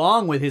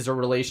 along with his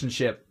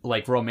relationship,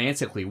 like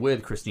romantically,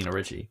 with Christina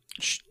Ricci.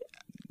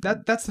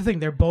 That's the thing.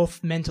 They're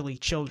both mentally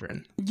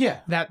children. Yeah.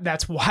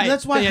 That's why.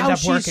 That's why they end how up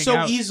she's working so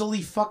out.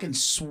 easily fucking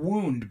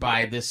swooned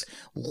by this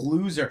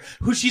loser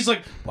who she's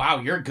like, wow,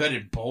 you're good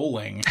at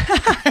bowling.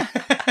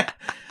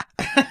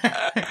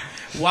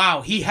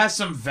 Wow, he has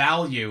some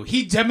value.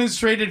 He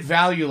demonstrated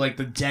value like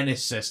the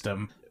dentist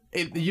system.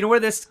 You know where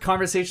this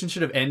conversation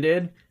should have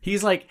ended?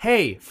 He's like,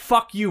 hey,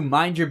 fuck you,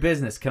 mind your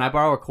business. Can I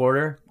borrow a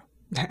quarter?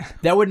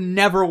 That would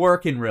never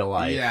work in real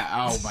life. Yeah,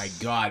 oh my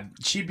god.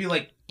 She'd be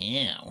like,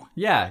 ew.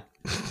 Yeah.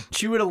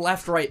 She would have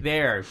left right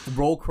there.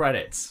 Roll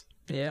credits.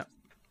 Yeah.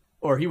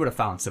 Or he would have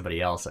found somebody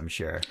else, I'm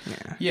sure.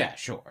 Yeah,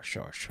 sure.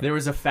 There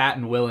was a fat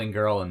and willing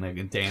girl in the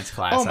dance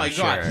class, Oh my I'm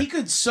god, sure. he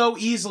could so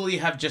easily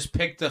have just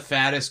picked the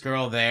fattest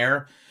girl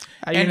there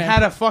Are you and gonna-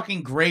 had a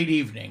fucking great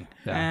evening.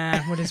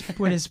 Would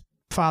his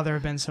father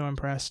have been so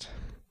impressed?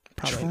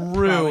 True.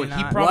 Probably He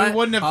not. probably What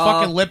wouldn't have a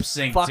fucking lip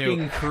synced to fucking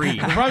her. creep.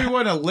 He probably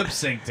wouldn't have lip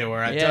synced to her,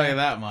 I Yeah. tell you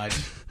that much.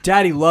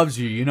 Daddy loves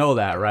you, you know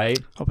that, right?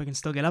 Hope we can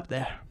still get up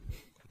there.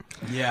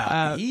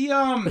 Yeah. He Do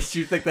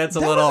you think that's a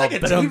that little was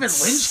like a David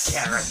Lynch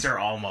character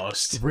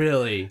almost.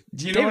 Really?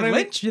 Do you know David what I mean?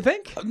 Lynch, you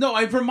think? No,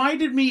 it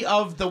reminded me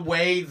of the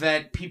way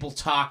that people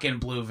talk in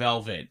Blue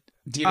Velvet.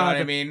 Do you know what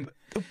I mean?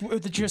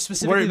 Just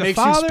specifically the makes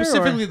you father?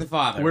 Specifically the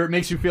father. Where it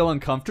makes you feel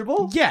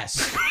uncomfortable?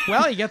 Yes.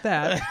 Well, you get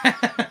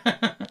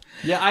that.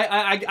 Yeah,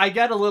 I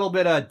got a little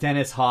bit of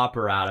Dennis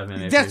Hopper out of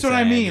him. That's what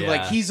I mean. Yeah.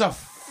 Like he's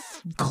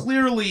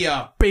clearly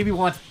a baby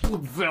wants blue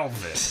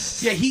velvet.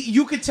 yeah.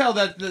 You could tell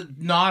that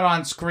not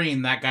on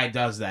screen that guy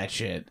does that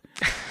shit.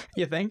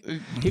 You think?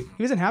 He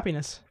was in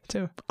Happiness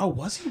too. Oh,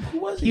 was he? Who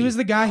was he? He was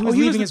the guy who was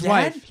he leaving was his the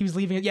wife. dad? He was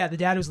leaving. Yeah, the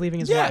dad who's leaving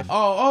his Yeah. wife.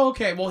 Oh,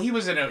 okay. Well, he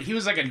was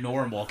like a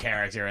normal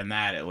character in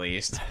that at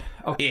least.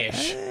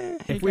 Ish.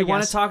 If we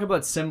want to talk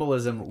about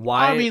symbolism,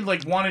 why? I mean,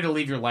 like wanting to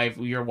leave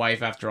your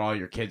wife after all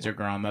your kids are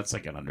grown. That's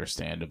like an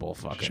understandable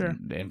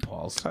fucking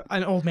impulse.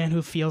 An old man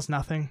who feels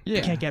nothing. Yeah.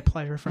 He can't get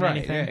pleasure from Right.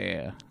 anything.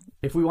 Yeah.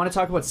 if we want to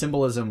talk about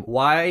symbolism,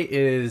 why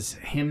is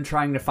him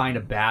trying to find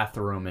a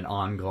bathroom an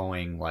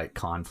ongoing like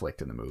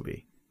conflict in the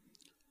movie?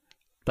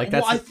 Like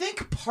that's I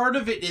think part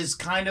of it is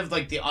kind of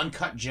like the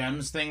Uncut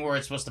Gems thing, where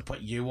it's supposed to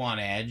put you on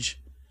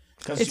edge.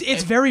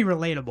 It's very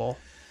relatable.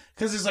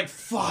 Because it's like,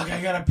 fuck,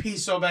 I gotta pee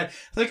so bad.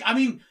 Like, I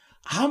mean,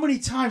 how many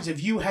times have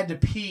you had to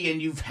pee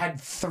and you've had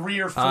 3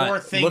 or 4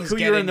 things look who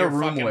get you're in in the your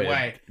room fucking with.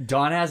 way?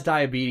 Don has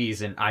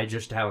diabetes, and I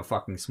just have a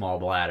fucking small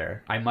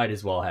bladder. I might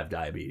as well have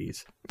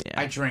diabetes.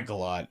 I drink a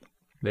lot.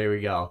 There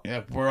we go.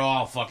 Yeah, we're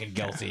all fucking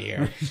guilty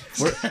here.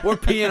 We're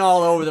peeing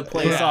all over the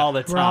place Yeah. all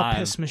the time. We're all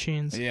piss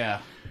machines. Yeah.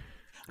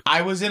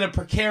 I was in a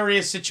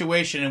precarious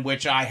situation in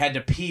which I had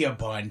to pee a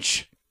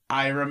bunch.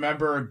 I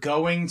remember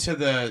going to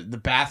the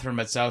bathroom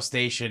at South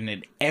Station,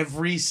 and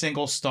every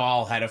single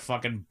stall had a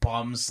fucking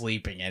bum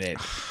sleeping in it.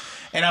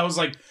 And I was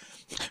like,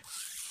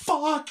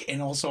 fuck.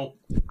 And also,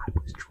 I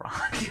was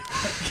drunk.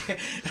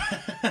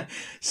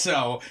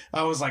 So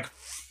I was like,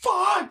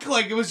 fuck.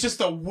 Like, it was just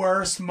the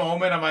worst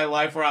moment of my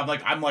life where I'm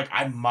like,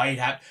 I might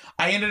have.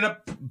 I ended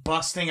up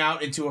busting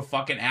out into a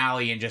fucking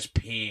alley and just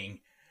peeing.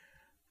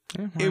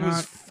 Yeah, why It was.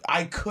 not?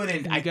 I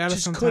couldn't. You I gotta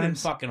just couldn't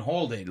sometimes. fucking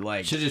hold it.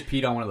 Like, Should have just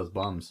peed on one of those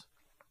bums.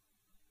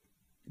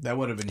 that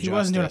would have been. He justice.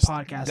 wasn't doing a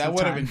podcast. That at the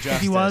would have time. been justice.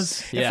 If he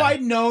was, If Yeah.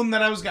 I'd known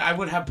that I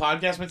would have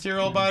podcast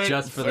material about it.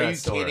 Just for Are that you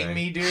story. kidding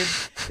me, dude?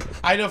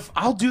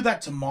 I'll do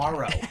that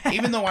tomorrow,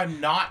 even though I'm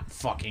not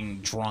fucking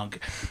drunk.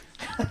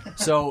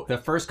 So the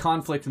first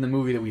conflict in the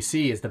movie that we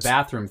see is the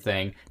bathroom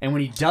thing, and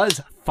when he does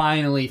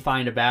finally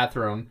find a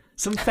bathroom,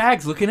 some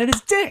fag's looking at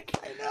his dick.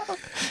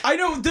 I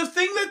know the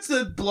thing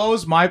that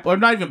blows my, or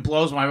not even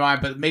blows my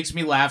mind, but makes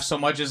me laugh so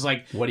much is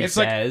like What he it's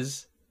like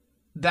says.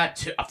 that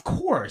too, of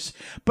course,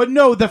 but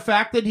no, the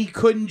fact that he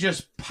couldn't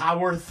just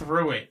power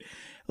through it.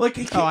 Like,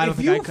 I don't if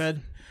think you, I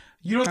could.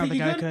 You don't I don't think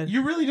you think I could? could.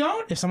 You really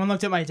don't? If someone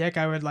looked at my dick,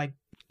 I would like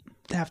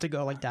have to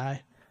go like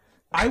die.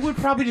 I would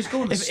probably just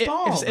go in the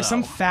stall. If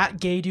some though. fat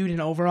gay dude in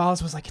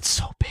overalls was like, "It's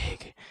so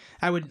big,"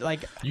 I would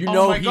like. You Oh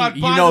know my he God,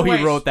 you by know the he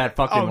way- wrote that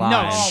fucking Oh, no,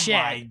 line. Oh shit.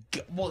 my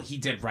God. Well, he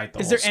did write the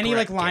Is whole there any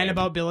like script, line Gabe.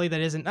 about Billy that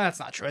isn't? No, that's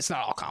not true. It's not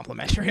all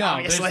complimentary. No,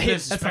 obviously,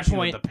 this that's the especially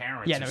point. what the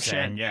parents Yeah, are no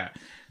saying, shit. yeah.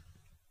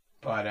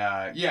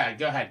 But yeah,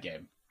 go ahead,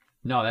 Gabe.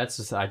 No, that's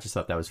just I just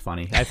thought that was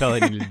funny. I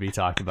felt it needed to be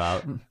talked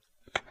about.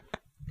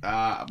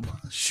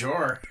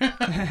 Sure.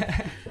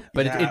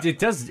 But Yeah. it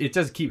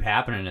does keep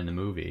happening in the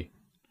movie.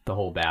 The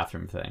whole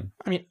bathroom thing.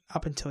 I mean,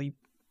 up until you.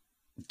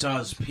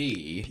 Does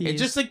pee. Pees.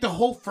 It's just like the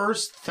whole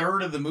first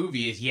third of the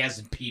movie, he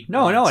hasn't peed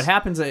No, once.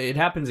 it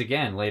happens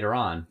again later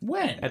on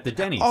When? at the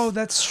Denny's. Oh,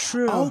 that's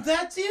true. Oh,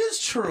 that is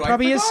true.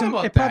 probably I is. forgot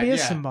about It probably that, is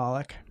yeah.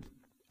 symbolic.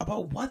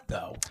 About what,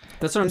 though?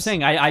 That's what I'm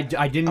saying. I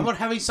didn't. About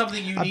having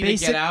something you A need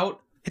basic- to get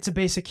out? It's a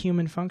basic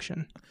human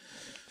function,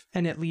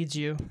 and it leads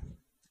you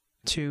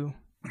to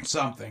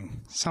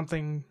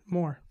something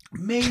more.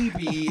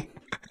 Maybe.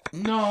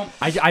 No.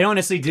 I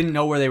honestly didn't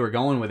know where they were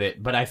going with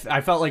it, but I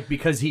felt like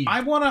because he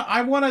I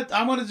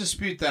wanna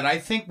dispute that. I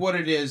think what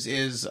it is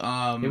it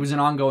was an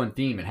ongoing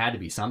theme. It had to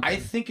be something. I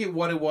think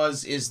what it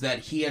was is that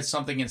he had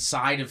something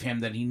inside of him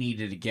that he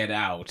needed to get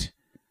out.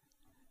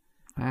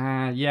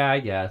 Yeah, I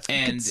guess.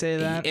 And could say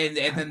that. And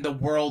then the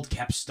world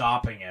kept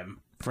stopping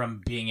him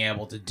from being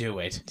able to do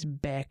it. It's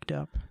backed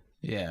up.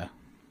 Yeah.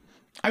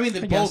 I mean,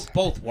 they guess.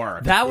 both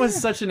work. That was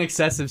such an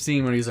excessive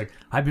scene when he's like,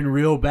 "I've been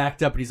real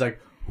backed up," and he's like,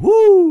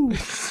 "Woo,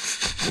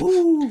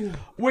 woo,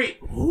 Wait,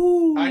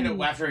 woo." I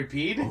know. After he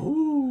peed?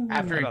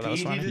 After he thought that was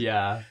peed? funny. he did-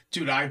 Yeah,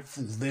 Dude, I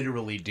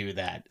literally do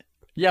that.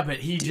 yeah, but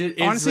he just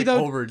it's Honestly, like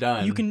though,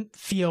 overdone. you can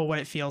feel what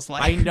it feels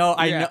like. I know,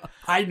 Yeah.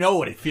 I know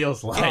what it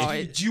feels like.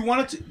 Oh, Do you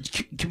want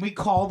to? Can we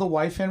call the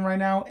wife in right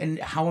now? And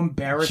how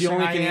embarrassing she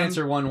only I can am?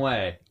 answer one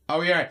way.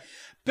 Oh, yeah.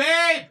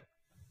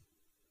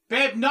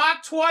 Babe,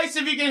 knock twice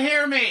if you can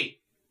hear me.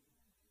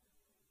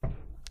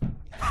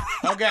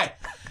 Okay.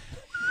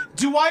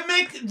 Do I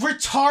make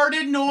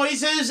retarded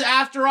noises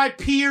after I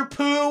pee or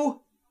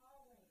poo?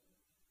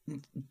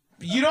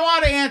 You know how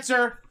to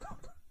answer.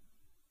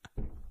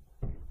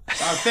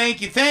 Oh,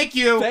 thank you. Thank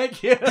you.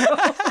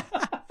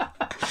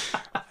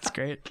 It's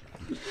great.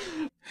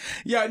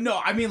 Yeah, no,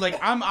 I mean, like,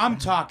 I'm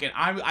talking.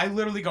 I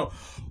literally go,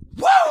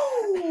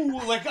 woo!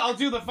 Like, I'll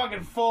do the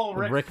fucking full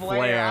Ric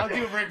Flair. I'll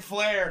do Ric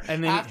Flair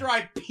And then- after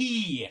I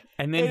pee.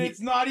 And then it's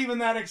not even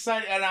that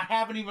exciting, and I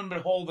haven't even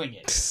been holding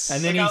it.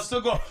 And then Like, I'll he's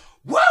still go,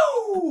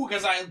 woo,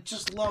 because I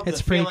just love It's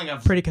the pretty- feeling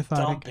of pretty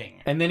cathartic.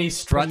 dumping. And then he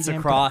struts Pretty damn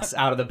across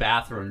out of the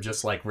bathroom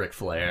just like Ric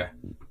Flair.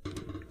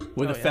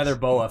 With a feather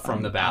boa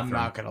from the bathroom.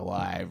 I'm not gonna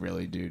lie, I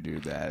really do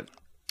that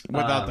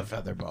without the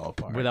feather boa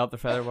part. Without the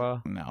feather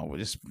boa? No, we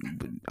just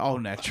au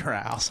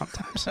natural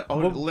sometimes.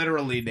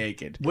 Literally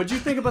naked. What'd you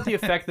think about the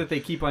effect that they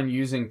keep on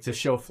using to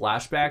show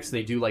flashbacks?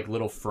 They do like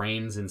little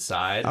frames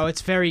inside. Oh,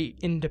 it's very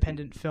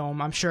independent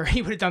film. I'm sure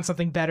he would have done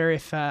something better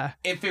if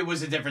If it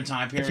was a different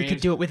time period. he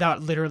could do it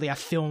without literally a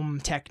film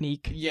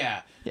technique.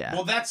 Yeah. Yeah.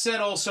 Well, that said,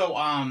 also,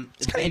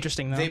 It's kind of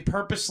interesting though. they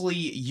purposely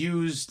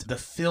used the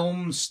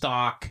film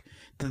stock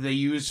that they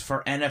use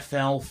for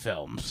NFL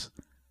films.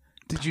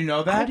 Did you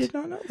know that? I did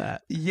not know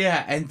that.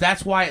 Yeah, and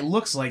that's why it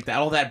looks like that.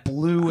 All that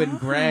blue and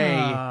gray.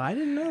 I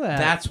didn't know that.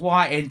 That's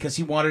why, and because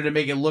he wanted to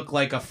make it look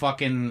like a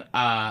fucking,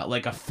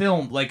 like a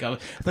film, like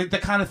the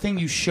kind of thing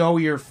you show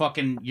your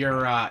fucking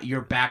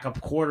your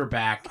backup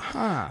quarterback.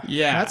 Huh.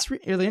 Yeah. That's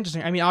really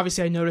interesting. I mean,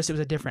 obviously, I noticed it was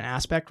a different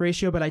aspect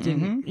ratio, but I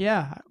didn't.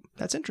 Yeah,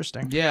 that's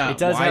interesting. Yeah, It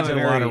does well, have I a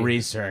did a lot of very-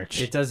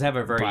 research. It does have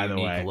a very by the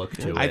unique way, look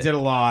to it. I did a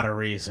lot of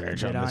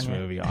research Good on this on you.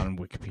 movie on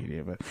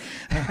Wikipedia, but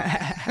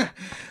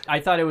I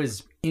thought it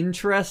was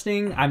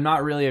interesting. I'm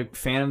not really a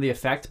fan of the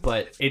effect,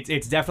 but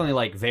it's definitely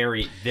like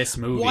very this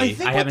movie. well, I think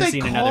what haven't they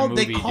seen call another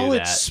movie they call do it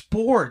that.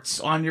 sports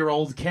on your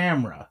old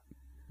camera.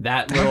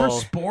 That Remember little.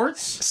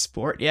 sports?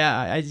 Sport, yeah,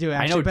 I do I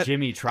actually. know but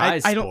Jimmy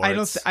tries. I don't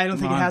sports.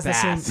 think it has the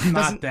same. It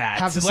Not doesn't that.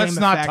 have the Let's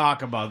same not effect.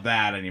 talk about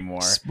that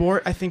anymore.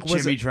 Sport, I think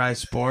was Jimmy tries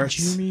sports.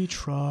 Jimmy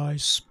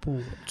tries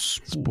sports.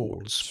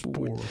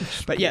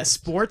 But yeah,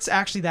 sports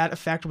actually that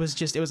effect was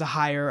just it was a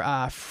higher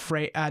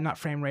not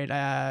frame rate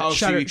so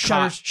shutter you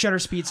caught- shutter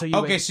speed. So you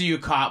Okay, would, so you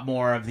caught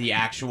more of the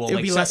actual. it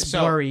would be less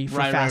blurry for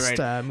fast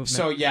movement.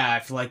 So yeah,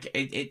 if like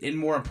and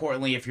more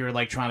importantly, if you're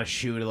like trying to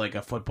shoot like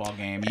a football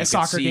game, you A could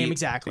soccer see- game,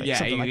 exactly, Yeah,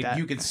 something you, like that.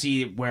 you can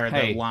see where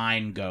Hey. the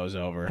line goes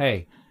over.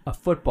 Hey, a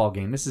football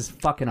game. This is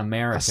fucking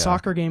America. a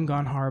soccer game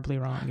gone horribly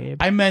wrong,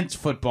 Gabe. I meant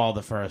football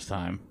the first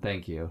time.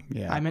 Thank you.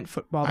 Yeah, I meant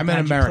football. I the meant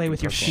kind you American play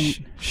with your football.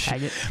 feet.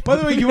 Faggot. By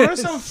the way, you want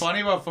to know something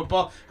funny about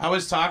football? I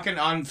was talking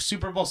on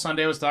Super Bowl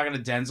Sunday. I was talking to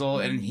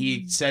Denzel, and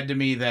he said to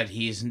me that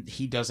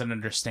he doesn't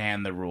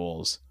understand the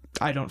rules.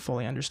 I don't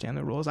fully understand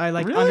the rules. I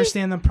Really?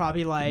 understand them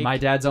probably like My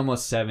dad's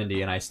almost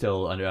 70, and I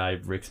still I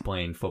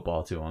explain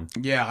football to him.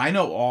 Yeah, I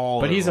know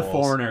all. But the he's a rules.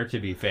 foreigner, to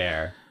be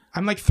fair.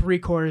 I'm like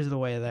 3/4 of the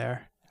way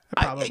there.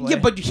 Probably. Yeah,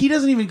 but he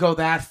doesn't even go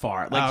that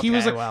far. Like he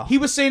was Okay, like, well. he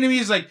was saying to me,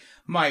 he's like,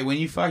 Mike, when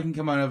you fucking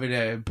come on over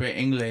to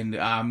England,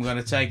 I'm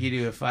gonna take you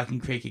to a fucking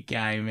cricket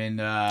game, and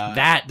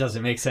That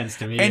doesn't make sense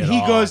to me. and at he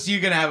all. goes,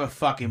 you're gonna have a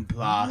fucking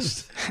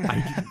blast.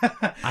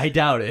 I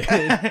doubt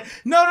it.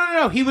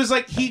 No. He was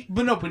like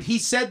but he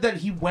said that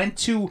he went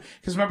to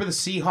because remember the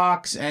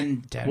Seahawks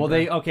and Denver. Well,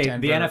 the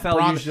NFL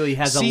Bron- usually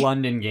has See- a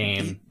London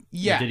game.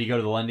 Yeah. Did he go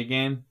to the London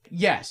game?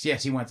 Yes,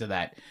 he went to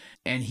that.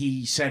 And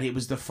he said it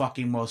was the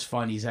fucking most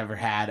fun he's ever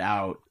had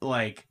out.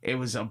 Like, it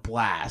was a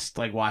blast,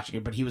 like, watching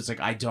it. But he was like,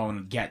 I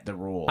don't get the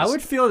rules. I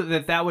would feel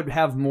that would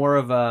have more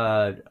of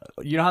a...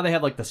 You know how they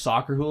have, like, the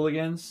soccer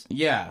hooligans?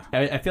 Yeah.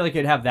 I feel like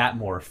it'd have that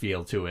more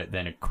feel to it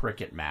than a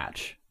cricket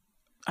match.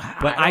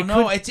 But I don't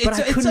know. could- It's but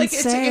I couldn't like,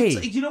 say.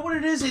 it's you know what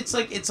it is? It's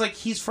like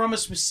he's from a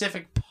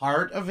specific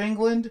part of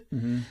England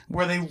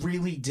where they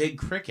really dig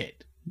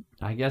cricket.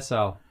 I guess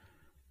so.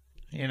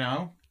 You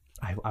know?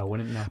 I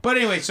wouldn't know. But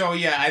anyway, so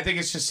yeah, I think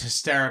it's just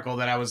hysterical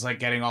that I was like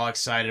getting all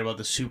excited about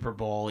the Super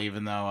Bowl,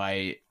 even though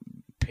I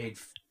paid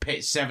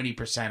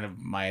 70% of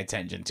my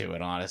attention to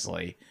it.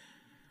 Honestly,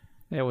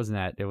 It wasn't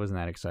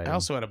that exciting. I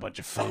also had a bunch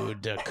of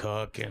food to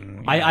cook,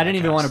 and I didn't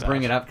even want to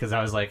bring it up because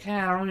I was like,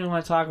 I don't even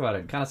want to talk about it.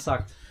 It kind of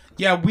sucked.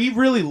 Yeah, we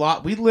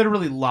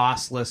literally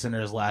lost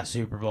listeners last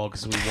Super Bowl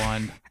because we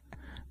won,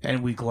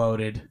 and we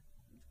gloated.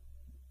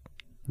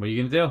 What are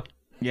you gonna do?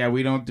 Yeah,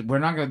 we're not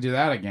gonna do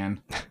that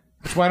again.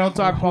 That's why I don't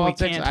talk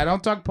politics. can't. I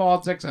don't talk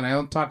politics, and I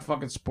don't talk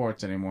fucking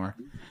sports anymore.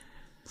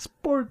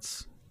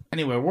 Sports.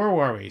 Anyway, where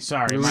were we?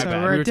 Sorry, my So bad.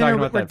 we're We were at dinner. talking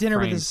about We're that at dinner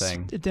with frame his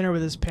thing. dinner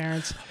with his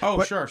parents. Oh,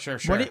 What- sure.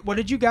 What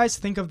did you guys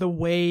think of the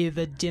way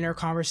the dinner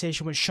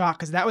conversation was shot?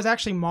 Because that was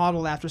actually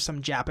modeled after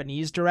some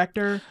Japanese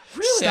director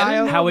Really? I style.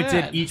 didn't know How it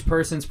that. did each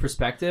person's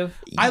perspective.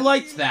 I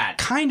liked that.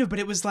 Kind of, but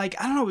it was like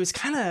I don't know. It was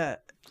kind of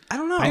I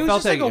don't know. I It was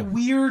felt just like like a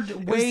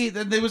weird way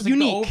that there was like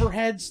unique. the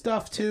overhead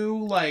stuff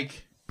too.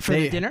 Like for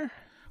they- the dinner.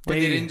 but they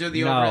didn't do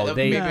the no, overhead.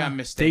 they- Maybe No. I'm They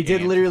mistaken.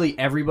 did literally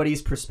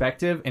everybody's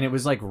perspective, and it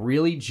was like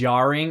really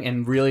jarring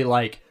and really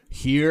like,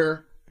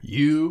 here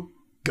you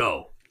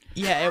go.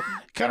 Yeah, it,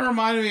 Kind of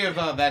reminded me of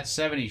that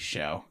 '70s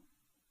show.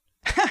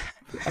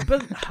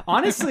 But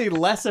honestly,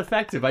 less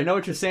effective. I know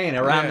what you're saying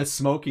around Yeah. the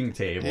smoking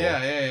table.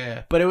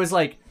 Yeah. But it was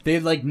like they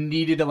like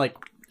needed to like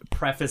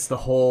preface the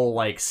whole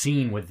like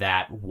scene with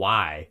that.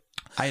 Why?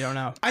 I don't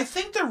know. I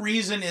think the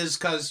reason is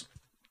because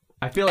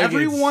I feel like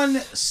everyone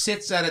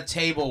sits at a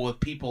table with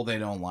people they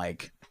don't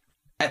like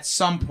at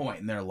some point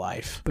in their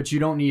life. But you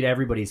don't need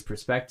everybody's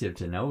perspective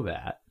to know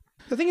that.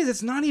 The thing is,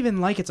 it's not even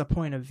like it's a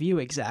point of view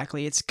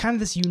exactly. It's kind of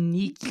this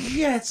unique.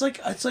 Yeah, it's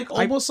like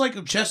almost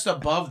like just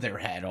above their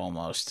head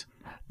almost.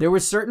 There were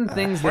certain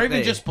things or that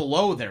even just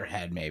below their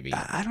head, maybe.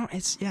 I don't.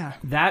 It's yeah.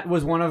 that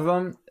was one of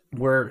them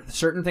where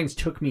certain things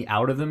took me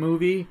out of the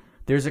movie.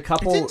 There's a It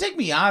couple. didn't take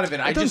me out of it.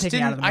 I doesn't just take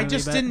me out of didn't. the I movie,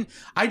 just but- didn't.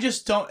 I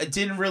just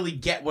didn't really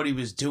get what he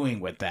was doing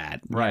with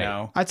that. Right. You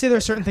know? I'd say there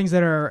are certain things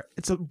that are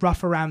it's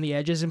rough around the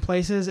edges in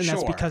places, and that's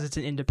Sure. because it's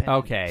an independent.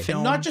 Okay.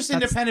 film. Not just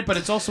That's- independent, but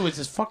it's also it's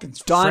his fucking.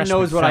 Don freshman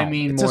knows what I film.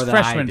 mean It's more his than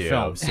I freshman do.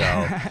 film.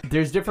 So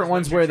there's different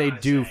ones you're where they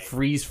trying to do say.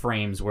 freeze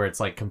frames where it's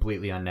like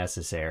completely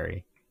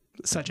unnecessary.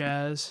 such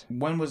as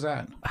When was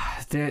that?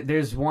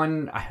 There's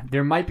one.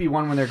 There might be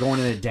one when they're going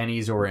to the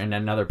Denny's or in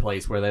another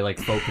place where they like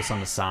focus on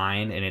the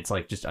sign and it's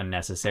like just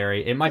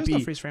unnecessary. It might There's no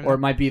be, freeze frame or there. it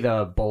might be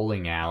the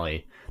bowling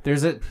alley.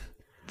 There's a,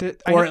 I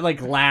or know- it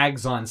like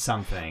lags on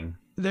something.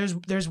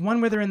 there's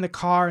one where they're in the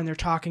car and they're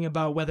talking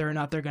about whether or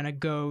not they're gonna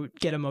go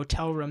get a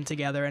motel room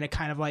together, and it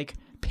kind of like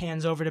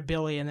pans over to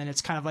Billy, and then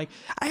it's kind of like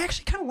I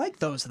actually kind of like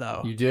those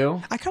though. You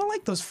do? I kind of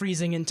like those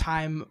freezing in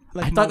time.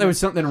 Like I thought there was moments.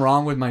 something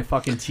wrong with my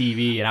fucking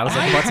TV, and I was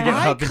like about to get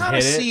I up and kind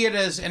hit of it. see it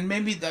as, and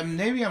maybe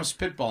I'm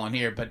spitballing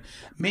here, but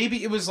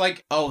maybe it was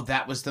like, oh,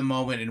 that was the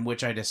moment in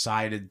which I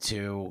decided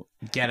to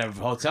get a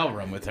hotel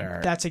room with her.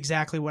 That's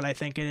exactly what I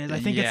think it is. I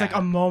think it's Yeah. like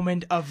a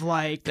moment of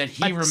like That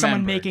he like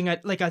someone remembered.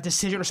 making a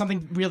decision or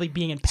something really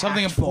being impactful.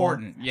 Something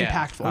important, yeah.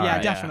 Impactful. All Yeah,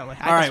 right, definitely.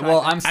 All right,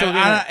 well, I'm still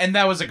gonna. and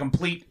that was a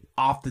complete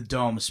off the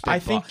dome spitball. I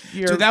think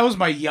you're- Dude, that was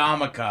my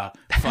yarmulke.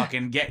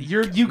 Fucking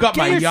you got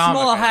my Get your yarmulke.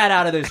 small hat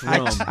out of this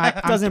room. I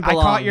Doesn't I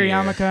belong caught your here.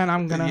 yarmulke, and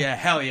I'm gonna. Yeah,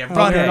 hell yeah, Oh,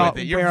 running we're all-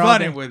 with it. You're we're all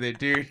running good. with it,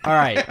 dude. All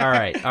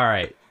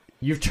right.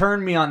 You've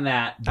turned me on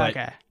that, but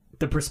Okay.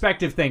 the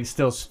perspective thing's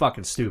still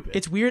fucking stupid.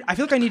 It's weird. I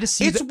feel like I need to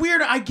see. It's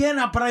weird again,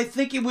 but I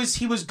think he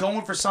was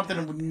going for something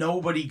and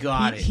nobody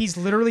got it. He's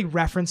literally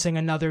referencing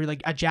another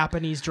like a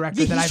Japanese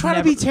director Yeah, that he's I've trying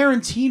never. to be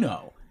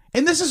Tarantino.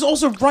 And this is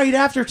also right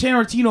after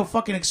Tarantino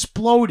fucking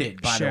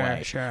exploded, by the Sure,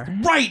 way. sure.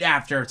 Right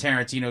after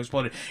Tarantino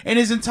exploded. And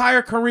his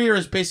entire career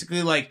is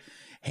basically like,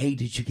 hey,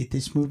 did you get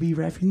this movie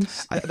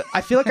reference?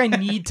 I feel like I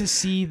need to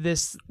see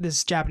this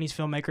Japanese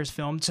filmmaker's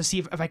film to see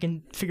if I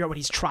can figure out what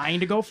he's trying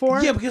to go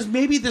for. Yeah, because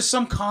maybe there's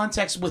some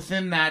context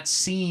within that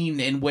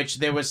scene in which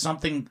there was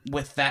something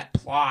with that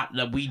plot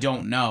that we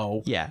don't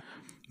know. Yeah.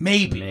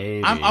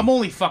 Maybe. I'm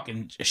only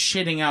fucking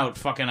shitting out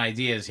fucking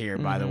ideas here,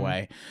 by the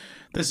way.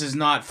 This is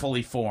not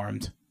fully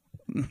formed.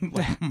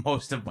 Like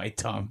most of my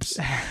dumps.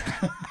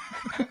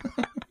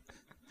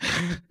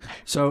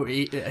 So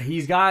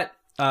he's got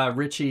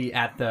Richie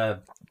at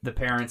the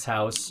parents'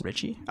 house.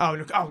 Richie. Oh,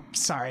 look. Oh,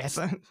 sorry. I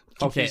thought.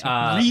 Okay,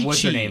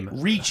 what's her name?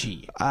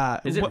 Ricci.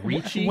 Is it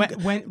Ricci?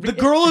 The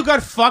girl who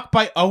got fucked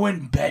by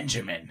Owen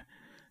Benjamin.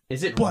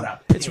 Is it What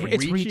up? It's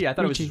Ricci? I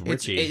thought it was just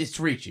Ricci. Richie. It's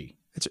Ricci.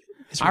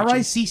 It's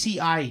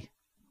R-I-C-C-I.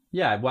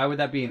 Yeah, why would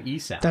that be an E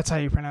sound? That's how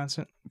you pronounce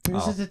it.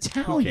 This is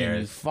Italian.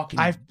 cares? You fucking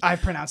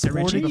I've pronounced it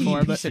Richie Porty before,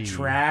 piece but of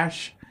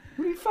trash.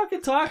 What are you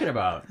fucking talking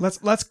about? let's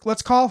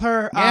call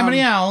her.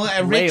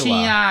 Ricci.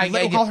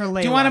 We'll call her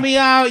Do you want to Layla. be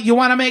out? You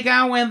want to make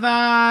out with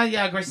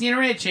Christina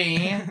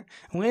Ricci?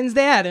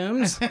 Wednesday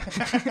Adams.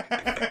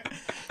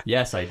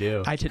 Yes, I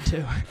do. I did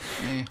too.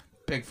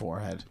 Big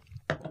forehead.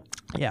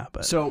 Yeah,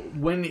 but So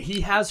when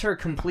he has her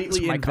completely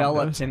It's my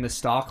enveloped combos. in the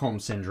Stockholm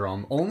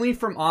syndrome, only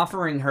from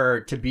offering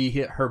her to be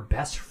her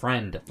best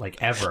friend,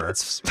 like ever.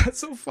 that's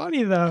so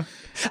funny though.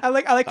 I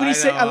like when he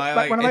say one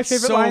of my it's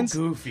favorite so lines.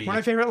 goofy. One of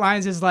my favorite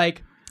lines is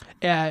like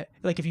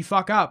if you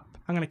fuck up,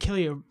 I'm gonna kill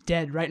you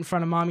dead right in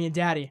front of mommy and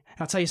daddy.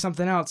 And I'll tell you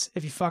something else.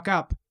 If you fuck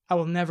up, I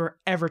will never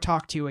ever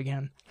talk to you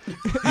again.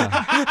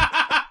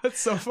 That's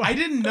so funny. I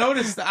didn't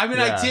notice that. I mean,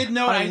 Yeah. I did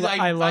know. I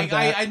love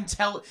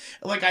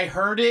that. I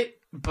heard it,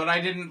 but I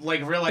didn't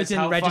realize It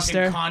didn't how register?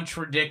 fucking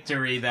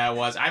contradictory that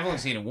was. I've only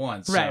seen it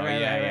once. So, Right,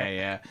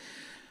 yeah.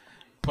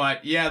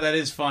 But yeah, that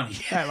is funny.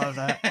 I love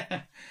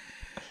that.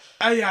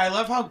 I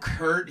love how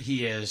curt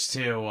he is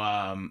too.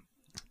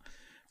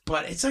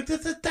 But it's like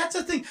that's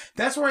the thing.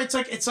 That's where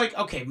it's like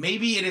okay,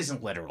 maybe it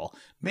isn't literal.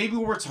 Maybe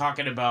we're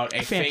talking about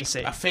a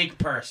fantasy. fake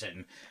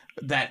person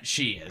that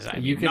she is. I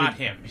mean, could- not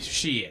him.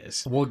 She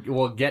is.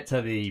 We'll get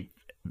to the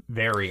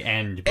very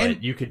end, but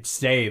And- you could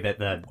say that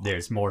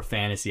there's more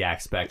fantasy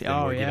aspect than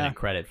Oh, we're yeah. giving it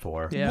credit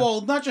for. Yeah.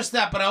 Well, not just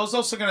that, but I was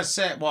also gonna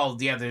say, well,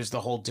 yeah, there's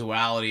the whole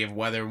duality of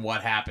whether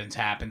what happens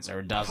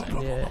or doesn't.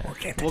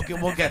 Yeah.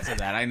 We'll get to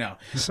that. I know,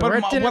 So we're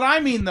but at what I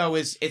mean though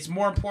is it's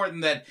more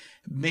important that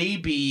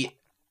maybe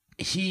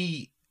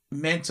he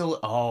mentally.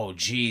 Oh,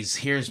 geez,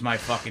 here's my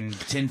fucking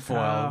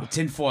tinfoil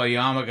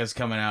yarmulke's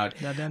coming out.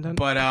 Dun, dun, dun. Get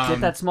But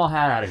that small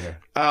hat out of here.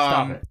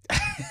 Stop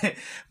it.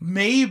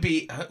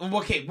 maybe.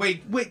 Okay,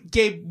 wait,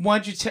 Gabe. Why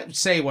don't you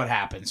say what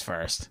happens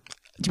first?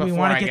 Do we before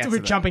want I to get to? to We're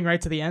that? jumping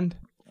right to the end.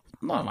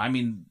 No, I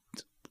mean.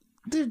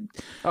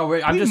 Oh,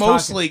 wait, I'm We just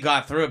mostly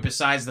got through it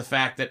besides the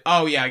fact that,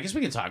 oh yeah, I guess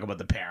we can talk about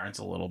the parents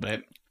a little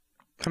bit.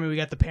 I mean, we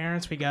got the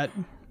parents. We got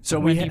So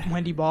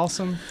Wendy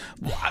Balsam.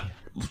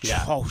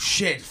 Yeah. Oh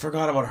shit,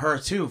 forgot about her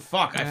too.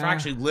 Fuck, I Yeah.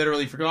 actually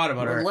literally forgot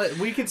about her.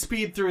 We could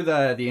speed through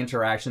the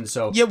interaction.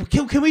 So Yeah,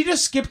 can we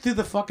just skip through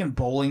the fucking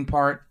bowling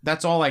part?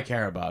 That's all I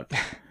care about.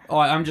 Oh,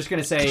 I'm just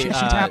gonna say She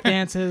tap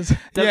dances.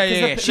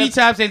 She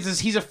tap dances.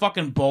 He's a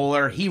fucking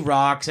bowler. He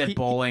rocks at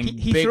bowling.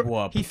 Big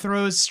whoop. He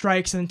throws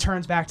strikes and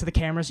turns back to the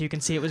camera so you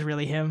can see it was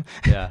really him.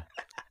 Yeah.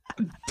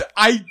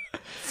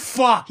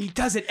 Fuck. He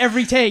does it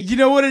every take. You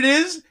know what it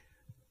is?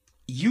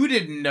 You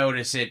didn't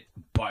notice it,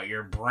 but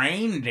your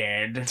brain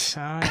did. Oh,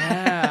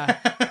 yeah.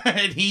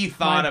 And he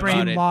thought My about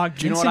brain it. logged.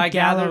 Do you know Vincent what I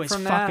Gallo gathered is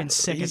from fucking that?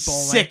 sick He's at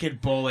bowling. sick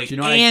at bowling, Do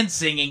you know what and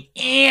singing,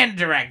 and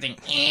directing,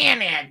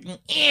 and acting,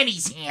 and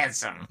he's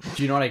handsome.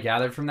 Do you know what I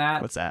gathered from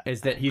that? What's that?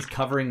 Is that he's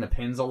covering the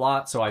pins a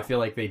lot, so I feel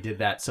like they did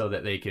that so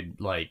that they could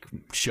like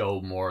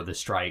show more of the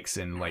strikes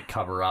and like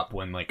cover up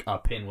when like a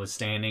pin was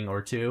standing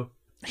or two.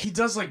 He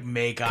does like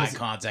make eye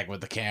contact with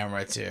the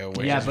camera too.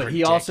 Which Yeah, is but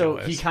he also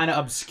ridiculous. kind of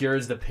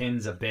obscures the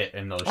pins a bit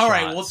in those. All shots.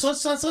 right, well, so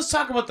let's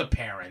talk about the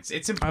parents.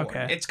 It's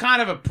important. Okay. It's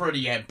kind of a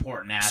pretty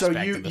important So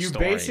aspect of the you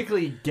story.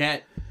 basically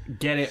get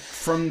it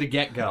from the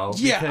get go.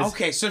 Yeah.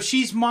 Okay. So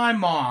she's my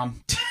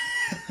mom.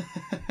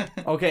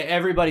 Okay,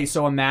 everybody.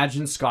 So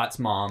imagine Scott's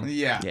mom.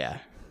 Yeah. Yeah.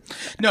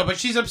 No, but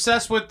she's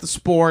obsessed with the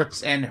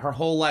sports and her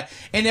whole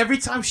life. And every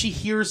time she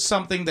hears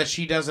something that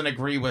she doesn't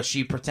agree with,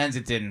 she pretends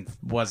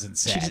wasn't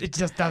said. It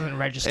just doesn't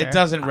register. It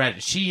doesn't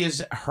register. She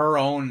is her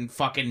own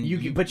fucking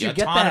But you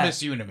get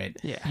autonomous that. unit.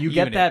 Yeah. You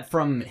get that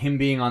from him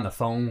being on the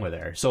phone with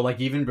her. So like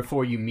even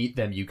before you meet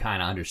them, you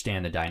kind of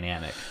understand the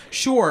dynamic.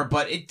 Sure,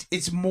 but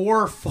it's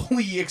more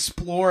fully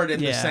explored in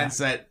the Yeah. sense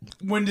that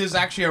when there's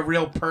actually a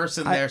real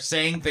person there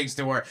saying things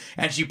to her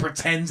and she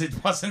pretends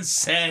it wasn't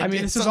said. I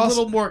mean, it's this is a also-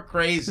 little more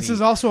crazy. This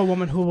is also a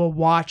woman who will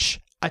watch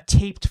a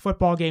taped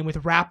football game with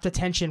rapt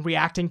attention,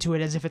 reacting to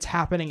it as if it's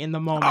happening in the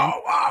moment,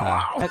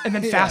 and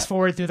then fast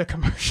forward through the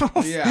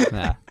commercials. Yeah.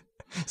 Yeah.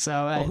 So,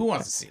 Well, who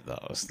wants to see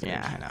those?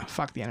 yeah, I know.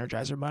 Fuck the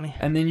Energizer Bunny.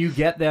 And then you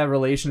get the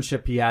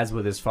relationship he has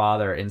with his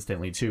father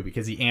instantly too,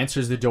 because he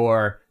answers the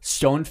door,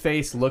 stone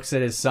face, looks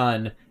at his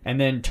son, and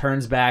then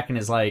turns back and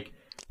is like,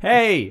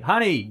 "Hey,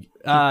 honey,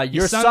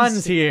 your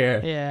son's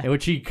here." Yeah.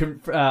 Which he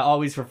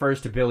always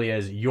refers to Billy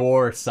as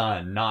your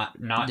son, not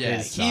Yeah,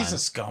 his son. he's a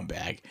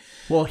scumbag.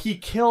 Well, he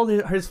killed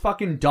his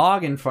fucking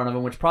dog in front of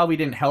him, which probably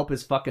didn't help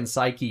his fucking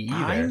psyche either.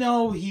 I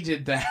know he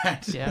did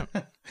that. Yeah.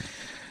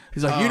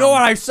 He's like, you know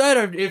what I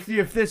said?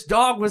 If this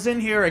dog was in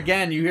here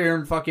again, you hear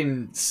him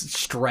fucking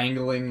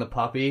strangling the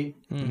puppy.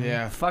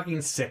 Yeah.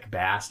 Fucking sick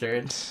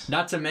bastard.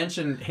 Not to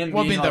mention him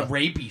Well, I being mean, the all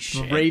rapey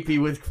shit.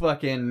 rapey with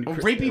fucking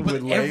Rapey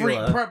with every.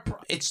 Layla.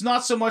 It's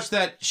not so much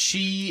that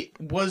she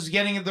was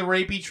getting the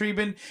rapey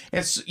treatment.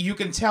 It's you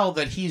can tell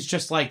that he's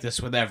just like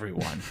this with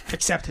everyone.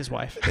 Except his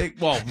wife.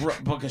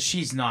 Because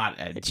she's not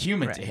a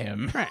human to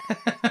him. Right.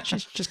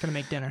 She's just gonna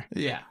make dinner.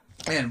 Yeah,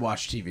 and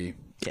watch TV.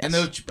 Yes.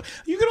 And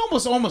you can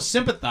almost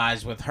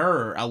sympathize with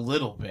her a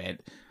little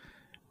bit.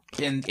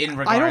 In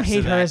regards I don't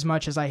hate to her that. as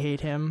much as I hate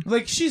him.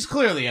 Like she's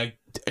clearly a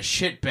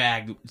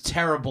shitbag,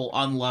 terrible,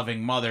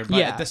 unloving mother. But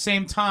Yeah. at the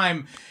same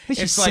time, At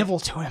least she's it's like, civil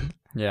to him.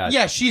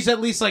 Yeah. she's at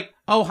least like,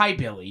 oh hi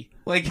Billy,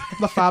 like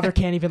The father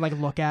can't even like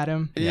look at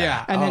him.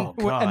 yeah. And then oh,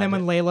 God. and then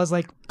when Layla's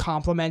like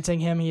complimenting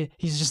him,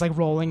 he's just like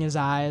rolling his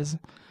eyes. And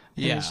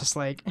Yeah. he's just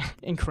like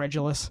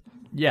incredulous.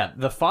 Yeah,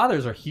 the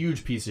father's a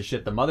huge piece of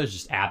shit. The mother's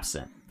just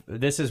absent.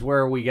 This is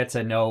where we get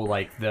to know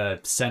like the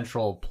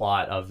central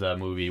plot of the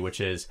movie, which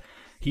is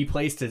he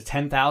placed a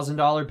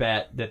 $10,000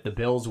 bet that the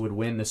Bills would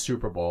win the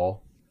Super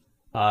Bowl.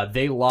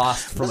 They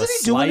lost from wasn't a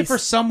he doing it slice. for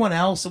someone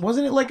else?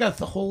 Wasn't it like the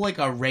whole like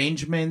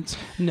arrangement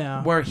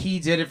No. where he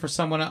did it for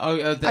someone?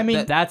 I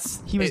mean,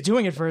 That's he was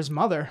doing it for his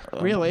mother,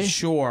 really.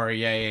 Sure.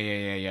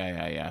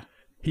 Yeah.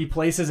 he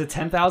places a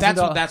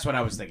 $10,000. That's what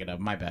I was thinking of.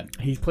 My bad.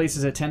 He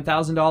places a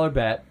 $10,000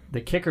 bet. The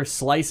kicker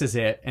slices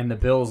it, and the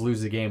Bills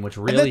lose the game, which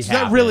really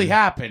happened. That really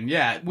happened.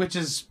 Yeah, which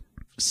is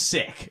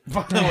sick.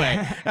 By the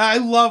way, I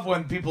love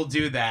when people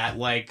do that.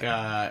 Like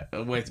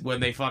when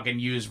they fucking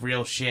use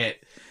real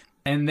shit.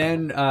 And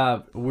then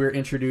we're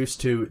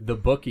introduced to the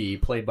bookie,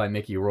 played by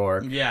Mickey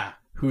Rourke, Yeah.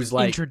 who's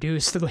like,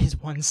 Introduced to his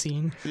one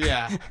scene.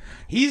 Yeah.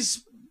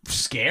 He's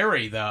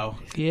scary though.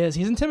 He is.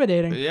 He's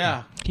intimidating.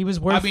 Yeah. He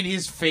was worth. I mean,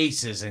 his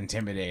face is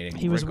intimidating.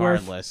 he was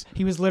regardless. worth.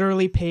 He was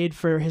literally paid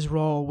for his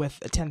role with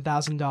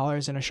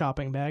 $10,000 in a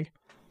shopping bag.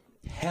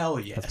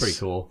 Hell yes. that's pretty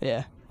cool.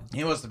 Yeah.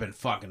 He must have been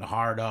fucking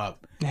hard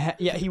up.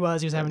 Yeah, he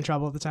was. He was having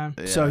trouble at the time.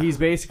 So he's I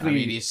basically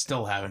mean, he's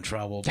still having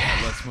trouble, but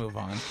let's move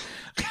on.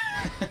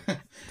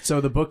 So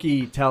the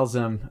bookie tells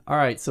him, all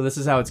right, so this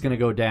is how it's going to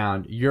go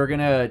down. You're going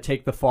to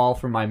take the fall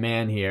from my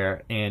man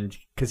here, and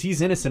because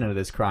he's innocent of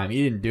this crime.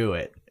 He didn't do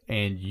it.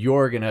 And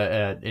you're going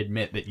to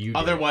admit that you did.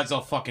 Otherwise,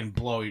 I'll fucking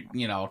kill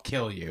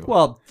you.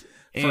 Well,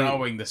 for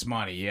owing this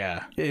money,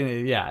 yeah.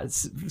 Yeah,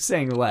 it's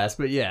saying less,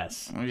 but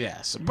yes.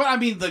 Yes. But I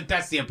mean,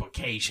 that's the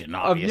implication,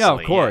 obviously. No,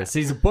 of course.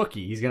 He's a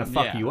bookie. He's going to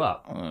fuck Yeah. you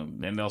up.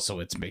 And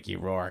also, it's Mickey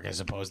Rourke as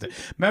opposed to.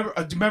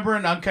 Remember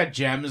in Uncut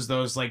Gems,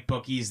 those like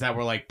bookies that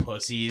were like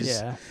pussies?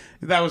 Yeah.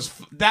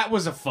 That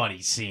was a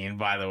funny scene,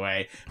 by the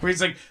way, where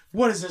he's like,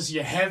 "What is this?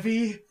 You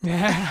heavy?"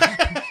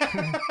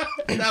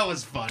 That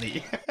was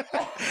funny.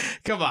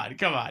 Come on.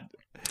 That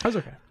was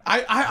okay.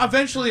 I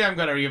eventually I'm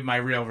gonna give my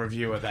real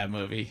review of that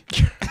movie.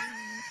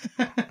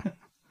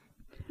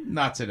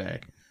 Not today.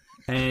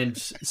 And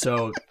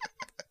so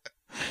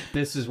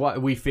this is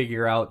what we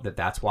figure out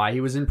that's why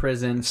he was in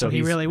prison. So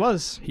he really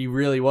was. He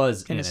really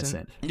was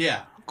innocent.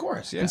 Yeah, of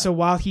course. Yeah. And so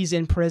while he's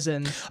in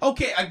prison,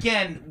 okay,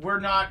 again, we're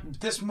not.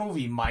 This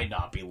movie might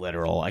not be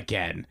literal.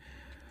 Again,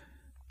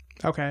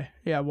 okay,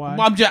 yeah, why?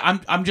 well,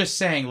 I'm just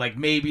saying, like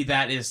maybe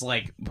that is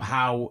like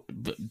how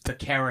the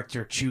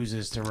character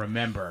chooses to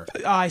remember.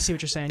 Oh, I see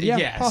what you're saying. Yeah,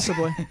 Yes.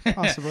 possibly.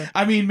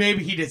 I mean,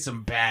 maybe he did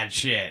some bad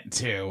shit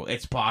too.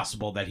 It's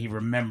possible that he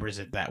remembers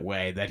it that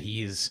way. That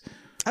he's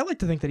I like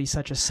to think that he's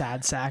such a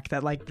sad sack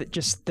that like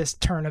just this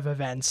turn of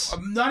events.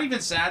 not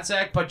even sad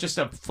sack, but just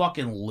a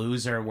fucking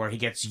loser where he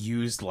gets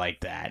used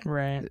like that.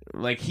 Right.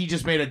 Like he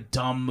just made a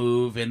dumb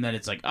move, and then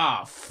it's like,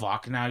 oh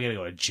fuck, now I gotta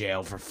go to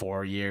jail for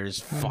 4 years.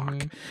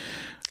 Fuck.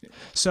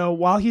 So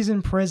while he's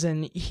in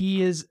prison,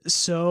 he is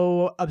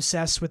so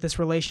obsessed with this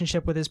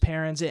relationship with his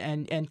parents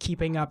and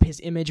keeping up his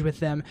image with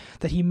them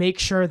that he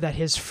makes sure that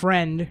his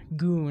friend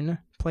Goon,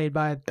 played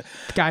by the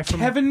guy from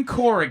Kevin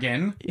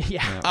Corrigan,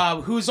 yeah,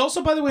 who's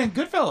also, by the way, in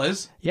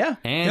Goodfellas. yeah,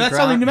 And That's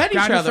how they met each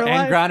Grounded other. for and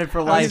Life. Grounded for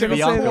I was Life. gonna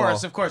The say uncle.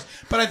 Of course.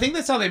 But I think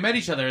that's how they met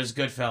each other as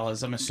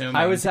Goodfellas, I'm assuming.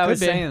 I was be.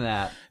 saying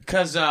that.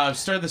 Because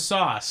Stir the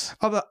Sauce.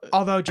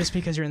 Although just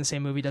because you're in the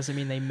same movie doesn't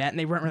mean they met and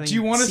they weren't really. Do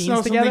you want to scenes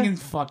know together? something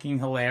fucking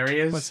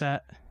hilarious? What's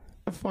that?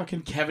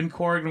 Fucking Kevin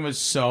Corrigan was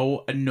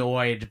so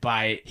annoyed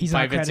by He's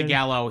Vincent uncredited.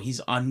 Gallo. He's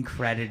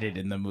uncredited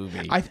in the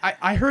movie.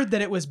 I heard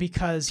that it was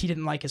because he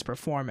didn't like his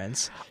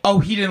performance. Oh,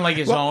 he didn't like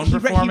his own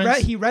performance?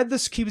 He read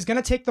this. He was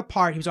gonna take the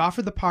part. He was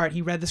offered the part.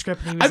 He read the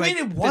script. And he was I mean,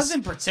 like, it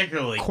wasn't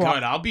particularly good.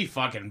 I'll be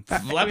fucking.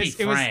 Let me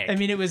frank.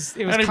 it was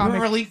comic.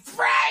 comic.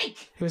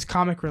 Frank. It was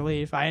comic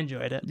relief. I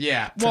enjoyed it.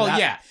 Yeah. Well, that-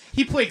 yeah.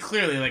 He played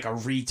clearly like a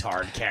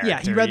retard character. Yeah,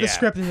 he read the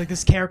script and he's like,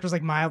 this character's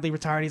like mildly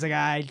retarded. He's like,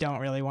 I don't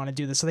really want to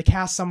do this. So they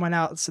cast someone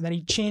else. So then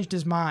he changed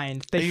his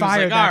mind. They He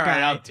fired was like, that all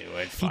right, guy. I'll do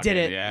it. He Fuck did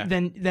it. Yeah.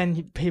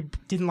 Then he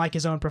didn't like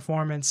his own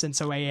performance, and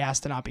so he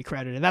asked to not be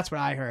credited. That's what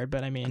I heard.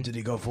 But I mean, Did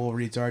he go full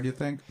retard, you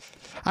think?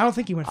 I don't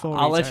think he went full.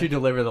 I'll let retard. you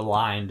deliver the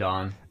line,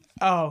 Don.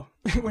 Oh,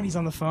 when he's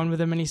on the phone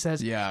with him and he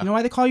says, Yeah. You know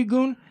why they call you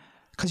Goon?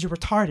 Because you're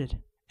retarded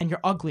and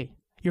you're ugly.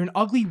 You're an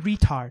ugly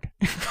retard.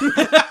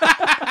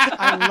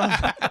 I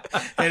love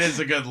that. It is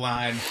a good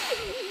line.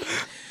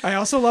 I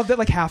also love that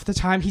like half the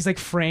time he's like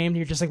framed.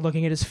 You're just like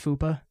looking at his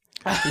fupa.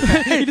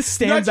 He just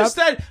stands Not just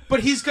up. that, but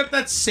he's got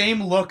that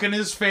same look in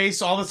his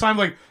face all the time,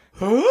 like,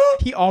 huh?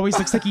 He always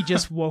looks like he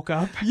just woke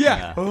up.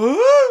 Yeah.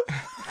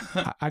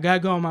 Huh? I gotta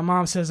go. My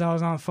mom says I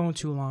was on the phone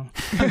too long.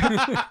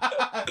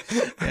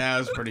 Yeah, it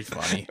was pretty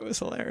funny. It was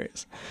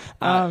hilarious.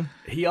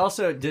 He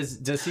also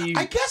does he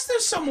I guess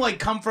there's some like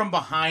come from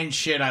behind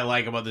shit I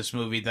like about this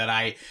movie that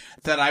I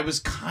was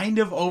kind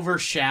of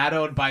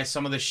overshadowed by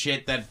some of the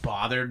shit that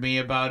bothered me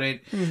about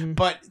it.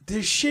 But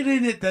there's shit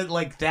in it that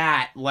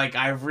like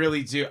I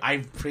really do. I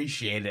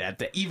appreciate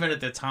it even at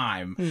the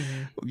time.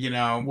 You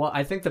know. Well,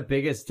 I think the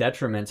biggest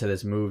detriment to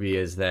this movie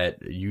is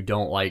that you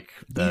don't like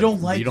the You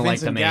don't like the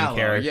Vincent main Gallo,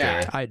 character.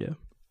 yeah. I do.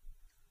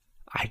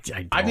 I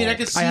don't. I mean, I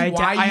can see I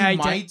why you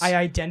might. I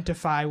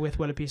identify with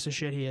what a piece of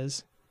shit he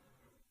is.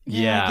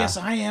 Yeah, I guess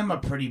I am a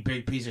pretty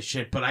big piece of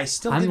shit, but I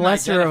still I'm didn't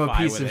lesser of a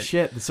identify piece with of it.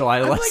 shit, so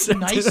I I'm like listen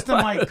nice to the-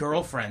 my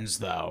girlfriends,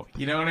 though.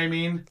 You know what I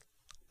mean?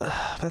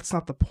 That's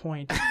not the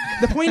point.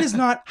 The point is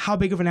not how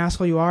big of an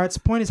asshole you are. It's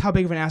the point is how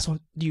big of an asshole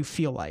do you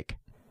feel like?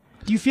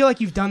 Do you feel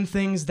like you've done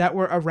things that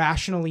were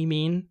irrationally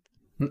mean?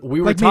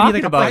 We were Like talking maybe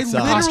like about a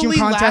some. costume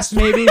Literally contest, last-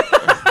 maybe.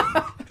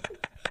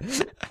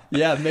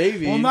 Yeah,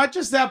 maybe. Well, not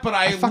just that, but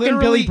I Fucking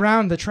literally. Billy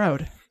Brown, the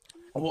Trout.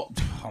 Well,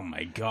 oh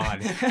my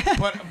god!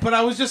 but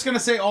I was just gonna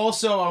say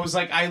also, I was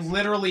like, I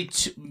literally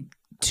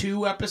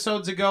two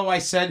episodes ago, I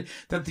said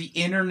that the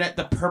internet,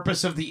 the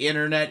purpose of the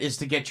internet is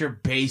to get your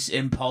base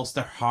impulse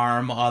to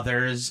harm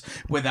others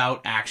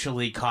without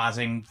actually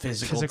causing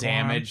physical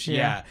damage. harm,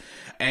 yeah.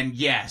 And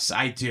yes,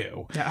 I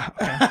do. Yeah.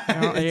 Okay.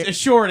 Well, It's a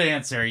short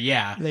answer,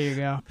 yeah. there you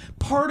go.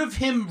 Part of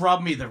him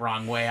rubbed me the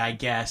wrong way, I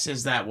guess.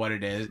 Is that what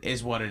it is?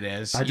 Is what it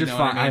is? I You just know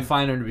what find I I mean?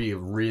 find him to be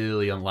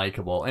really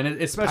unlikable, and I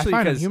especially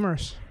find him because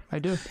humorous. I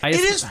do. It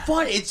is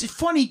fun. It's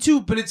funny too,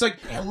 but it's like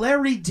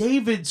Larry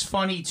David's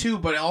funny too,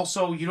 but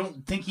also you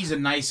don't think he's a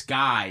nice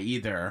guy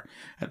either.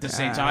 At the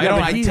same time, I don't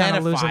but he's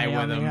kinda losing identify me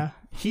on with me, him. yeah.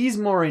 he's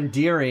more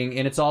endearing,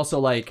 and it's also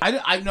like,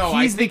 I know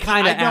He's the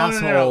kind of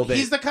asshole that-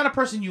 he's the kind of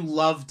person you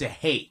love to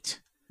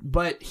hate.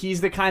 but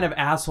he's the kind of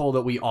asshole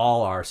that we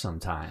all are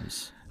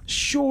sometimes.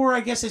 Sure,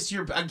 I guess it's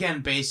your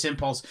again base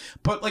impulse,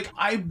 but like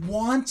I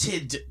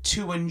wanted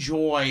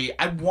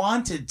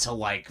to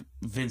like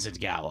Vincent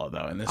Gallo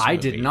though in this. I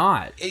movie. did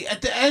not.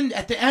 At the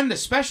end,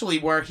 especially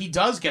where he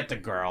does get the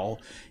girl,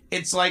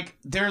 it's like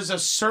there's a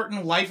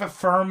certain life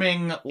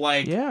affirming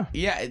like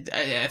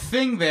a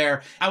thing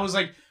there. I was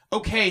like,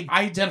 okay,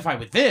 I identify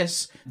with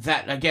this.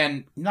 That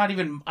again, not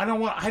even I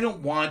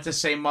don't want to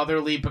say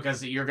motherly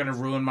because you're gonna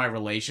ruin my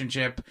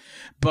relationship,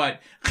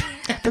 but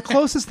The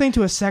closest thing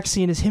to a sex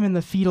scene is him in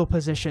the fetal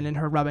position and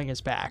her rubbing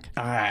his back.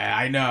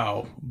 I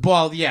know.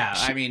 Well, yeah,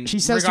 I mean, She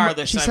says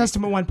regardless, to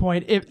him at one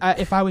point,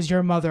 if I was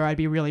your mother, I'd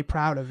be really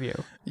proud of you.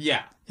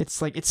 yeah.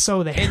 It's like it's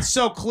so there. It's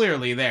so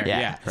clearly there. Yeah,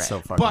 Yeah. right. So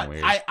fucking But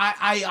weird.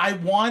 I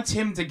want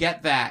him to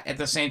get that at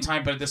the same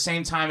time. But at the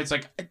same time, it's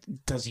like,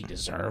 does he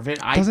deserve it?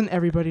 Doesn't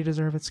everybody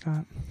deserve it,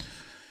 Scott?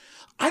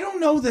 I don't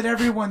know that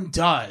everyone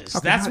does.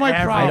 Okay, That's not my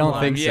everyone. problem. I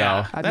don't think so.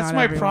 Yeah, Not that's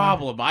my everyone.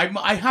 problem.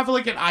 I have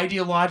like an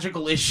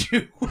ideological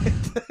issue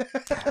with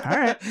All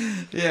right.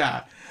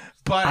 yeah.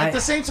 But at the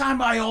same time,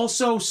 I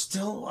also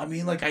still,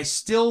 I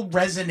still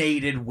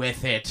resonated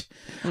with it.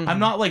 I'm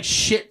not like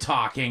shit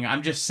talking.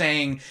 I'm just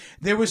saying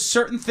there was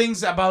certain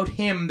things about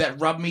him that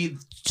rubbed me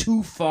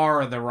too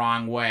far the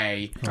wrong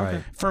way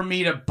Right. for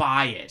me to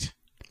buy it.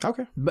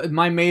 Okay. But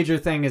my major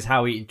thing is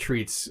how he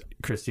treats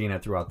Christina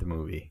throughout the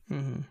movie.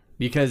 Mm-hmm.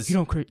 Because You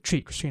don't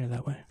treat Christina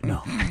that way.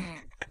 no,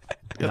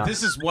 No.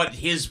 This is what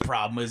his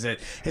problem is that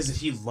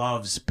he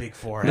loves big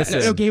foreheads.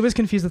 Listen. No, Gabe was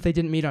confused that they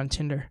didn't meet on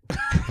Tinder.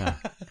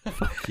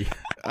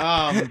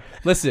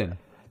 Listen,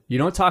 you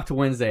don't talk to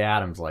Wednesday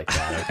Addams like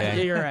that, Yeah,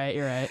 okay? you're right.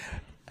 You're right.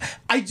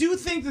 I do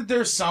think that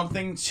there's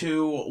something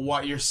to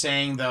what you're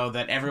saying, though,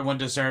 that everyone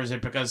deserves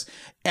it because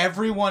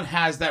everyone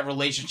has that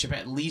relationship,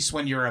 at least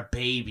when you're a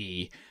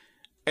baby.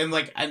 And,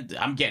 like,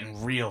 I'm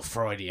getting real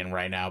Freudian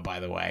right now, by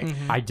the way.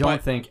 I don't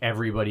But- think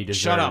everybody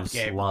deserves Shut up,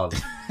 Gabe. love.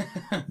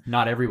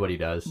 Not everybody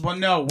does. Well,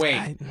 no,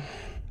 wait.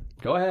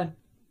 Go ahead.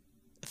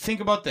 Think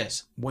about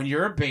this. When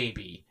you're a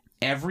baby,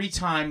 every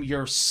time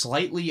you're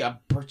slightly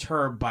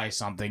perturbed by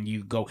something,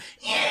 you go,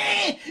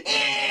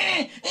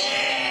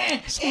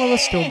 Some of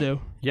us still do.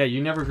 Yeah,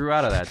 you never grew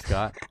out of that,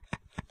 Scott.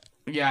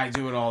 Yeah, I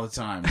do it all the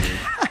time,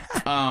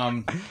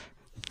 dude.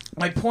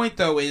 My point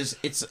though is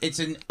it's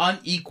an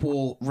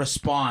unequal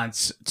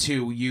response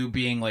to you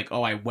being like,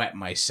 "Oh, I wet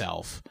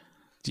myself,"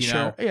 do you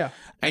know? Yeah.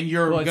 And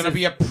you're Well, it's gonna a-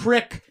 be a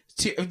prick.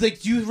 Like,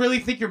 do you really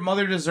think your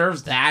mother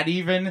deserves that?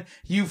 Even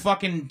you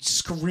fucking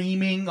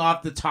screaming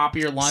off the top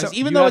of your lungs, So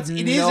even you though have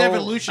it is no-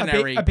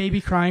 evolutionary. A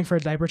baby crying for a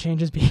diaper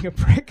change is being a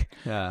prick.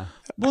 Yeah.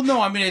 Well,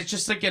 no, I mean it's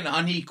just like an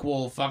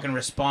unequal fucking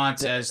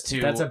response as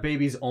to That's a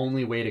baby's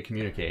only way to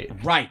communicate.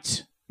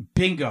 right.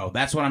 Bingo.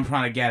 That's what I'm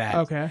trying to get at.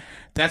 Okay.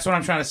 That's what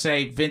I'm trying to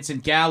say.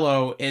 Vincent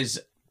Gallo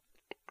is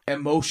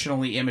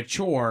emotionally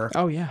immature.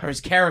 Oh, yeah. Or his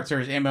character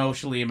is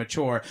emotionally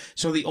immature.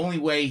 So the only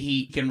way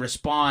he can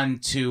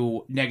respond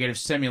to negative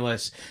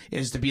stimulus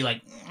is to be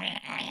like,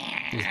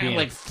 being-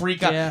 like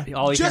freak out. Yeah.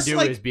 All he Just can do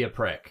like- is be a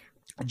prick.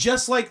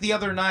 Just like the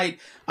other night,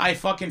 I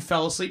fucking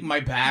fell asleep in my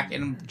back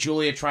and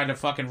Julia tried to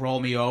fucking roll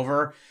me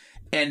over.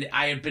 And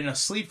I had been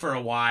asleep for a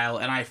while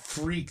and I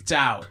freaked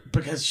out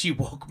because she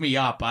woke me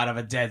up out of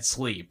a dead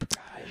sleep.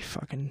 You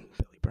fucking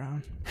Billy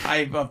Brown.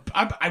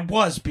 I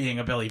was being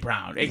a Billy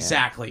Brown.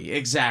 Exactly.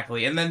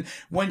 And then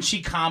when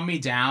she calmed me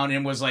down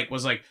and was like,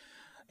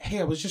 hey,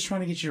 I was just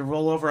trying to get you to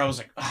roll over. I was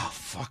like, oh,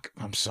 fuck.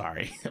 I'm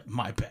sorry.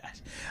 My bad.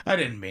 I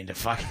didn't mean to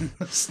fucking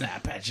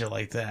snap at you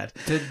like that.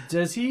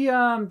 Does he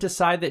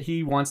decide that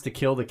he wants to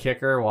kill the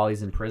kicker while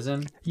he's in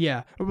prison?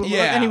 Yeah.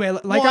 Yeah. Anyway,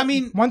 like Well, I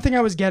mean- one thing I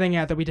was getting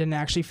at that we didn't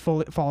actually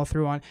fully follow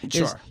through on is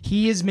Sure.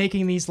 he is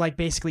making these like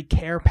basically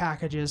care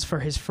packages for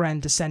his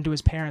friend to send to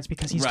his parents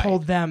because he's Right.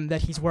 told them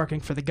that he's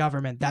working for the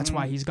government. That's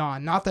why he's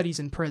gone. Not that he's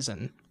in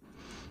prison.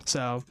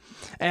 So,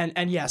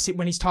 and yes,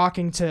 when he's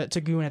talking to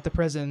Goon at the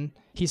prison,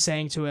 he's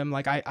saying to him,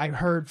 like, I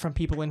heard from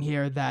people in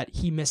here that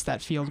he missed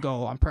that field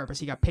goal on purpose.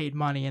 He got paid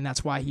money, and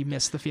that's why he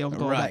missed the field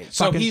goal. Right. That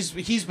So fucking-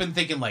 he's been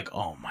thinking like,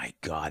 oh my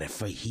God, if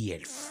he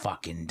had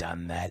fucking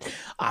done that,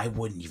 I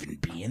wouldn't even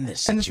be in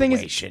this And the thing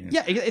situation. is,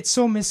 yeah, it's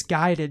so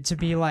misguided to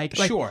be like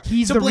Sure.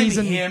 he's To the blame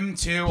reason him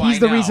too. He's I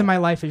the know. reason my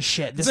life is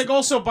shit. It's like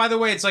also, by the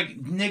way, it's like,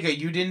 nigga,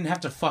 you didn't have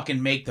to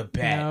fucking make the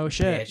bet. no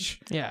shit. Bitch.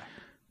 Yeah.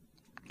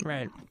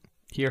 Right.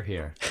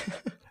 Here.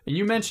 And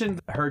you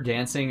mentioned her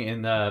dancing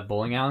in the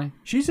bowling alley.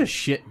 She's a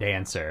shit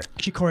dancer.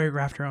 She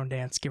choreographed her own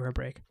dance. Give her a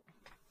break.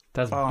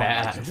 That's Oh my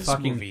bad. God, this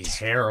Fucking movie's-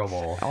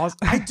 terrible.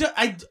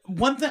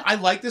 One thing I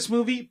like this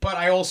movie, but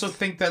I also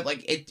think that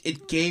like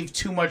it gave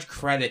too much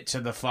credit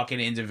to the fucking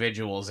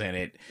individuals in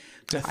it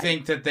to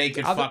think that they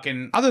could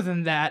fucking. Other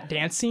than that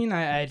dance scene,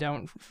 I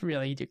don't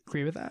really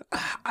agree with that.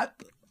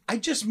 I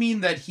just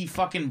mean that he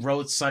fucking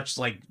wrote such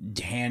like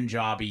hand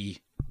jobby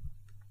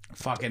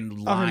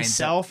fucking lines Of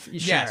himself?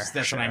 Yes, Sure,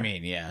 that's what I sure.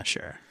 mean. Yeah.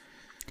 Sure.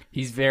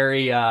 He's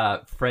very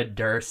Fred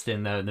Durst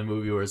in the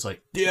movie where it's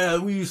like, yeah,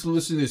 we used to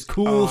listen to this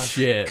cool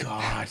shit.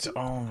 God,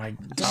 oh my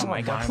god! Oh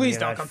my God, please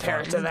don't compare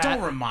it to that.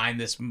 Don't remind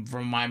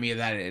me of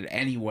that in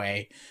any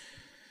way.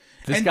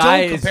 This And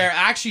guy don't is compare.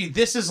 Actually,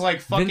 this is like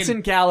fucking.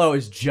 Vincent Gallo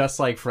is just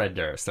like Fred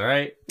Durst, all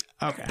right?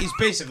 Okay. He's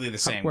basically the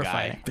same We're guy.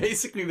 fighting.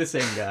 Basically the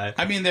same guy.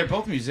 I mean, they're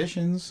both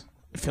musicians,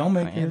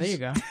 filmmakers. Yeah, there you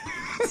go.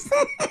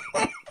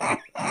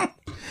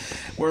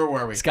 Where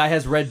were we? This guy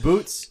has red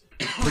boots,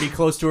 pretty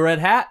close to a red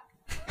hat.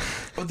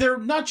 They're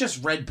not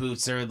just Red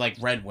Boots; they're like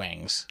Red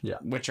Wings, Yeah.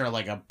 which are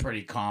like a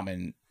pretty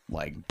common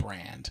like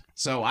brand.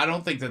 So I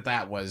don't think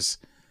that was.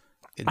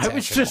 I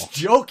was just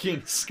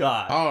joking,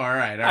 Scott. Oh, all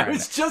right. I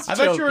was just I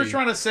thought you were joking.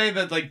 trying to say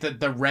that like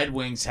the Red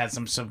Wings had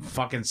some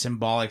fucking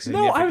symbolic No,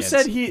 significance. I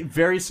said he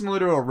very similar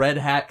to a red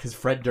hat because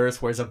Fred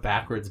Durst wears a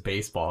backwards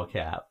baseball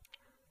cap.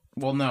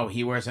 Well, no,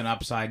 he wears an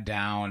upside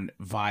down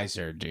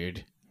visor,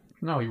 dude.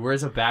 No, he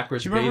wears a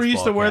backwards. Do you remember he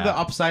used to baseball wear cap. the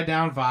upside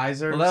down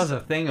visors? Well, that was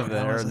a thing of the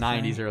That was a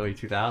 90s, thing. early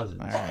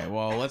 2000s. All right,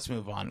 well, let's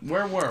move on.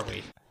 Where were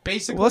we?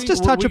 Basically, Well, let's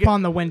just we touch get-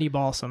 upon the Wendy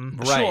Balsam.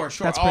 Right.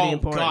 Sure. That's pretty oh,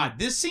 important. God.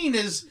 This scene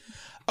is...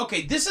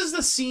 Okay, this is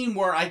the scene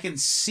where I can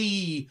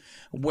see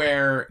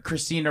where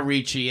Christina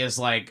Ricci is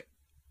like,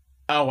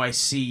 oh, I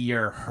see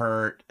you're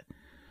hurt.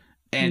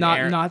 And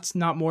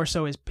Not more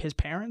so his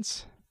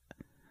parents.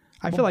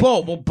 I feel like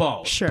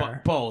both.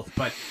 Sure. Both.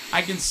 But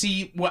I can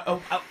see what,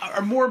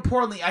 or more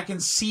importantly, I can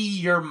see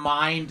your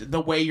mind,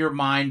 the way your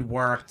mind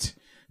worked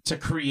to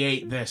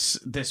create this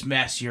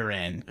mess you're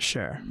in.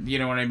 sure. You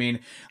know what I mean?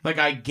 Like,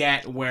 I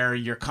get where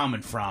you're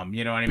coming from.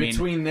 You know what I mean?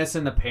 Between this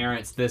and the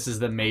parents, this is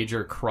the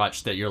major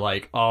crutch that you're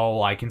like,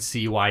 oh, I can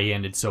see why he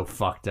ended so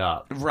fucked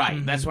up.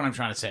 Right. That's what I'm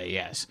trying to say.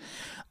 Yes.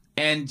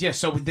 And yeah,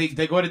 so they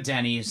go to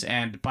Denny's,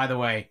 and by the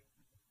way,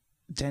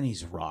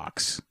 Denny's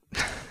rocks.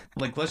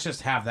 Like, let's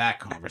just have that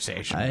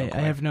conversation. real I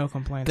quick. have no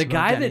complaints. The about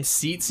guy that Denny's.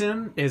 seats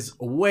him is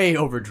way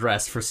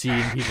overdressed for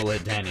seeing people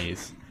at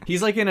Denny's.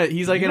 He's like in a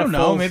You a don't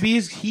know. full- Maybe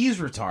he's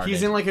retarded.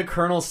 he's in like a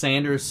Colonel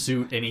Sanders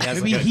suit and he has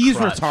Maybe like a he's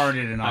crutch.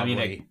 retarded and I ugly.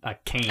 mean a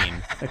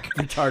cane, a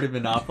retarded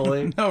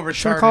Monopoly. No, retarded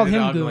Should've called and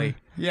him ugly. Goon.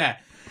 Yeah.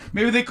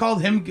 Maybe they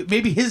called him.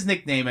 Maybe his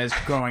nickname as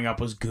growing up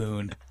was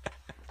Goon.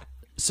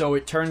 So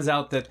it turns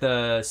out that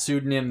the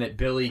pseudonym that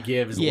Billy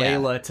gives Yeah.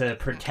 Layla to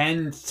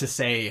pretend to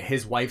say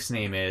his wife's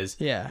name is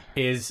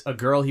a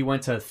girl he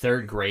went to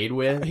third grade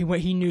with,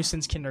 He knew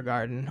since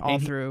kindergarten, all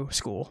And he- through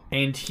school.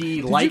 and he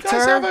Did liked you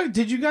guys her.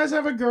 did you guys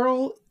have a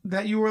girl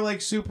that you were like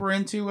super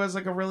into as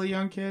like a really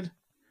young kid?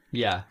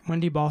 Yeah,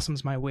 Wendy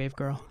Balsam's my wave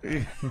girl.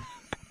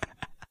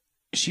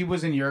 She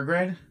was in your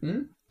grade?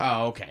 Hmm?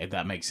 Oh, okay.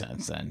 That makes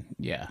sense then.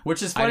 Yeah.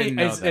 which is I funny. didn't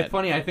know It's that.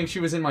 funny. I think she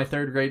was in my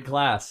third grade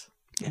class.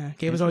 Yeah,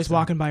 Gabe was always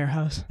walking by her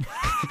house.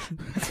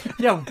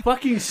 Yeah,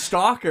 fucking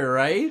stalker,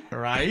 right?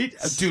 Right?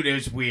 Dude, it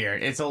was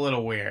weird. It's a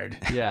little weird.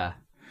 Yeah.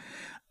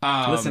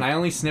 Um, Listen, I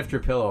only sniffed her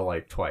pillow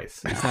like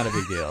twice. It's not a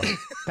big deal.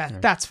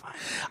 That's fine.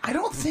 I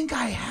don't think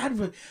I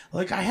had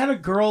like I had a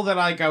girl that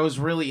I was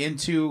really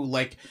into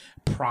like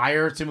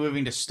prior to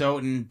moving to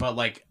Stoughton, but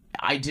like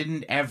I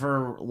didn't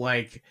ever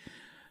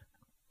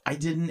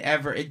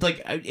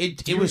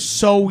it was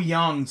so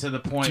young to the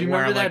point Do you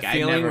where remember like that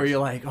feeling I never where you're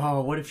like,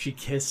 oh, what if she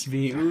kissed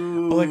me?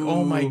 Ooh. like,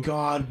 oh my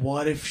god,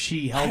 what if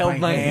she held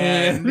my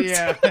hand?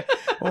 Yeah.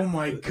 Oh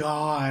my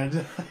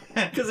god.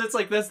 Because it's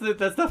like that's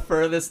the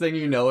furthest thing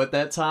you know at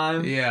that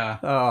time. Yeah.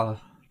 Oh,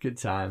 good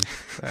times.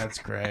 That's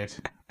great.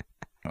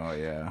 Oh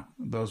yeah.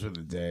 Those were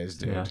the days,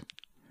 dude. Yeah.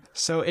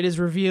 So it is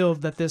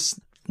revealed that this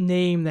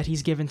name that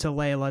he's given to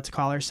Layla to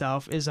call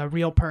herself is a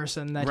real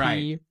person that Right.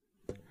 he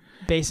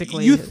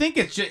basically... You think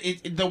it's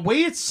just the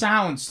way it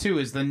sounds too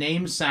is the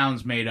name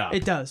sounds made up.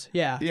 It does,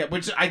 yeah. Yeah,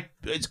 which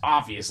it's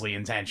obviously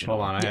intentional.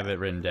 Hold on, I have it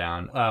written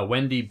down.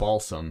 Wendy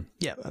Balsam.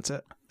 Yeah, that's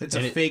it. It's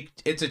And a fake.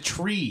 It's a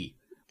tree.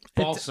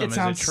 Balsam it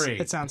sounds, is a tree.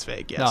 It sounds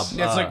fake, yes.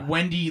 No, It's like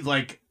Wendy,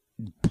 like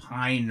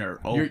pine or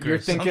oak. You're or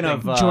thinking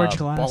something. of George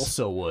Glass.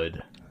 balsa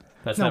wood.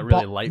 That's No, not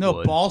really light no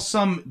wood.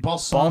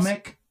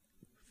 balsamic.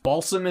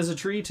 Balsam is a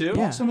tree too. Yeah.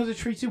 Balsam is a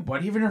tree too.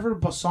 What? Have you ever heard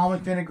of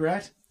balsamic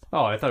vinaigrette?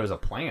 Oh, I thought it was a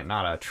plant,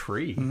 not a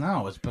tree.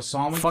 No, it's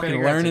balsamic. Fucking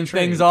vinaigrette's a learning tree.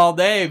 things all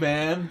day,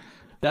 man.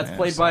 That's Yeah,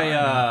 played sorry,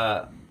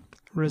 by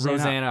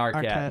Rosanna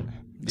Arquette.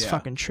 It's Yeah.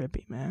 fucking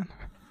trippy, man.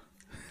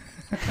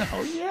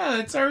 Oh yeah,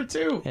 that's her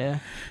too. Yeah.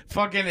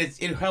 Fucking,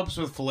 it helps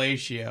with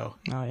fellatio.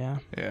 Oh, yeah.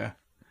 Yeah.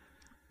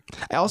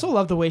 I also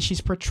love the way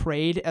she's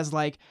portrayed as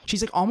like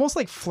she's like almost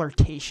like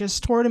flirtatious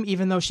toward him,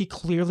 even though she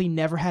clearly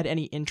never had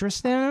any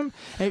interest in him.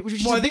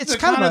 Well, I think it's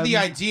kind of the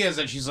idea is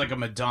that she's like a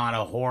Madonna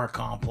whore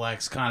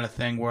complex kind of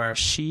thing where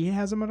she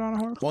has a Madonna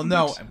horror. well,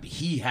 no,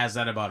 he has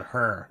that about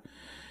her.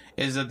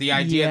 Is that the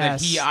idea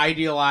that he Yes.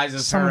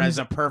 idealizes Someone her as who's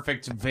a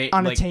perfect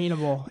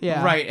unattainable.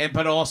 Yeah. right,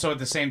 but also at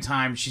the same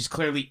time, she's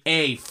clearly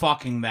A,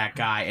 fucking that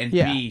guy, and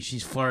Yeah. B,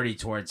 she's flirty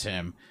towards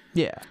him.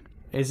 Yeah.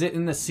 Is it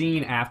in the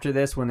scene after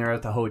this when they're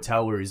at the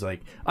hotel where he's like,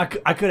 I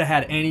could have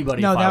had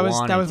anybody No, if I that was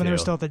wanted when they were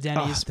to." still at the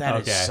Denny's.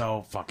 That is Okay.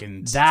 so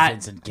fucking that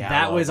Vincent Gallo,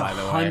 that was by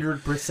the way.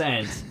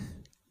 100%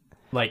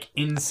 like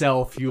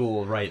incel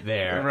fuel right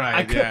there.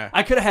 Right,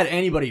 I could have had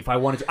anybody if I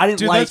wanted to. I didn't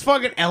Dude, like. that's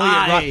fucking Elliot.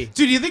 I- Dude,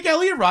 do you think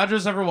Elliot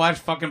Rodgers ever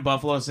watched fucking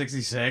Buffalo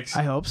 '66?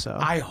 I hope so.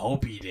 I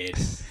hope he did.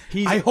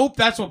 He's- I hope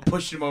that's what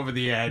pushed him over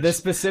the edge. the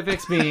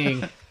specifics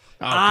being, oh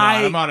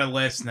god, I'm on a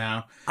list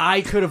now.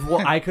 I could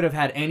have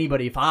had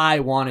anybody if I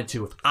wanted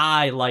to, if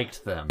I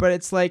liked them. But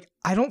it's like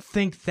I don't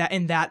think that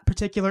in that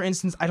particular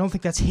instance, I don't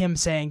think that's him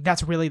saying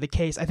that's really the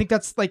case. I think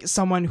that's like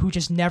someone who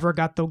just never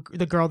got the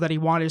girl that he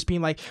wanted, just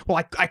being like,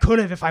 well, I could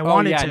have if I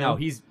wanted to. no,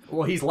 he's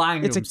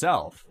lying It's to a-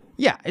 himself.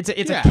 Yeah, it's a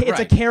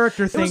Right.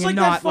 character It thing was like and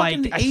that not like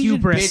fucking a Asian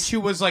hubris. bitch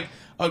who was like,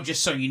 "Oh,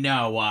 just so you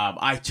know,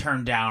 I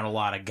turned down a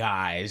lot of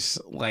guys."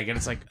 Like, and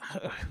it's like,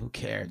 who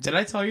cares? Did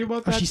I tell you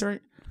about that? she's- story?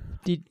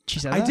 Did she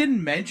say I that?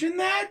 didn't mention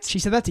that. She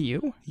said that to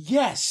you?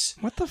 Yes.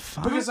 What the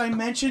fuck? Because I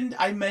mentioned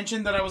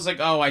that I was like,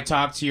 oh, I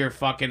talked to your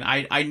fucking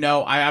I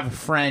know I have a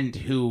friend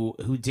who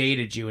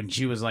dated you, and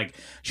she was like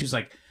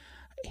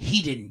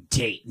he didn't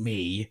date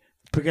me.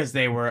 because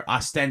they were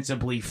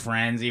ostensibly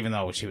friends, even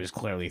though she was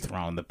clearly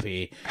throwing the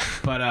pee.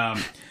 But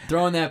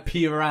Throwing that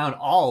pee around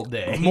all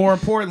day. more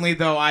importantly,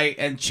 though,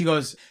 and she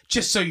goes,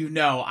 just so you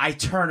know, I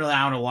turn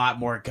down a lot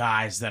more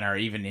guys that are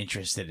even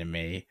interested in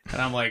me.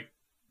 And I'm like,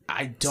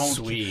 I don't.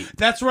 Sweet.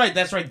 That's right.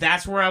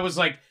 That's where I was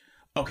like,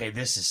 okay,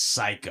 this is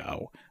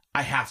psycho.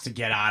 I have to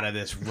get out of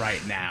this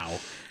right now.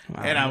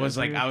 And I was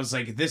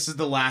like, this is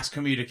the last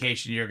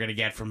communication you're gonna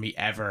get from me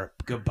ever.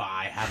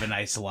 Goodbye. Have a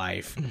nice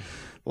life.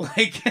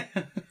 Like,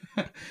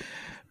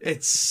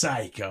 it's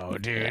psycho,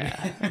 dude.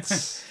 Yeah,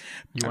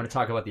 You want to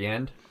talk about the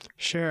end?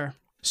 sure.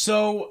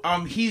 So,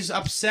 he's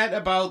upset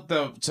about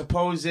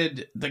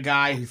the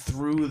guy who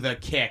threw the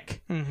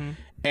kick,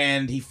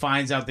 and he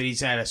finds out that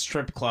he's at a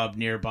strip club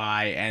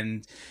nearby,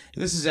 and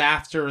this is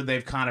after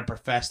they've kind of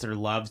professed their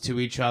love to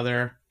each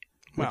other.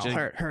 Well, Which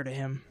her to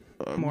him.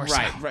 More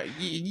right, so. right.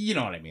 You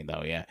know what I mean,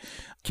 though, yeah.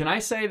 Can I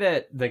say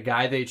that the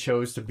guy they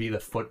chose to be the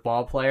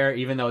football player,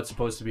 even though it's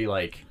supposed to be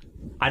like,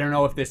 I don't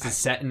know if this is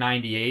set in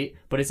 '98,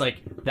 but it's like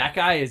that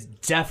guy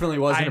definitely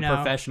wasn't a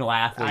professional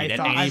athlete at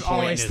any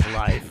point in his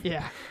life.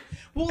 Yeah.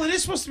 Well, it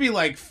is supposed to be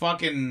like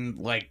fucking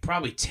like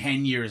probably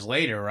 10 years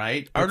later,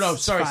 right? Or no,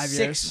 sorry, 5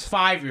 years.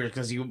 5 years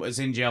because he was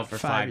in jail for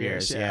 5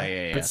 years. yeah.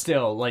 Yeah. But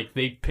still, like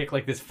they pick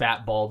like this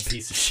fat bald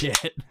piece of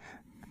shit.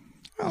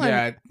 Well,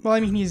 Yeah. I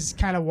mean, he's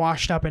kind of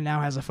washed up and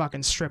now has a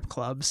fucking strip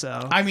club,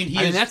 so. I mean,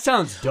 that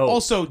sounds dope.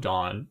 Also,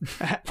 Dawn.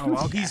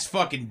 he's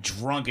fucking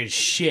drunk as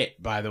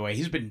shit, by the way.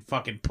 He's been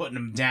fucking putting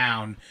him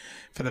down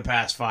for the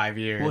past 5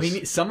 years.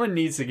 Well, someone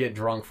needs to get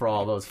drunk for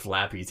all those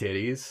flappy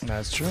titties.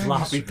 That's true.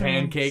 Floppy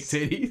pancake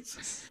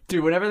titties.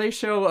 Dude, whenever they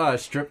show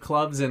strip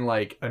clubs in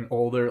like an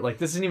older, like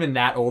this isn't even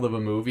that old of a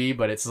movie,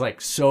 but it's like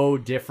so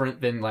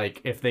different than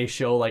like if they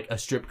show like a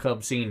strip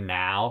club scene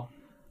now,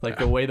 like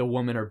the way the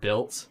women are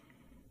built.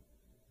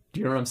 Do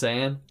you know what I'm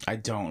saying? I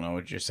don't know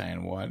what you're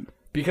saying. What?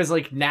 Because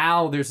like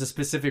now there's a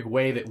specific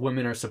way that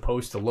women are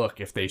supposed to look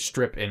if they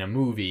strip in a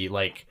movie.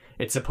 Like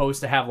it's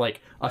supposed to have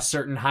like a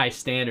certain high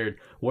standard,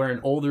 where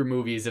in older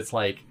movies it's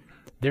like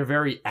they're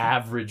very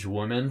average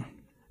women.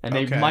 And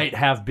they might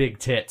have big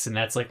tits, and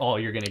that's like all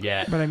you're gonna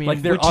get. But I mean,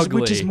 like they're ugly.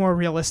 which is more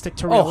realistic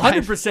to real life.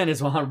 100%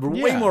 is 100,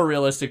 way more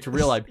realistic to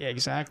real life. Yeah,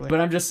 exactly. But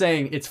I'm just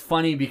saying it's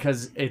funny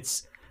because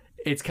it's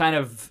kind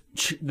of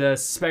the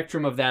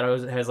spectrum of that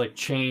has like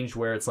changed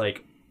where it's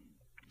like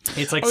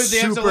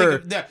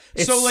super.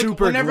 It's so like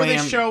super whenever they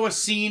glam- show a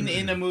scene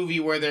in a movie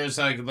where there's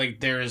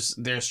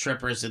there's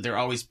strippers, they're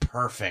always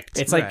perfect.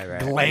 It's like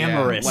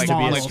glamorous like, to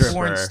be a like stripper.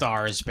 porn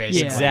stars,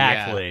 basically.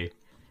 Exactly. Yeah.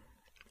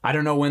 I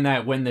don't know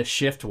when the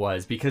shift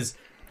was because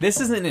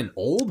this isn't an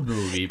old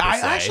movie. Per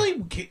se.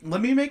 Actually,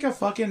 let me make a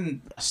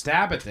fucking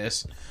stab at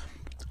this.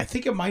 I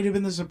think it might have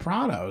been The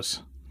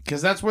Sopranos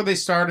because that's where they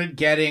started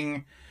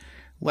getting,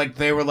 like,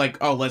 they were like,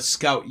 oh, let's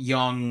scout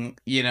young,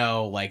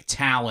 like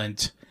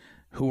talent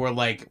who were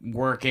like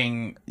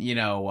working,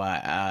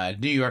 New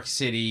York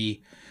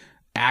City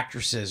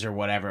actresses or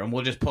whatever, and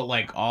we'll just put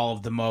like all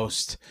of the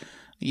most,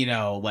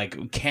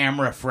 like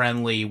camera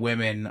friendly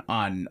women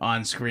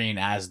on screen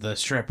as the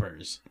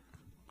strippers.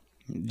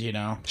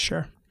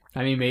 Sure.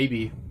 I mean,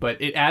 maybe,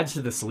 but it adds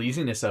to the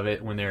sleaziness of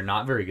it when they're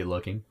not very good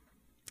looking.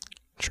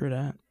 True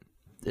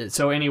that.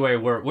 So anyway,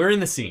 we're in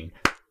the scene.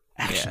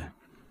 Action. Yeah.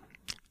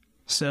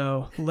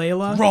 So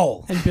Layla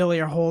Roll. and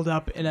Billy are holed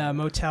up in a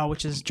motel,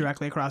 which is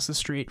directly across the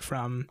street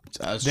from.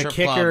 The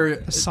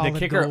kicker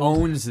Solid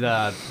owns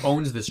gold.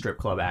 owns the strip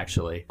club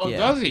actually. Oh, Yeah.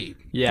 does he?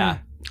 Yeah.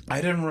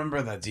 I didn't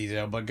remember that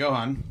detail, but go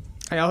on.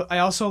 I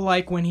also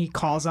like when he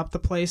calls up the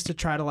place to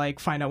try to like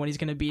find out when he's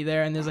going to be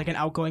there, and there's like an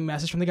outgoing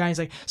message from the guy. He's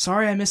like,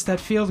 "Sorry, I missed that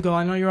field goal.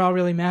 I know you're all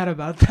really mad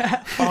about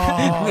that."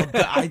 Oh,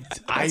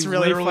 I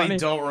really literally funny.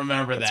 don't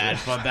remember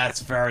that, but that's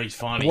very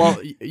funny.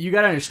 Well, you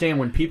got to understand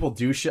when people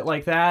do shit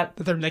like that.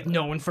 That they're like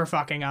known for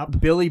fucking up.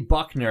 Billy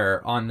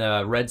Buckner on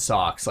the Red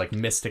Sox like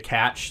missed a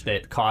catch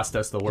that cost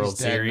us the World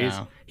dead Series.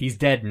 now. He's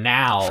dead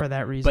now For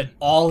that reason. But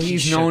all He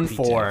he's should known be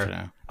for, dead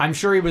now. I'm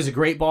sure he was a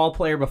great ball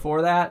player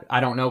before that. I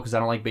don't know because I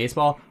don't like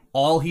baseball.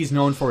 All he's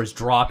known for is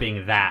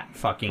dropping that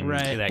fucking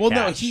Right. that Well,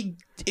 catch. no,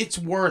 it's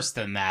worse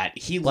than that.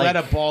 He let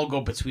a ball go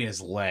between his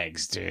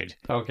legs, dude.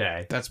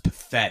 Okay. That's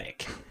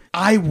pathetic.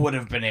 I would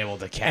have been able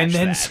to catch And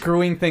then that.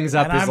 screwing things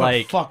up and is I'm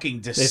like a fucking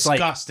like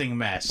disgusting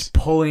mess.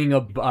 pulling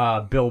a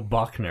Bill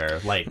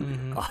Buckner. Like,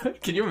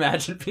 can you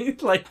imagine being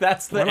like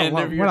that's the What a end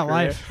lo- of your what a career?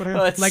 life. What a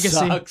That legacy.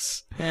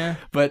 sucks. Yeah.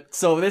 But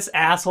so this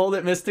asshole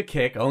that missed a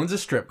kick owns a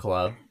strip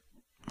club.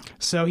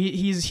 So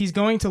he's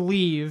going to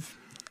leave,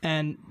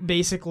 and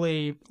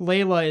basically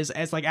Layla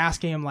is like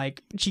asking him,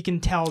 like, she can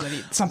tell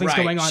that something's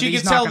going on. She that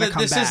he's can not tell gonna that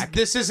come back.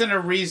 this isn't a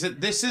reason.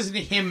 This isn't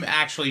him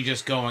actually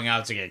just going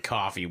out to get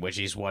coffee, which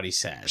is what he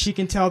says. She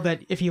can tell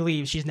that if he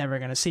leaves, she's never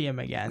gonna see him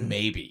again.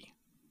 Maybe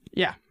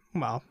Yeah.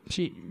 Well,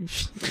 she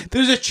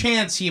there's a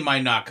chance he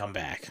might not come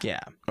back. yeah.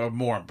 Or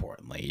more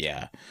importantly,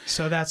 yeah.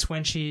 So that's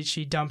when she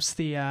dumps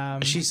the.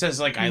 She says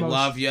like, "I most-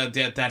 love you."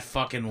 That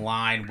fucking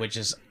line, which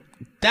is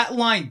that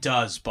line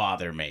does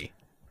bother me.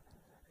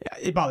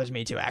 It bothers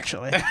me too,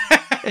 actually.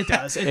 It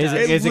does. It Is does.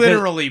 it- It is good?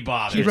 literally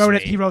bothers He wrote me.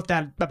 it. He wrote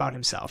that about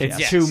himself. It's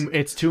yes.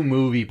 it's too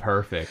movie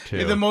perfect too.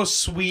 You're the most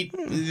sweet,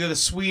 you're the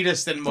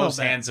sweetest and most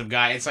bit. handsome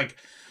guy. It's like,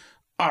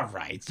 all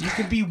right, you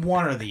can be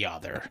one or the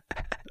other.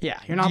 Yeah,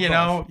 you're not. You both.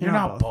 know, you're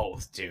not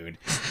both, dude.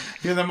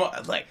 You're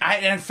the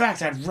in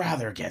fact, I'd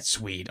rather get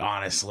sweet.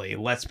 Honestly,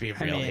 let's be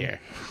real mean- here.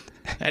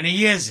 And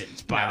he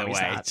isn't, by No, the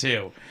he's way, not.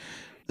 too.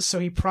 So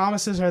he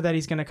promises her that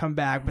he's going to come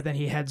back, but then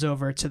he heads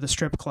over to the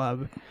strip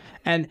club.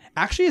 And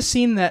actually, a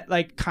scene that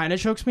like kind of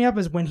chokes me up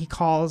is when he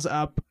calls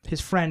up his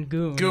friend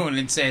Goon. Goon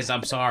and says,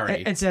 "I'm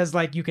sorry." And says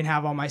like, "You can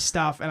have all my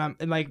stuff," and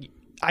like,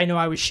 I know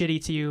I was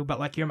shitty to you, but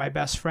like, you're my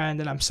best friend,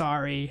 and I'm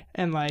sorry.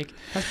 And like,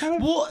 that's kind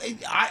of Well,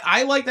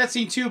 I like that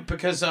scene too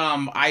because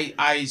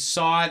I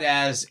saw it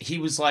as he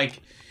was like,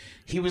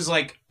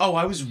 oh,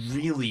 I was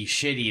really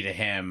shitty to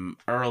him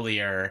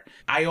earlier.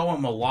 I owe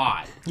him a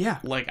lot. yeah.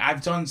 Like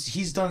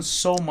he's done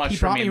so much He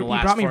for brought me me. in He the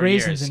last brought me 4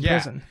 raisins years. in Yeah.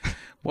 prison.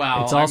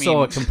 Well, It's I also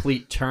mean, a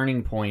complete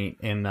turning point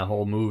in the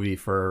whole movie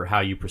for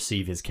how you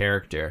perceive his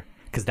character,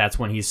 because that's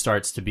when he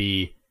starts to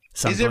be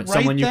Is it right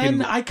someone you then?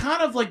 can. I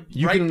kind of like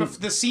you right can-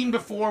 the scene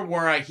before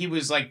where he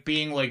was like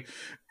being like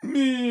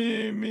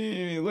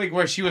me, like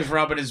where she was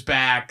rubbing his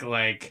back,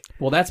 like.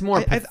 Well, that's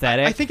more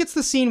pathetic. I think it's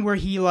the scene where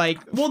he like.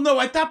 Well, no,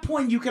 at that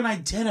point you can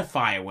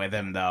identify with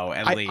him though.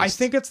 At least I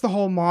think it's the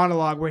whole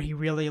monologue where he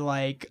really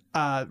like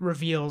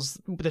reveals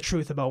the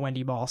truth about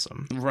Wendy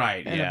Balsam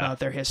right, and yeah. about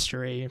their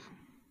history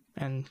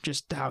and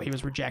just how he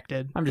was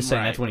rejected. I'm just saying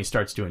Right. that's when he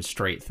starts doing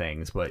straight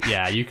things. But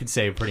yeah, you could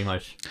say pretty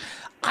much.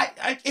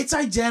 It's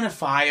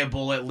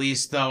identifiable at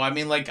least though. I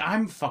mean, like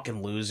I'm a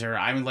fucking loser.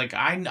 I mean, like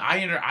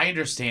I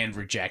understand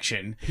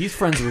rejection. He's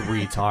friends with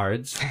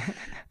retards.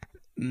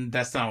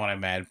 That's not what I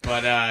meant,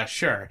 but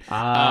sure.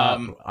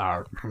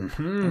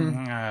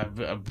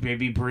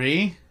 Baby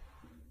Bree.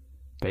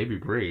 Baby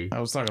Bree. I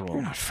was talking You're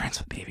about. not friends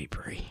with Baby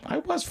Bree. I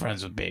was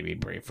friends with Baby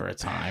Bree for a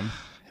time.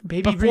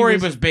 Baby Before Bree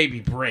he was Baby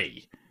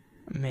Bree.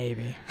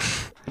 maybe.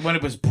 When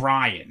it was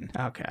Brian.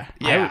 Okay.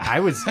 Yeah. I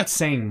was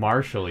saying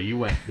Marshall. You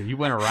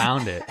went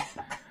around it.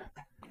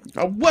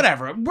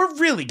 Whatever. We're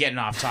really getting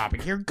off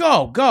topic here.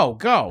 Go.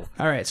 All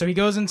right. So he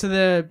goes into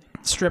the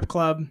strip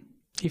club.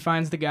 He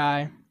finds the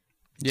guy,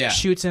 Yeah.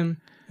 shoots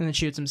him, and then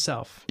shoots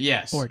himself.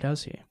 Yes. Or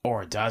does he?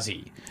 Or does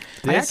he?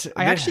 I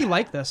actually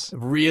like this.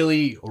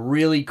 really,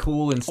 really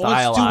cool and Well,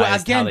 it's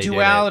stylized. how they did it.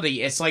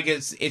 duality. It's like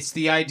it's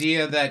the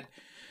idea that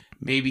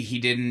maybe he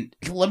didn't.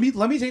 Let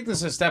me take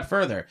this a step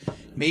further.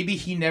 Maybe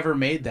he never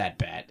made that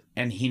bet,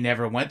 and he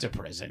never went to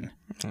prison.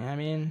 I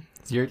mean,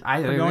 We're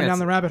going down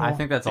the rabbit hole. I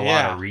think that's a lot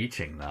Yeah. of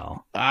reaching,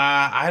 though.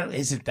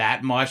 Is it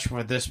that much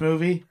for this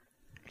movie?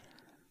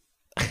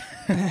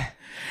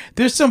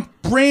 There's some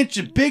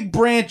big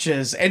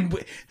branches, and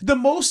the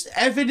most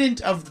evident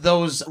of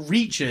those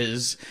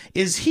reaches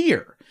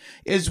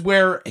is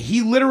where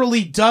he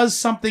literally does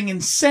something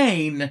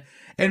insane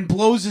and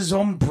blows his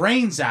own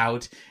brains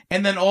out,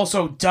 and then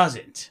also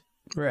doesn't.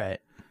 right.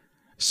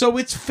 So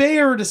it's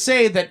fair to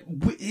say that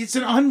it's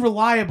an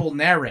unreliable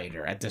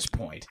narrator at this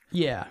point.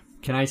 Yeah.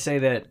 Can I say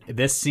that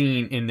this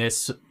scene in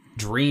this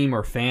dream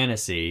or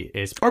fantasy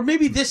Or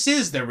maybe this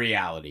is the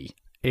reality.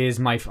 is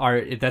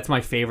that's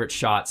my favorite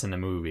shots in the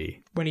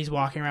movie. When he's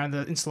walking around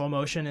in slow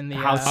motion in the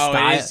How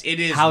it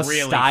is how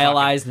really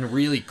stylized and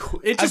really cool.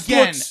 It just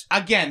Again,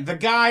 looks. the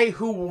guy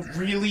who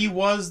really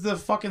was the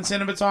fucking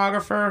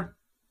cinematographer,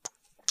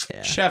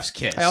 Yeah. Chef's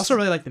Kiss. I also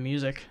really like the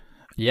music.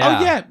 Yeah.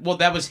 Oh yeah, well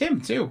that was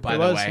him too. By It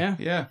the was, way,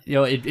 yeah. You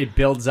know, it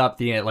builds up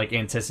the like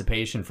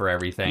anticipation for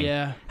everything.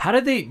 Yeah. How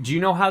did they? Do you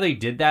know how they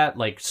did that?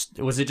 Like,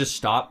 was it just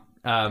stop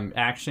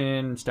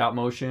action, stop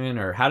motion,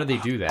 or how did they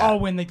do that? Oh,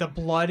 when like the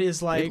blood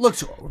is like. it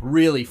looks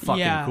really fucking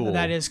Yeah, cool.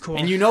 that is cool.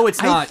 And you know,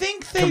 it's not. I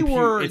think they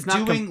were it's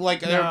not doing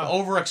like they're No.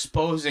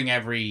 overexposing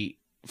every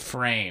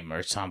frame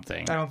or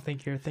something. I don't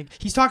think you're thinking.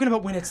 He's talking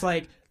about when it's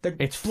like the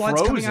It's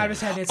blood's coming frozen. out of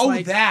his head. And it's Oh,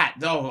 like that.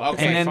 Oh,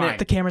 okay, And then fine.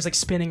 the camera's like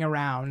spinning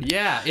around.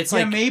 Yeah, it's yeah,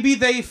 like maybe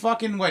they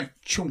fucking went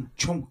chunk,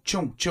 chunk,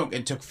 chunk, chunk,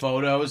 and took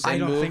photos. And I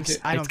don't moved think.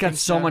 it. I don't it's got think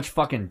so much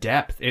fucking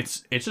depth.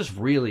 It's just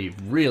really,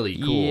 really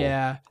cool.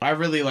 Yeah. I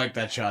really like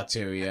that shot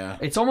too. Yeah.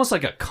 It's almost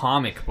like a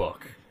comic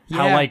book.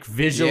 How Yeah. like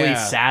visually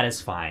Yeah.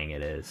 satisfying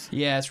it is.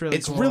 Yeah, it's really.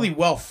 It's cool. really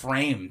well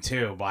framed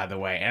too, by the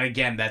way. And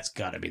again, that's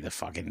got to be the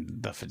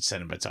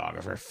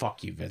cinematographer.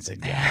 Fuck you,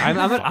 Vincent. Yeah, I'm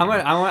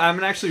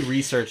gonna actually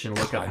research and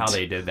look up how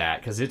they did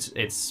that because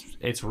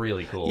it's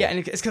really cool. Yeah, and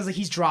it's because like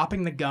he's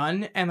dropping the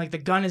gun, and like the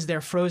gun is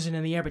there frozen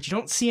in the air, but you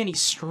don't see any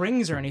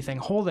strings or anything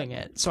holding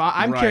it. So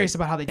I'm Right. curious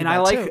about how they did And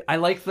that I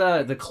too. like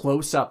the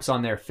close ups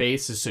on their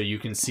faces so you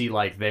can see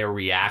like their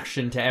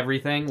reaction to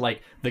everything.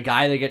 Like the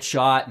guy that gets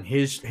shot and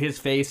his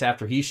face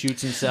after he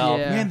shoots himself.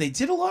 Yeah. man, they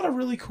did a lot of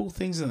really cool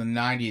things in the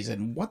 '90s,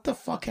 and what the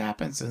fuck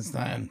happened since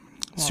then?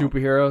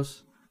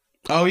 Superheroes.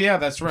 Oh yeah,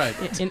 that's right.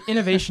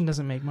 Innovation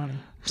doesn't make money.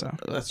 So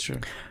That's true.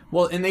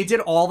 Well, and they did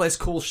all this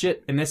cool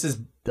shit, and this is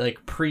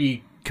like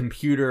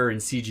pre-computer and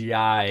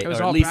CGI, It was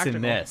or at all least practical.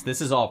 in this.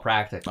 This is all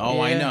practical.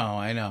 Oh, Yeah.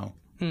 I know.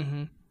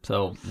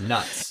 So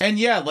nuts. And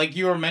yeah, like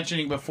you were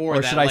mentioning before,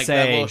 Or that should I like say-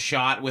 that little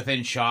shot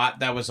within shot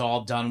that was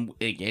all done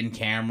in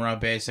camera,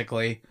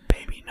 basically.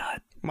 Baby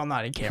nut. Well,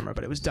 not in camera,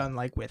 but it was done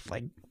like with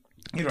like.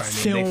 You know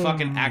what I mean? They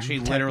fucking Film actually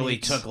literally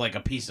techniques. took like a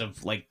piece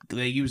of like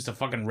they used a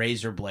fucking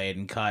razor blade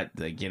and cut.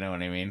 Like, you know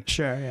what I mean?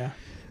 Sure, yeah.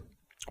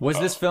 Was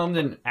this filmed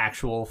in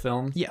actual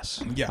film?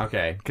 Yes. Yeah.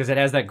 Okay, because it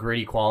has that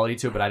gritty quality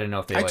to it, but I didn't know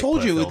if they. I like, told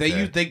put a you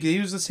filter. they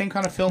use the same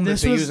kind of film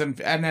This that they was- use in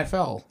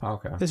NFL.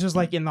 Okay. This was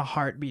like in the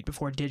heartbeat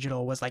before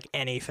digital was like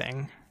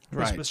anything.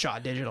 This Right. was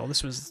shot digital.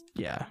 This was,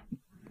 yeah.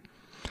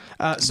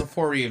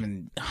 Before we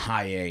even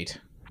high eight.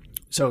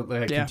 So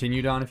Yeah.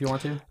 continue, Don, if you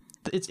want to.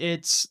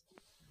 It's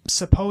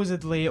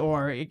supposedly,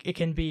 or it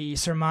can be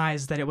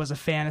surmised that it was a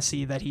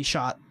fantasy that he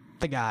shot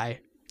the guy.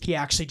 He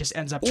actually just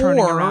ends up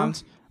turning Or-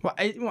 around. Well,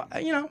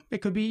 you know,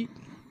 it could be. You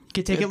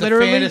could take it The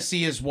literally.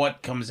 fantasy is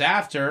what comes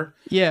after,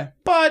 Yeah.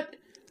 but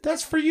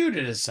that's for you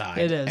to decide.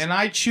 It is. And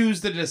I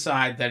choose to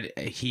decide that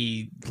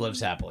he lives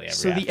happily ever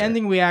So after. the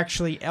ending we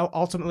actually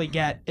ultimately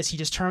get is he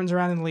just turns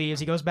around and leaves.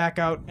 He goes back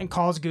out and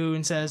calls Goo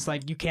and says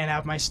like, "You can't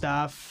have my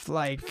stuff."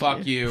 Like,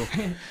 Fuck you.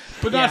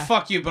 But Yeah. not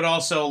fuck you, but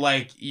also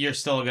like you're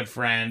still a good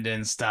friend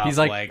and stuff. He's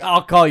like,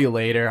 I'll call you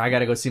later. I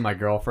gotta go see my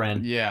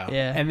girlfriend. yeah.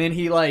 Yeah. And then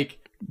he like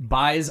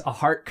buys a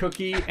heart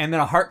cookie and then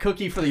a heart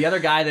cookie for the other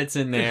guy that's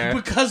in there.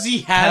 Because he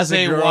has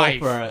a girl wife.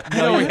 for it.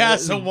 No, he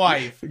has a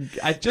wife.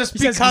 Just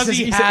says- because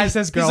he he says- he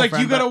says he's like,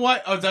 girlfriend, you got a but-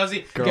 what? Oh, does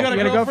he? Girl. You got a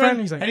You got a girlfriend? girlfriend?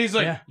 He's like, and he's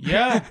like, yeah.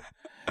 yeah.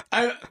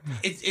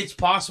 It's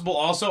possible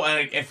also,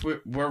 and if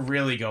we're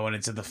really going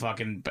into the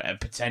fucking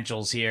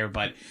potentials here,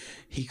 but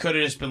he could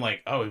have just been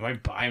like, oh, he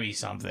might buy me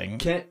something.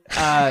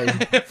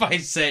 If I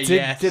say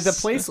yes. Did the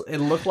place it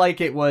look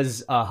like it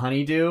was a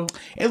honeydew?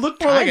 It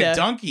looked more like a Kinda.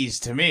 Donkey's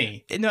to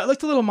me. No, it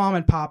looked a little mom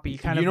and poppy,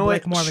 kind You of know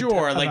like what? more of a,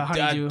 Sure, of a like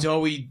honeydew.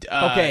 doughy,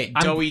 Okay,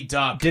 I'm- doughy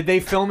duck. Did they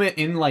film it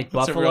in like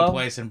That's a Buffalo? real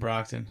place in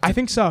Brockton. I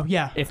think so.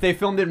 Yeah. If they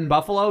filmed it in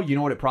Buffalo, you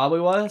know what it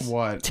probably was?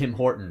 What? Tim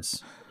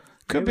Hortons.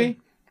 Could be.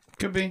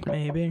 Could be.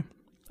 Maybe.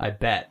 I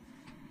bet.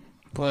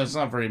 Well, it's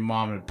not very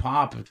mom and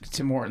pop.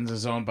 Tim Hortons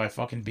is owned by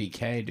fucking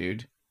BK,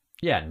 dude.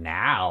 Yeah,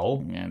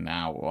 now. Yeah,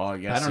 now, well, I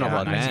guess I don't know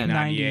about then.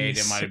 1998,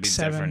 it might have been 96,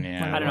 different. 7,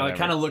 Yeah, I don't know. It whatever.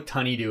 kind of looked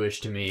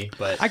honeydewish to me,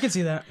 but I can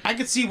see that. I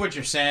could see what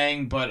you're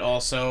saying, but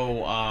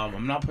also,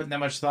 I'm not putting that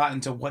much thought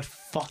into what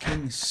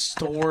fucking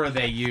store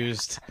they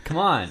used. come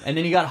on. And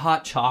then you got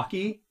hot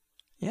chalky.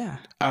 Yeah.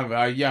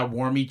 Yeah,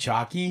 warmy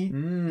chalky.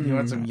 You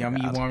want some yummy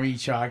warmy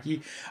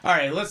chalky? All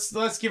right, let's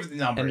give the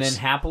numbers. And then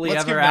happily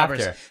Let's ever give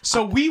numbers. after.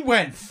 So we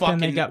went they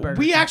fucking. got Burger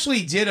We King.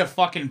 actually did a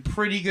fucking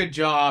pretty good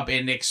job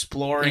in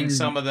exploring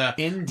some of the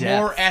in-depth.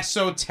 more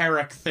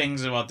esoteric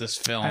things about this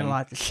film. I had a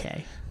lot to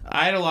say.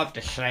 I had a lot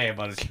to say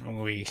about this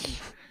movie.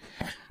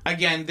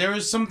 Again, there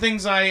was some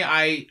things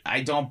I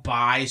don't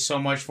buy so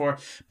much for,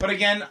 but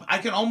again, I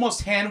can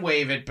almost hand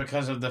wave it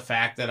because of the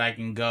fact that I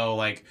can go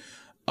like,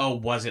 oh,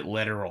 was it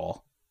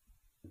literal?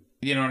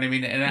 You know what I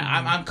mean? And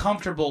I'm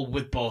comfortable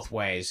with both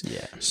ways.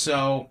 Yeah.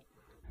 So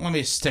let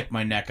me stick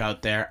my neck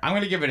out there. I'm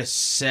gonna give it a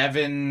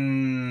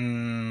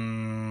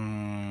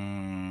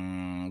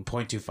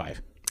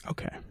 7.25.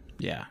 Okay.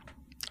 Yeah.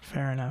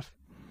 Fair enough.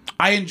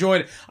 I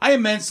enjoyed it. I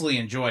immensely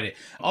enjoyed it.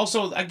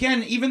 Also,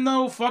 again, even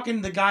though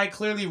fucking the guy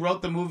clearly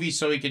wrote the movie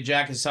so he could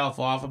jack himself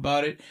off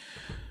about it,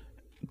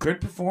 good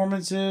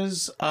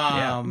performances.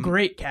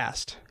 Great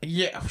cast.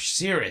 Yeah,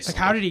 seriously. Like,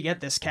 how did he get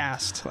this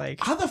cast? Like,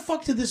 How the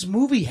fuck did this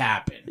movie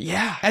happen?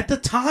 yeah. At the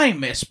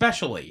time,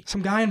 especially.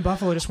 Some guy in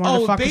Buffalo just wanted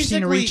Oh, to fuck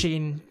Christina basically- Ricci,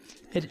 and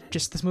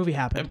this movie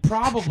happened.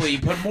 Probably,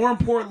 but more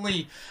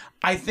importantly,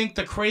 I think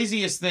the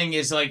craziest thing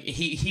is like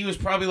he was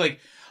probably like,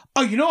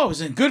 oh, you know, I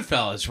was in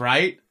Goodfellas,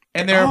 right?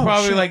 And they were Oh,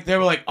 probably shit. like, they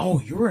were like, oh,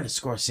 you were in a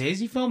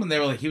Scorsese film, and they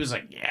were like, he was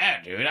like,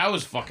 yeah, dude, I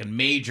was fucking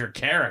major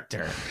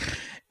character,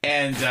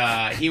 and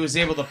he was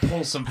able to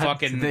pull some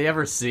fucking. Did they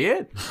ever see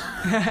it?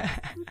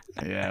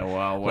 Yeah,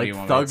 well, what Like do you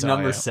want Thug me to tell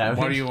number you? 7?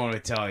 What do you want me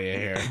to tell you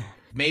here?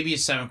 Maybe a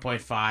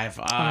 7.5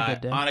 On a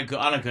good day. on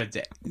a good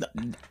day.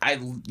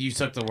 You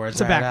took the words.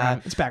 It's a right background.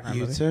 out. It's a background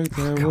You movie. took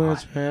the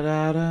words right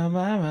out of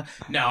my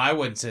mouth. No, I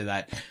wouldn't say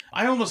that.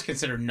 I almost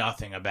consider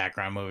nothing a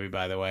background movie,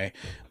 by the way.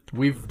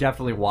 We've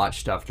definitely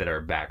watched stuff that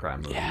are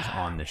background movies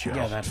on the show.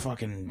 Yeah, that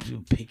fucking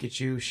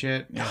Pikachu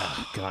shit.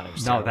 Oh, God, it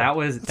was No, terrible. that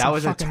was It's that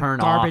was a fucking turn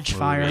garbage off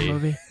fire movie.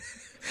 movie.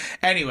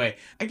 Anyway,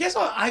 I guess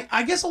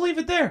I'll leave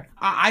it there.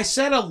 I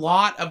said a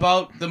lot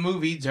about the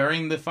movie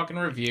during the fucking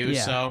review,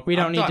 Yeah. so we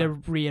don't I'm need done.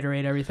 to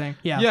reiterate everything.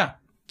 Yeah. Yeah,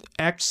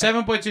 Ex-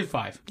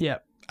 7.25. Yeah.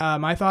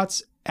 My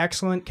thoughts,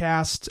 excellent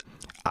cast.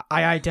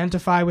 I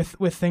identify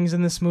with things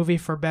in this movie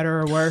for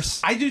better or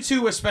worse. I do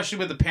too, especially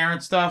with the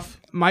parent stuff.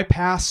 My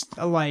past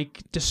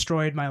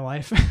destroyed my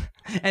life.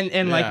 and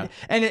Yeah. like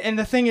and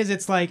the thing is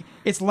it's like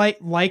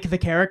the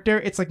character,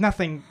 it's like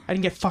nothing. I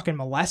didn't get fucking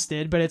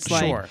molested, but it's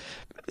like Sure.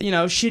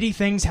 shitty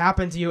things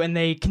happen to you and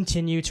they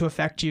continue to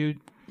affect you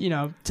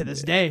to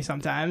this day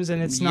sometimes,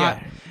 and it's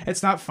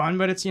not fun,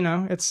 but it's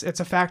it's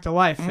a fact of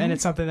life, and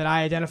it's something that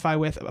I identify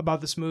with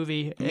about this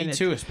movie. Me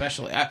too,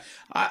 especially.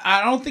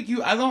 I don't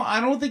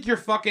think you're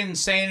fucking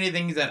saying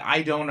anything that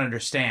I don't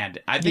understand.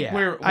 I think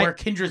we're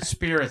kindred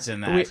spirits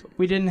in that.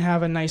 We didn't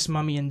have a nice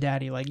mommy and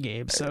daddy like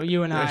Gabe, so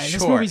you and I.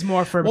 This movie's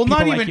more for people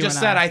not like even you just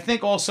and that. I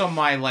think also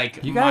my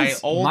my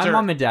older.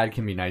 mom and dad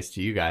can be nice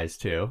to you guys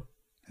too.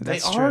 They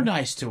That's are true.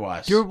 nice to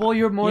us. You're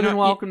more than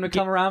welcome to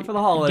come around for the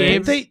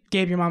holidays.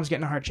 Gabe, your mom's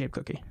getting a heart-shaped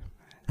cookie.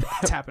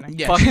 It's happening.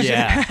 Yeah. Fuck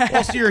yeah.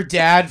 Also, your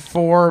dad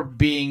for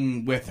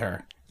being with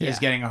her is Yeah.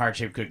 getting a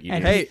heart-shaped cookie.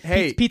 And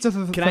Hey, pizza for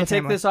can the I take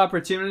family. this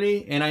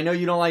opportunity? And I know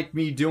you don't like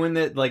me doing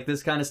that, like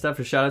this kind of stuff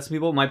to shout out to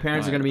people. My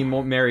parents are going to be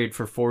married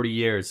for 40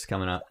 years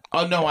coming up.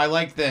 Oh no, I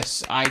like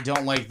this. I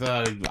don't like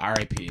the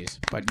RIPs,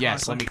 but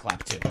yes, Awesome. let me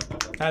clap too.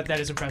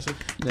 That is impressive.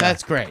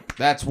 That's great.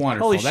 That's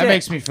wonderful. Holy that shit.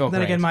 makes me feel Then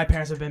great. again, my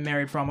parents have been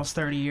married for almost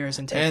 30 years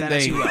and take and that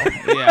as they, you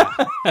will.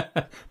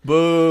 yeah,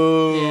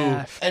 Boo.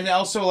 Yeah. and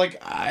also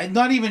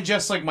not even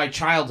just like my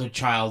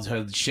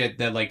childhood shit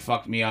that like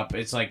fucked me up.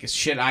 It's like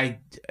shit I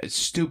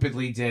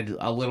stupidly did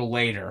a little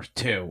later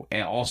too,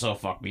 and also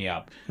fucked me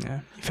up. Yeah.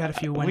 You've had a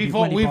few Wendy, We've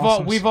Wendy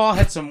Balsams.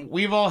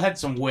 all had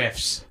some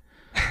whiffs.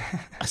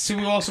 So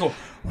we also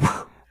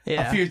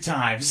Yeah. a few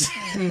times.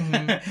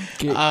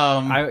 Can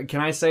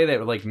I say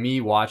that, like,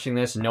 me watching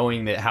this,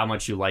 knowing that how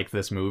much you like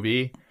this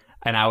movie,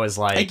 and I was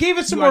like, I gave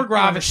it some You more are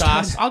gravitas.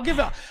 understood. I'll give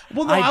it.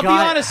 Well, no, I'll be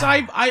honest.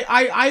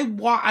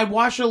 I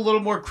watched it a little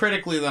more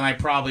critically than I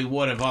probably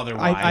would have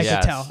otherwise. I Yes.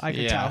 could tell. I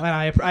could Yeah. tell.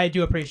 And I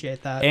do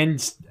appreciate that.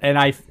 and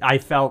I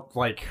felt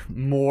like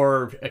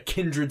more a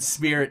kindred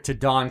spirit to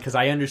Don because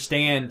I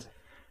understand.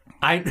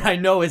 I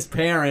know his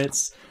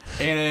parents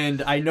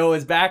and I know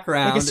his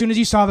background. Like as soon as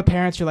you saw the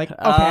parents, you're like, okay,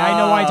 I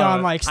know why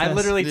Don likes this. I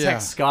literally Yeah.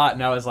 text Scott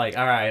and I was like,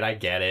 all right, I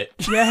get it.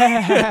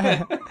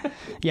 Yeah.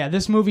 Yeah,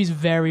 this movie's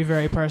very,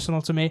 very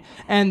personal to me.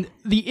 And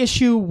the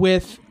issue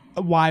with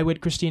why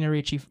would Christina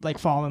Ricci like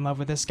fall in love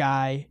with this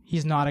guy?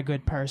 He's not a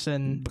good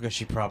person. because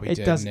she probably It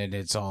didn't, does- and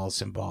it's all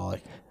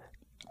symbolic.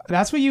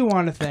 That's what you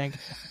want to think.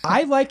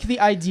 I like the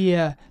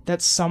idea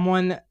that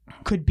someone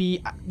could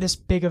be this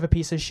big of a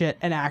piece of shit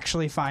and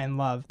actually find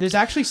love. There's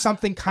actually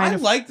something kind I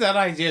of like that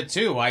idea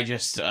too. I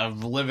just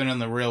living in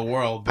the real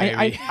world,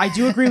 baby. I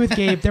do agree with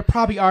Gabe. There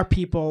probably are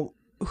people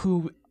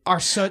who are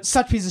such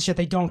pieces of shit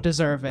they don't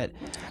deserve it.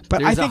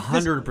 But There's I think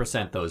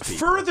 100% those people.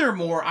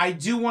 Furthermore, I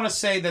do want to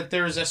say that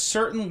there's a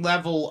certain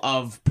level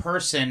of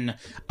person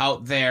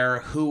out there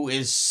who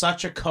is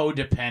such a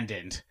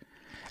codependent.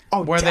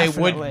 Where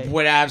definitely. they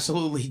would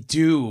absolutely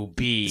do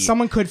be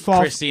someone could fall.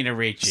 Christina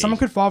Ricci. Someone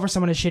could fall for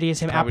someone as shitty as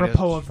him,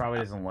 apropos of. probably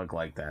doesn't look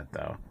like that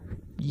though.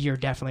 You're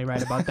definitely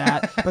right about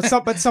that.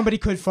 but somebody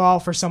could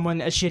fall for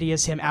someone as shitty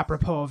as him,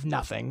 apropos of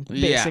nothing.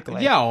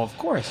 Basically, Yeah, of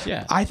course,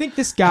 yeah. I think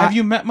this guy. Have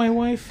you met my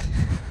wife?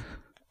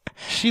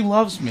 She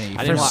loves me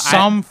for didn't wa-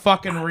 some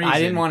fucking reason. I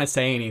didn't want to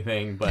say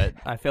anything, but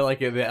I feel like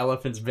the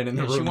elephant's been in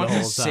the room She the wants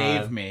whole to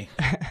save time. me.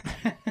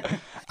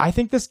 I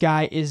think this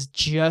guy is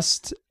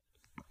just.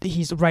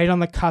 He's right on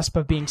the cusp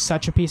of being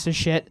such a piece of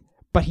shit,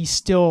 but he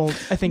still,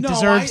 I think,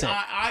 deserves it.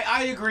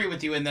 I agree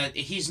with you in that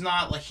he's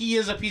not like he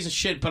is a piece of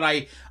shit, but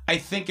I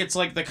think it's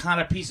like the kind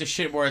of piece of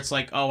shit where it's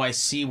like, oh, I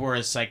see where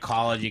his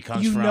psychology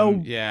comes You from.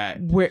 know Yeah.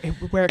 where it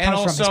And comes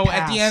also, from. His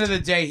at the past. end of the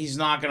day, he's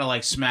not gonna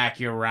like smack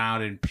you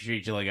around and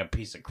treat you like a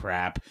piece of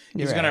crap.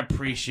 He's You're gonna right.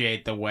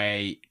 appreciate the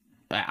way.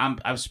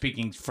 I'm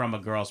speaking from a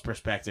girl's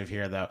perspective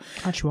here, though.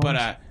 Aren't you But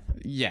always?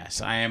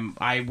 yes, I am.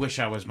 I wish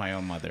I was my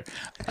own mother.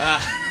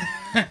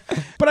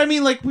 But I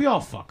mean, like we all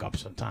fuck up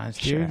sometimes,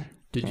 dude. Sure.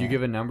 Did you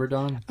give a number,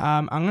 Don?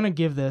 I'm gonna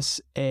give this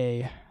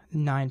a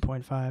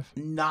 9.5.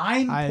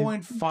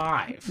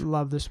 9.5.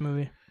 Love this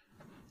movie.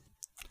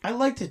 I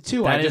liked it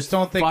too. That I just is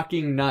don't think.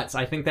 fucking nuts.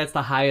 I think that's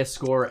the highest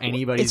score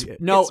anybody's. It's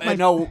No, my-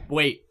 no,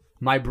 wait.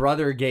 My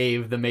brother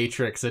gave The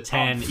Matrix a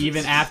 10,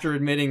 even after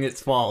admitting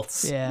its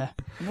faults. Yeah.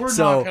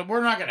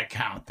 We're not gonna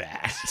count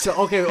that. So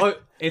okay,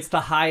 it's the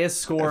highest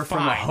score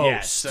from a Fine,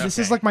 host. yes, This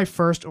is okay. like my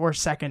first or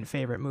second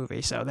favorite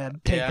movie, so then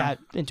take Yeah. that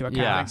into account.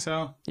 Yeah. I think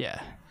so. Yeah.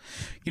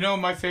 You know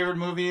what my favorite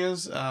movie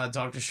is?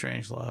 Doctor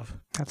Strangelove.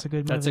 That's a good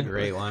movie. That's a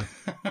great one.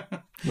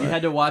 You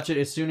had to watch it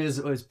as soon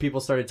as people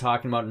started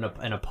talking about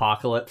an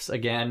apocalypse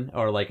again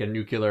or like a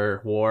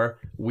nuclear war.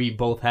 We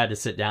both had to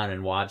sit down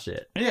and watch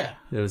it. Yeah.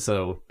 It was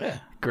so Yeah.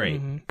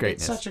 great, Mm-hmm.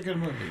 greatness. Such a good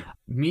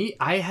movie.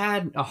 I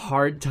had a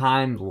hard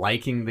time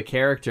liking the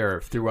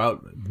character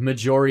throughout the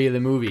majority of the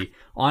movie.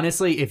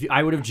 Honestly, if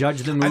I would have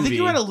judged the movie, I think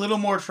you had a little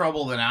more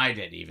trouble than I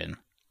did, even.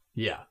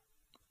 yeah.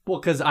 Well,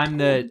 because I'm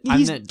the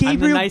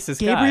Gabriel, nicest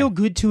Gabriel guy.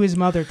 good to his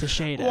mother to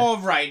shade it. Well,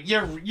 right.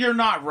 You're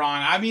not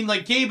wrong. I mean,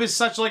 like Gabe is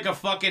such like a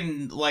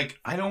fucking like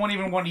I don't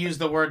even want to use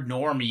the word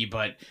normie,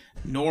 but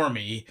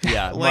normie.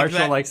 Yeah, like Marshall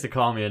that- likes to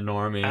call me a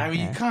normie. I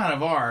mean, you kind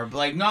of are, but,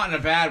 like not in a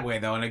bad way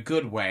though, in a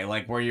good way,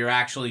 like where you're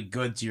actually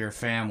good to your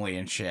family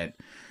and shit.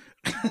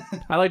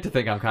 I like to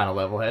think I'm kind of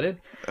level-headed.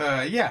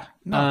 Yeah.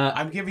 No,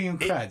 I'm giving you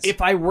creds.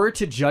 If I were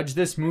to judge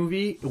this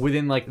movie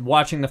within like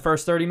watching the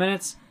first 30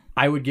 minutes,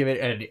 I would give it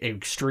an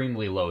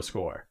extremely low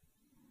score.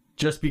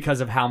 just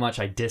because of how much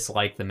I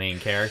dislike the main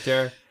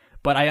character.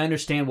 But I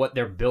understand what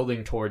they're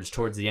building towards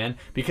the end,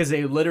 because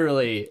they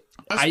literally...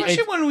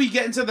 Especially when we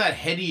get into that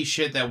heady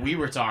shit that we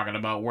were talking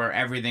about, where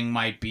everything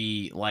might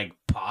be like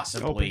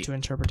possibly Open to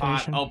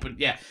interpretation.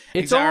 Yeah,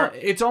 it's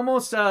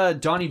almost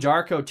Donnie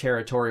Darko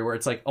territory, where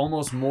it's like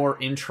almost more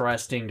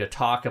interesting to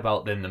talk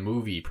about than the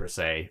movie per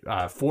se,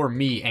 for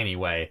me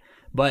anyway.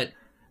 But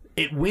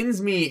it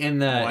wins me in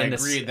the. I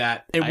agree with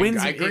that. It wins.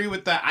 I agree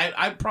with that.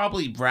 I'd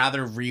probably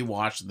rather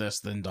rewatch this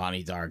than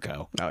Donnie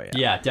Darko. Oh yeah.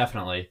 Yeah,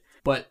 definitely.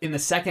 But in the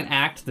second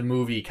act, the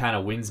movie kind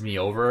of wins me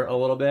over a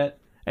little bit,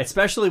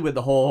 especially with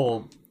the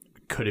whole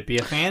could it be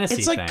a fantasy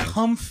It's like thing.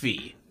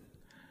 comfy.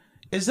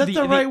 Is that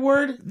the right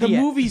word? The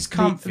movie's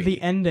comfy.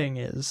 The ending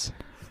is.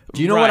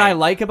 Do you know what I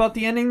like about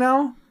the ending,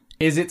 though?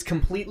 Is it's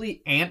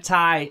completely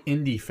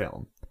anti-indie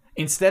film.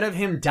 Instead of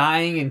him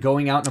dying and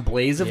going out in a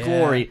blaze of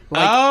glory,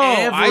 like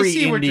every I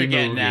see indie what you're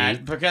getting movie,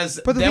 at.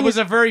 Because But the there thing was is-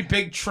 a very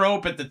big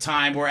trope at the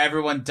time where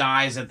everyone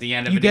dies at the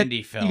end of an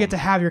indie film. You get to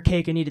have your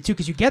cake and eat it too,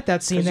 because you get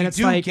that scene. 'Cause Then you it's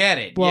do like, get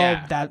it, well,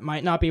 yeah. that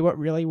might not be what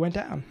really went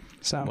down.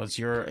 So What's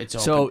your? It's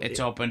open. So- it's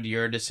open to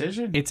your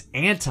decision. it's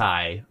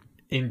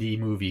anti-indie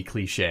movie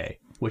cliche,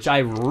 which I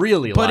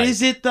really But like.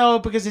 is it though?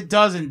 Because it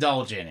does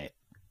indulge in it.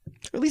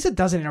 at least it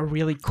does it in a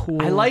really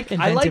cool, I like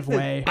inventive the-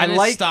 way. I And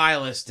like- it's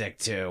stylistic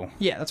too.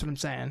 Yeah, that's what I'm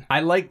saying.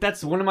 I like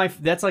that's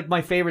like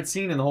my favorite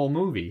scene in the whole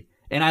movie,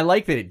 and I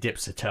like that it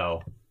dips a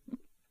toe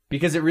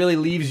because it really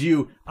leaves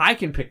you. I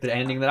can pick the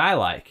ending that I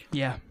like,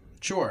 Yeah.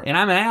 Sure. and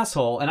I'm an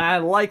asshole, and I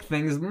like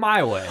things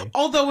my way.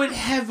 Although it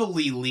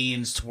heavily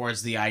leans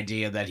towards the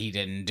idea that he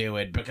didn't do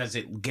it because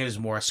it gives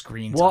more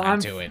screen Well, time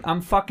to it.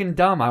 I'm fucking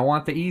dumb. I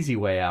want the easy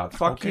way out.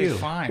 Fuck Okay, you.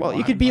 fine. Well,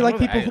 you could be like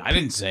people who- I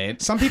didn't say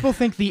it. Some people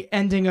think the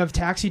ending of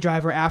Taxi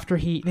Driver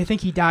they think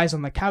he dies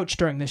on the couch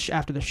during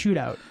after the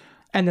shootout,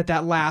 and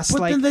that last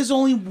But like then there's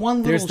only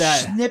one There's little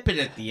that- snippet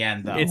at the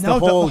end, though. It's No,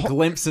 the the whole whole-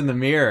 glimpse in the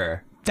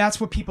mirror. that's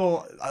what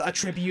people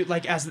attribute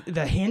like as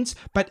the hint,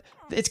 but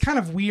it's kind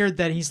of weird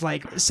that he's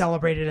like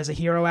celebrated as a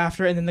hero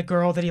after, and then the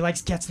girl that he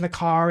likes gets in the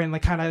car and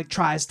like kind of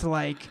tries to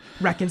like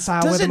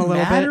reconcile Does with it him a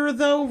little matter bit.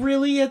 though?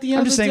 Really, at the end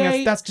I'm of just the saying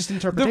day, that's just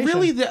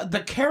interpretation.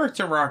 the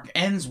character arc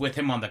ends with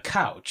him on the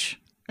couch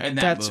in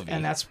that movie.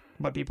 And that's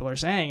what people are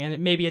saying, and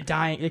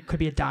it could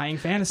be a dying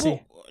fantasy.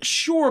 Well,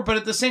 sure, but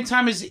at the same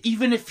time,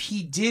 even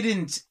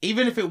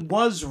if it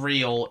was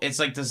real, it's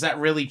like, does that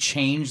really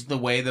change the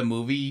way the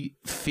movie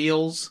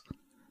feels?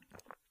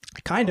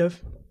 Kind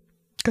of.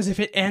 Because if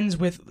it ends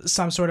with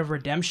some sort of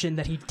redemption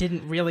that he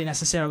didn't really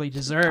necessarily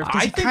deserve, 'cause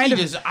I he think kind he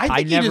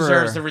of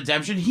deserves the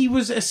redemption.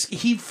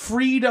 He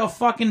freed a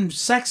fucking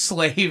sex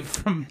slave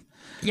from.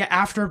 yeah,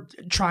 after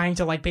trying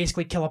to like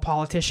basically kill a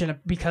politician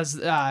because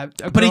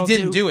But he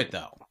didn't do it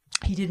though.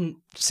 He didn't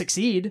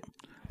succeed.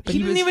 But He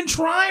didn't was- even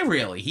try,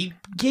 really. He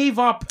gave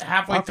up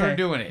halfway through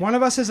doing it. One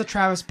of us is a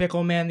Travis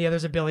Bickle man, the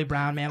other's a Billy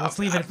Brown man. Let's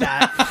leave it at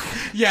that.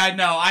 Yeah,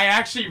 no, I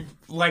actually,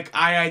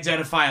 I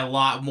identify a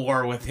lot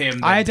more with him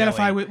than I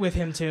identify Billy. with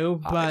him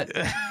too, but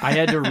I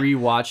had to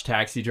rewatch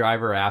Taxi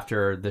Driver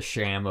after the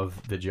sham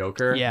of the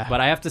Joker. Yeah. But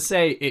I have to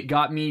say, it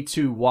got me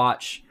to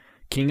watch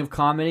King of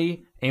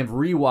Comedy and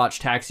rewatch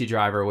Taxi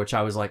Driver, which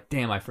I was like,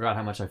 damn, I forgot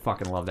how much I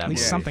fucking love that at movie.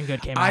 least something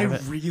good came out I of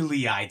it.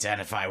 really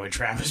identify with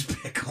Travis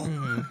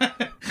Bickle.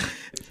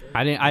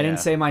 I didn't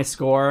say my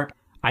score.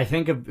 I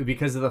think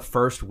because of the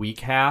first week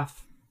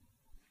half,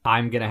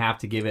 I'm gonna have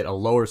to give it a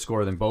lower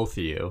score than both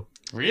of you.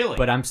 Really?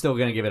 But I'm still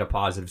gonna give it a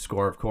positive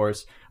score, of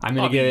course. I'm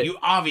gonna give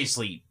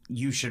it.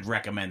 You should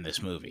recommend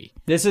this movie.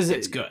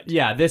 It's good.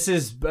 Yeah, this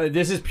is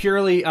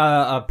purely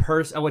a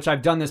which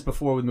I've done this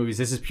before with movies.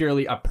 This is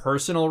purely a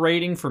personal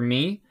rating for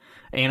me,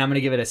 and I'm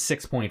gonna give it a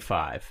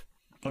 6.5.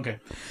 Okay.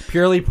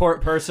 Purely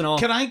personal.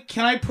 Can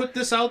I put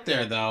this out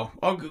there though?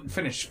 Oh,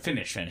 finish.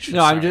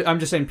 No, I'm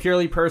just saying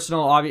purely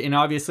personal. And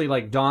obviously,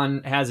 like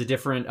Don has a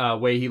different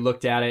way he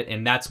looked at it,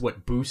 and that's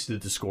what boosted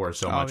the score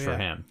so much for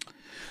him.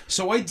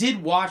 So I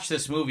did watch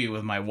this movie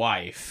with my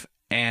wife,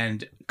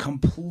 and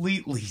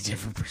completely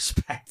different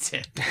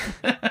perspective.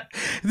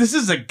 This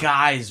is a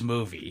guy's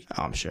movie.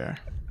 Oh, I'm sure.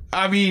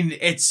 I mean,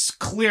 it's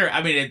clear.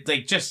 I mean, it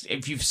like just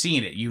if you've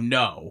seen it, you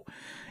know,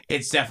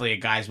 it's definitely a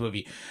guy's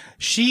movie.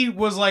 She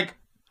was like,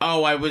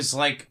 "Oh, I was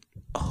like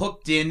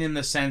hooked in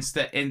the sense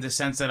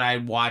that I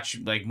watch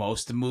like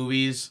most of the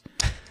movies."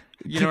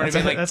 You know what I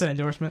mean? Like That's an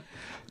endorsement.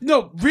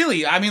 no,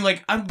 really. I mean,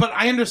 like, but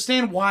I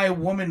understand why a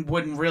woman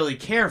wouldn't really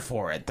care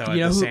for it though. At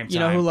the same time, You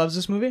know who loves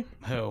this movie?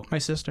 Who? My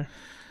sister.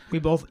 We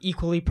both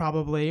equally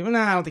probably. Well,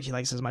 I don't think she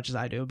likes it as much as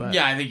I do, but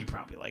Yeah, I think you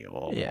probably like it a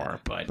little Yeah, more,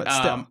 but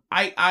still.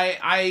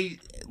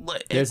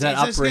 There's that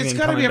upbringing it's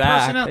gotta be coming a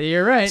back. personality.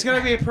 You're right. It's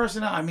gotta be a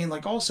personality. I mean,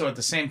 like, also at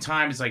the same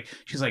time, it's like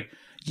she's like,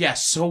 yeah.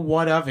 So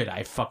what of it?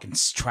 I fucking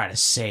try to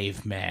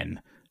save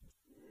men.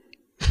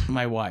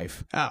 My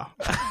wife. Oh,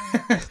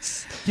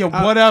 Yeah,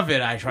 what of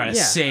it? I try to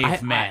yeah.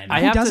 save men. I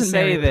Who have to doesn't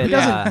say marry- that who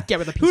doesn't get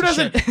with a piece who of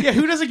doesn't? shit? Yeah,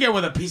 who doesn't get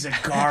with a piece of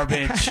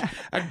garbage?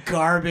 A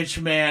garbage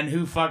man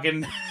who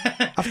fucking.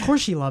 Of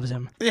course, she loves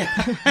him.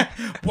 Yeah.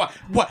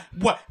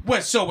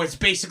 What? So it's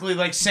basically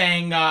like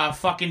saying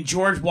fucking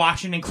George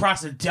Washington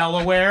crossed the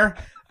Delaware.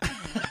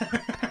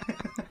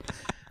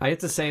 I have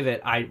to say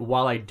that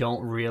while I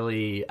don't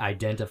really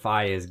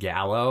identify as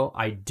Gallo,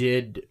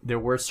 there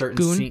were certain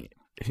Goon?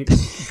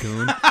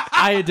 Goon.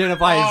 I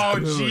identify as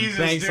Goon. Jesus,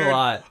 Thanks dude. a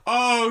lot.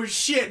 Oh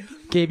shit!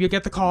 Gabe, you'll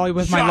get the call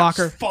with my Shots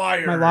locker.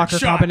 fired. My locker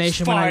Shots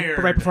combination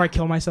fired. right before I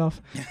kill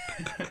myself.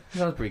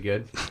 That was pretty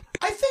good.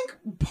 I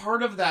think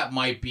part of that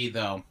might be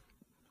though.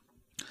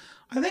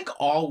 I think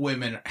all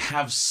women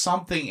have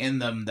something in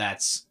them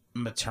that's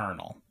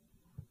maternal.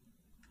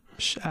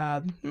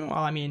 Well,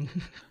 I mean,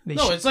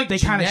 It's like they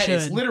kind of genetic.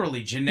 should. It's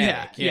literally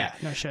genetic. Yeah.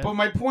 No shit. But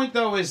my point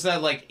though is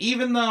that like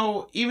even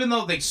though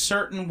like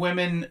certain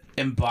women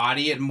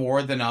embody it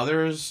more than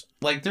others,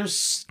 like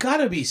there's got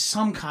to be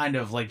some kind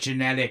of like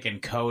genetic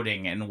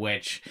encoding in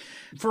which,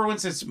 for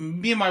instance,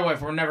 me and my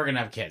wife, we're never gonna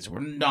have kids. We're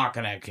not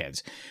gonna have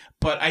kids.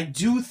 But I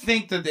do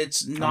think that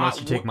it's not. Unless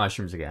you take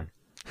mushrooms again.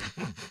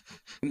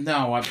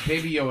 No,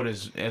 Baby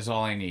Yoda is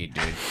all I need,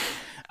 dude.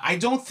 I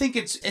don't think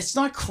it's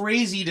not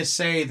crazy to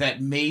say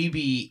that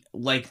maybe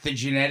like the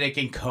genetic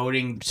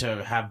encoding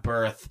to have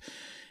birth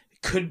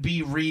could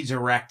be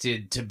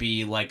redirected to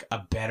be like a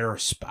better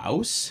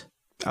spouse.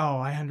 Oh,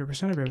 I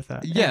 100% agree with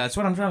that. Yeah, that's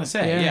what I'm trying to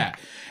say. Yeah. Yeah.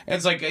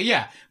 It's like,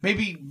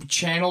 maybe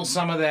channel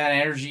some of that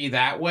energy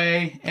that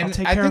way. And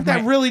take I care think of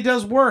that my- really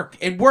does work.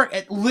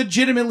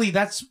 Legitimately,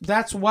 that's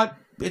what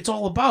it's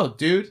all about,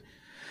 dude.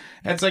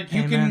 It's like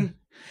you Amen. can,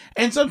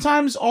 and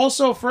sometimes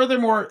also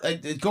furthermore,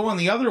 going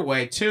the other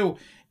way too,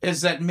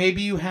 is that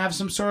maybe you have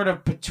some sort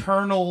of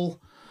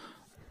paternal,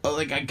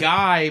 like a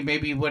guy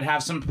maybe would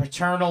have some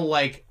paternal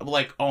like,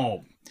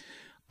 oh,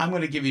 I'm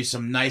going to give you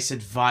some nice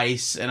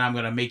advice and I'm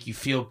going to make you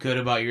feel good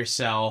about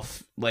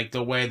yourself, like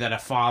the way that a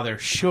father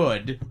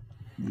should,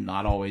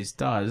 not always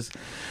does,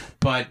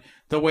 but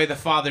the way the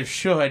father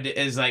should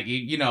is like,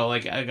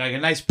 like a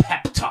nice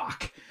pep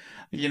talk.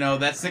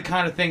 That's the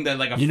kind of thing that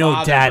like a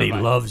father Daddy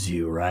provides. loves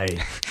you, right?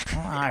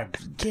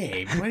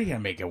 Gabe, what are you going to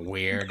make it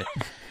weird?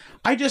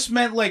 I just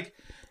meant like,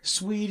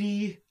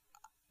 sweetie,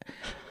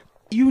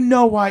 you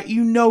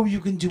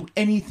can do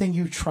anything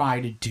you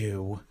try to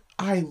do.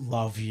 I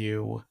love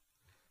you.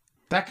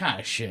 That kind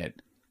of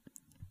shit.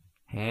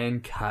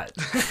 Hand cut.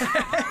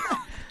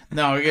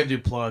 No, we gotta do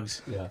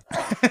plugs. Yeah.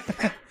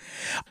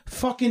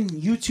 Fucking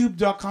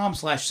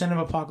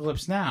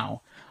youtube.com/cinemapocalypse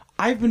now.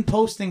 I've been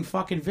posting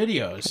fucking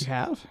videos. You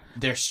have?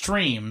 They're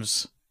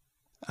streams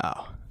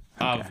Oh.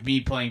 of me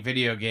playing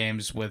video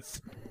games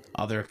with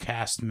other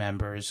cast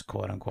members,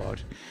 quote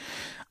unquote.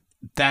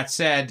 That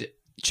said,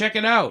 check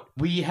it out.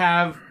 We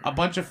have a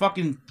bunch of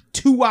fucking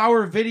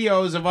 2-hour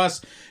videos of us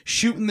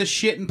shooting the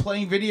shit and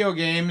playing video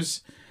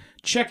games.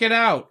 Check it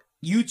out.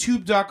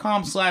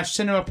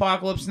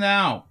 youtube.com/cinemapocalypse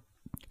now.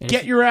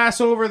 Get your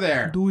ass over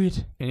there. Do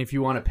it. And if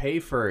you want to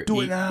pay for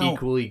Do it now.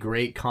 equally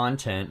great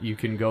content, you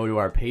can go to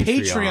our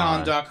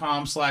Patreon.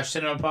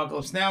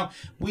 Patreon.com/cinemapocalypse now.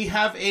 We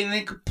have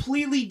a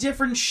completely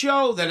different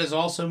show that is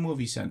also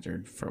movie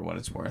centered for what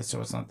it's worth, so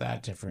it's not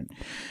that different.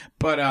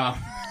 But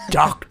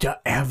Dr.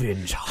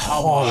 Evans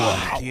Horror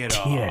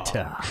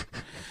Theater.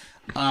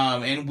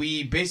 And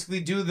we basically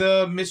do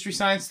the Mystery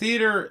Science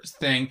Theater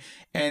thing.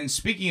 And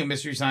speaking of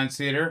Mystery Science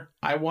Theater,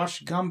 I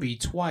watched Gumby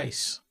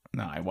twice.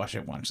 No, I watched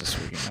it once this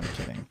weekend. I'm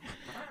kidding.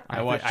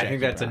 I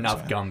think that's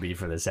enough Gumby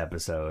for this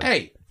episode.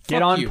 Hey,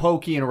 Get on you.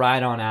 Pokey and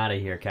ride on out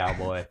of here,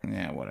 cowboy.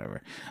 Yeah,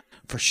 whatever.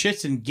 For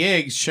shits and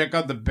gigs, check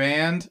out the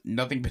band,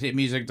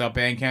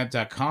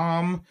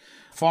 nothingbuthitmusic.bandcamp.com.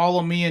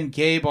 Follow me and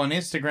Gabe on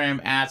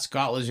Instagram at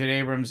Scott Legit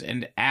Abrams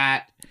and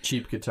at,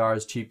 Cheap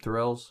guitars, cheap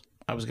thrills.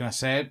 I was going to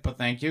say it, but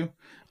thank you,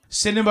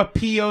 Cinema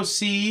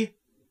POC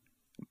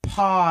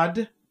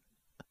Pod,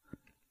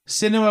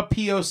 Cinema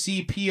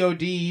POC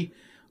POD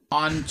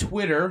on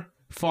Twitter.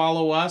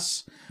 Follow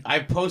us.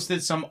 I've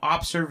posted some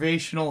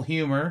observational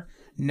humor,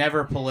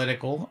 never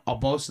political.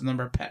 Most of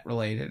them are pet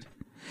related.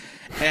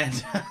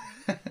 And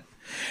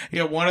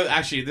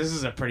actually, this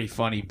is a pretty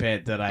funny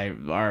bit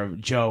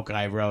joke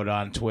I wrote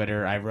on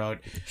Twitter. I wrote,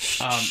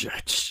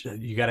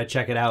 you got to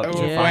check it out to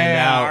Yeah. find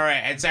out. All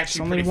right, it's actually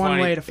There's only pretty one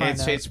funny. way to find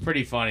out. It's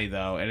pretty funny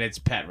though, and it's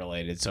pet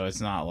related, so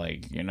it's not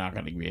like you're not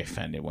going to be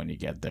offended when you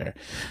get there.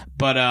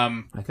 But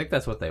I think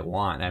that's what they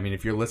want. I mean,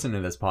 if you're listening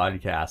to this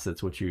podcast,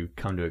 that's what you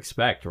come to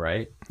expect,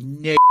 right?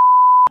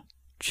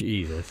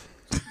 Jesus.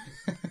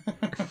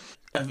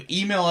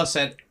 Email us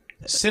at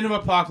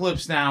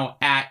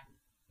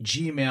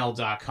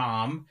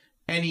cinemapocalypsenow@gmail.com.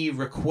 Any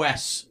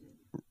requests,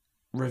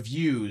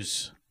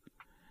 reviews,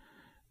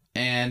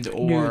 and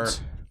or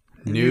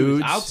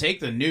Nudes. I'll take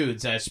the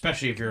nudes,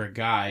 especially if you're a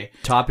guy.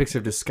 Topics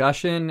of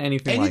discussion,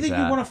 anything like Anything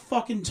that. you want to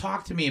fucking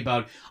talk to me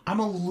about. I'm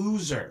a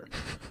loser.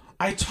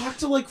 I talk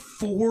to like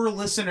 4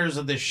 listeners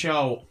of this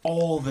show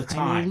all the I'm a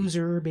time.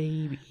 loser,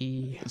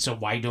 baby. So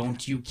why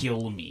don't you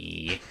kill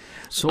me?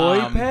 Soy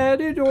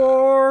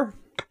Petidor.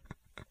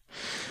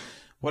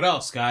 What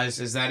else, guys?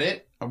 Is that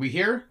it? Are we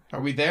here?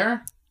 Are we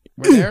there?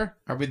 We're there?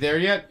 Are we there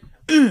yet?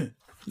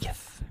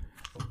 Yes.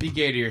 Be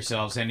gay to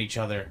yourselves and each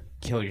other.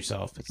 Kill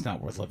yourself. It's not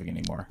worth living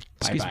anymore.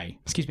 Bye-bye.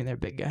 Excuse me there,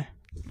 big guy.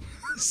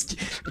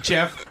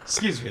 Jeff,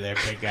 excuse me there,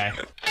 big guy.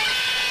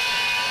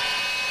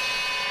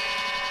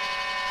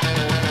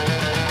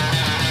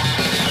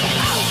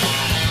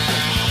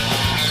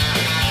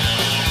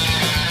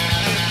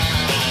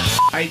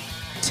 I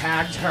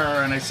tagged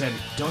her and I said,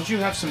 "Don't you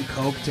have some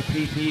Coke to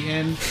pee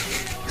in?"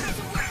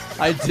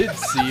 I did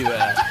see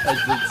that.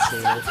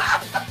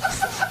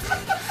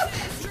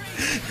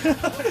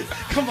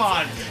 Come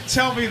on,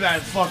 tell me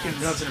that fucking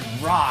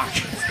doesn't rock.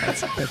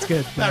 That's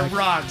good. That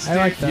rocks, I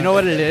like dude. that. You know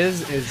what it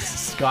is? Is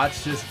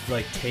Scott's just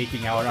like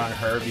taking out on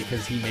her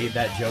because he made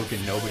that joke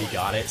and nobody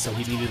got it, so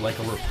he needed like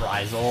a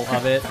reprisal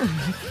of it.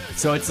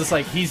 So it's just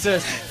like he's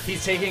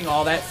taking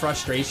all that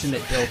frustration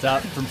that built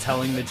up from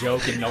telling the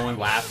joke and no one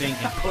laughing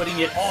and putting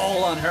it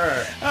all on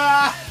her.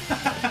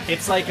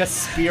 It's like a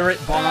spirit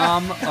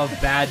bomb of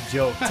bad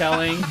joke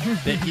telling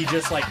that he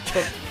just like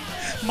took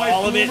My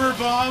all of it, boomer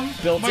bomb,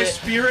 built my it.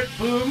 spirit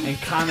boom. and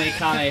Kame it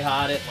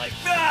like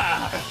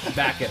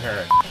back at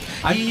her.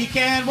 He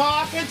can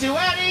walk into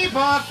any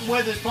book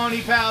with his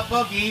pony pal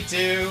Boogie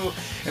too.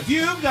 If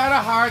you've got a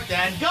heart,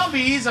 then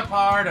Gumby's a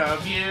part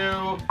of you.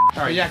 All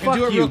right, yeah, I can Fuck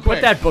do it you. real quick.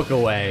 Put that book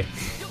away.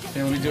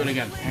 Hey, let me do it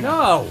again. Hang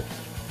on. No.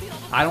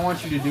 I don't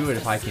want you to do it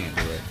if I can't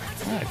do it.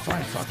 All right,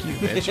 fine. Fuck you,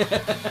 bitch.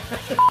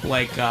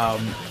 Like, I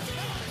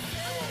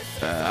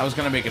was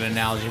gonna make an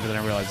analogy, but then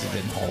I realized it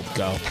didn't hold.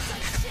 Go.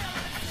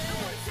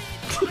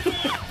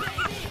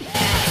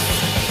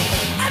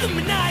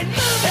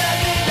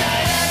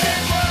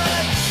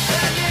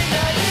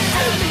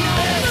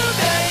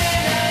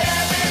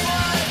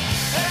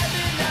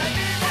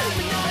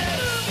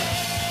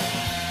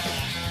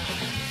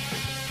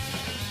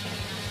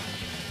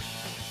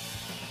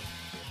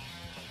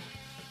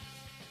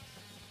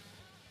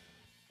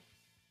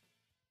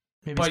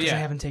 Maybe But it's because yeah.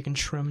 I haven't taken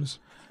shrooms.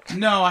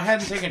 No, I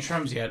hadn't taken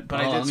shrooms yet,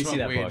 but I did let me smoke see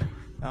that weed. book.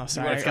 Oh, It's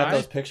sorry. got I-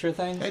 those picture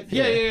things?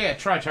 Yeah.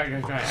 Try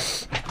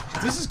it.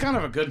 This is kind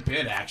of a good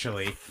bit,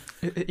 actually.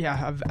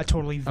 Yeah, a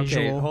totally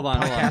visual hold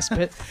on. podcast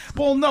bit.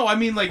 Well, no, I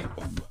mean, like,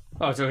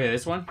 Oh, it's okay.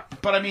 This one?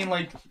 but I mean,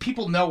 like,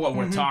 people know what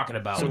we're talking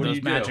about So with what do those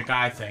you do? magic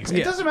eye things. It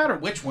Yeah. doesn't matter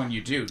which one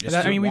you do. Just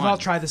I do mean, we've one. all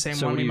tried the same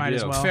So one. what We do you might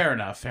as do? well. Fair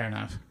enough.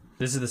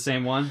 This is the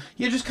same one?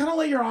 Yeah, just kind of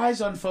let your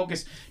eyes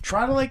unfocus.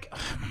 Try to, like,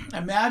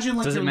 imagine,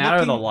 like, Does it you're matter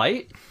looking... the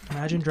light?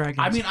 Imagine dragons.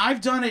 I mean,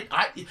 I've done it.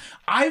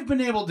 I've been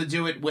able to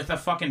do it with a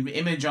fucking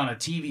image on a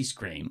TV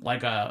screen.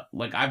 Like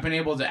I've been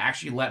able to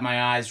actually let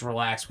my eyes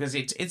relax because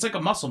it's like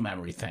a muscle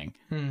memory thing.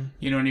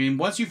 You know what I mean?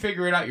 Once you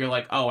figure it out, you're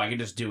like, oh, I can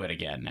just do it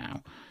again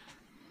now.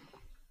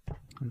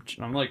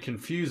 I'm like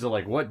confused of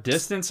like what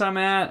distance I'm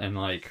at and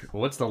like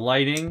what's the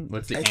lighting,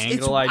 what's the It's-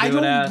 angle I do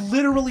it at.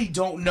 literally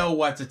don't know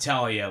what to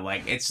tell you.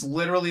 Like it's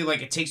literally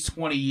like it takes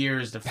 20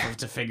 years to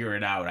figure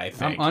it out. I I'm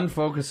think.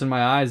 unfocusing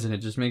my eyes and it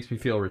just makes me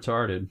feel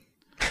retarded.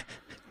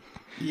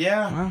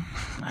 Yeah. Well.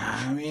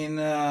 I mean,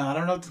 I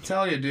don't know what to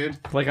tell you, dude.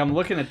 Like I'm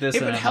looking at this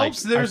If and it I'm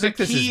helps, like, there's I a think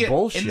this key is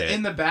bullshit.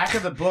 in the back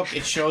of the book.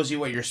 It shows you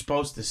what you're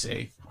supposed to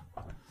see.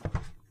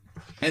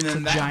 And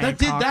then giant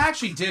that cock.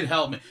 actually did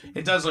help me.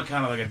 It does look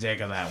kind of like a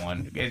dick on that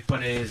one,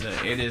 but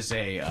it is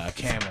a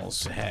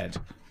camel's head.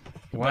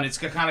 But it's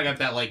kind of got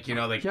that like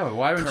like Yeah, but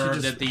why wouldn't you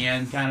curved just- at the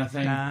end kind of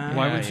thing. Nah.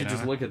 Why Yeah, wouldn't you know.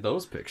 just look at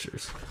those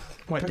pictures?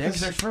 what Because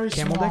dicks? they're very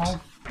Camel small.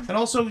 dicks? And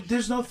also,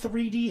 there's no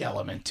 3D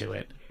element to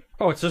it.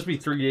 Oh, it's supposed to be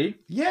 3D?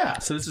 Yeah.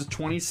 So this is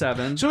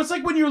 27. So it's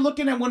like when you're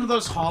looking at one of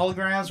those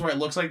holograms where it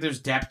looks like there's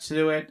depth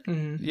to it.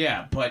 Mm-hmm.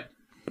 Yeah, but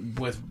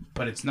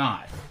it's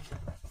not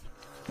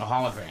a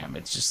hologram.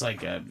 It's just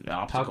like an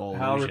optical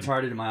How illusion.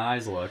 retarded do my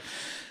eyes look?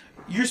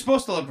 You're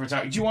supposed to look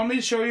retarded. Do you want me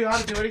to show you how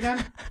to do it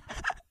again?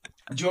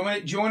 Do you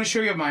want to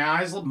show you my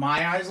eyes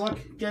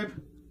look, Gabe?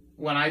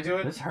 When I do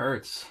it, This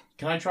hurts.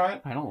 can I try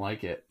it? I don't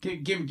like it.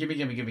 Give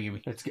me.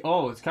 It's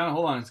kind of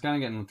hold on. It's kind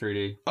of getting in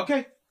 3D.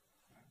 Okay.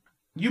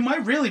 You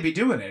might really be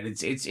doing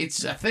it.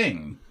 It's a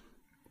thing.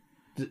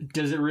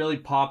 Does it really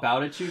pop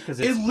out at you? Because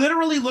It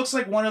literally looks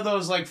like one of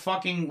those like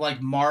fucking like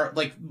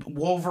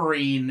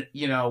Wolverine,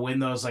 in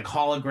those like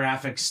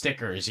holographic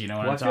stickers. You know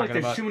what I I'm feel like talking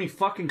there's about? too many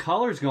fucking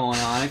colors going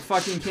on. I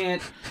fucking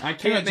can't. I Hang on,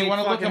 can't. do you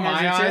want to look at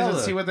my eyes and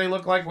see what they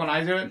look like when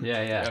I do it?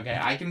 Yeah. Okay,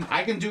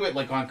 I can do it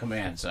like on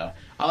command. So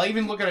I'll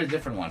even look at a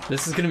different one.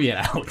 This is gonna be an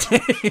out.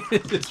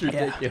 It's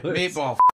ridiculous. Meatball.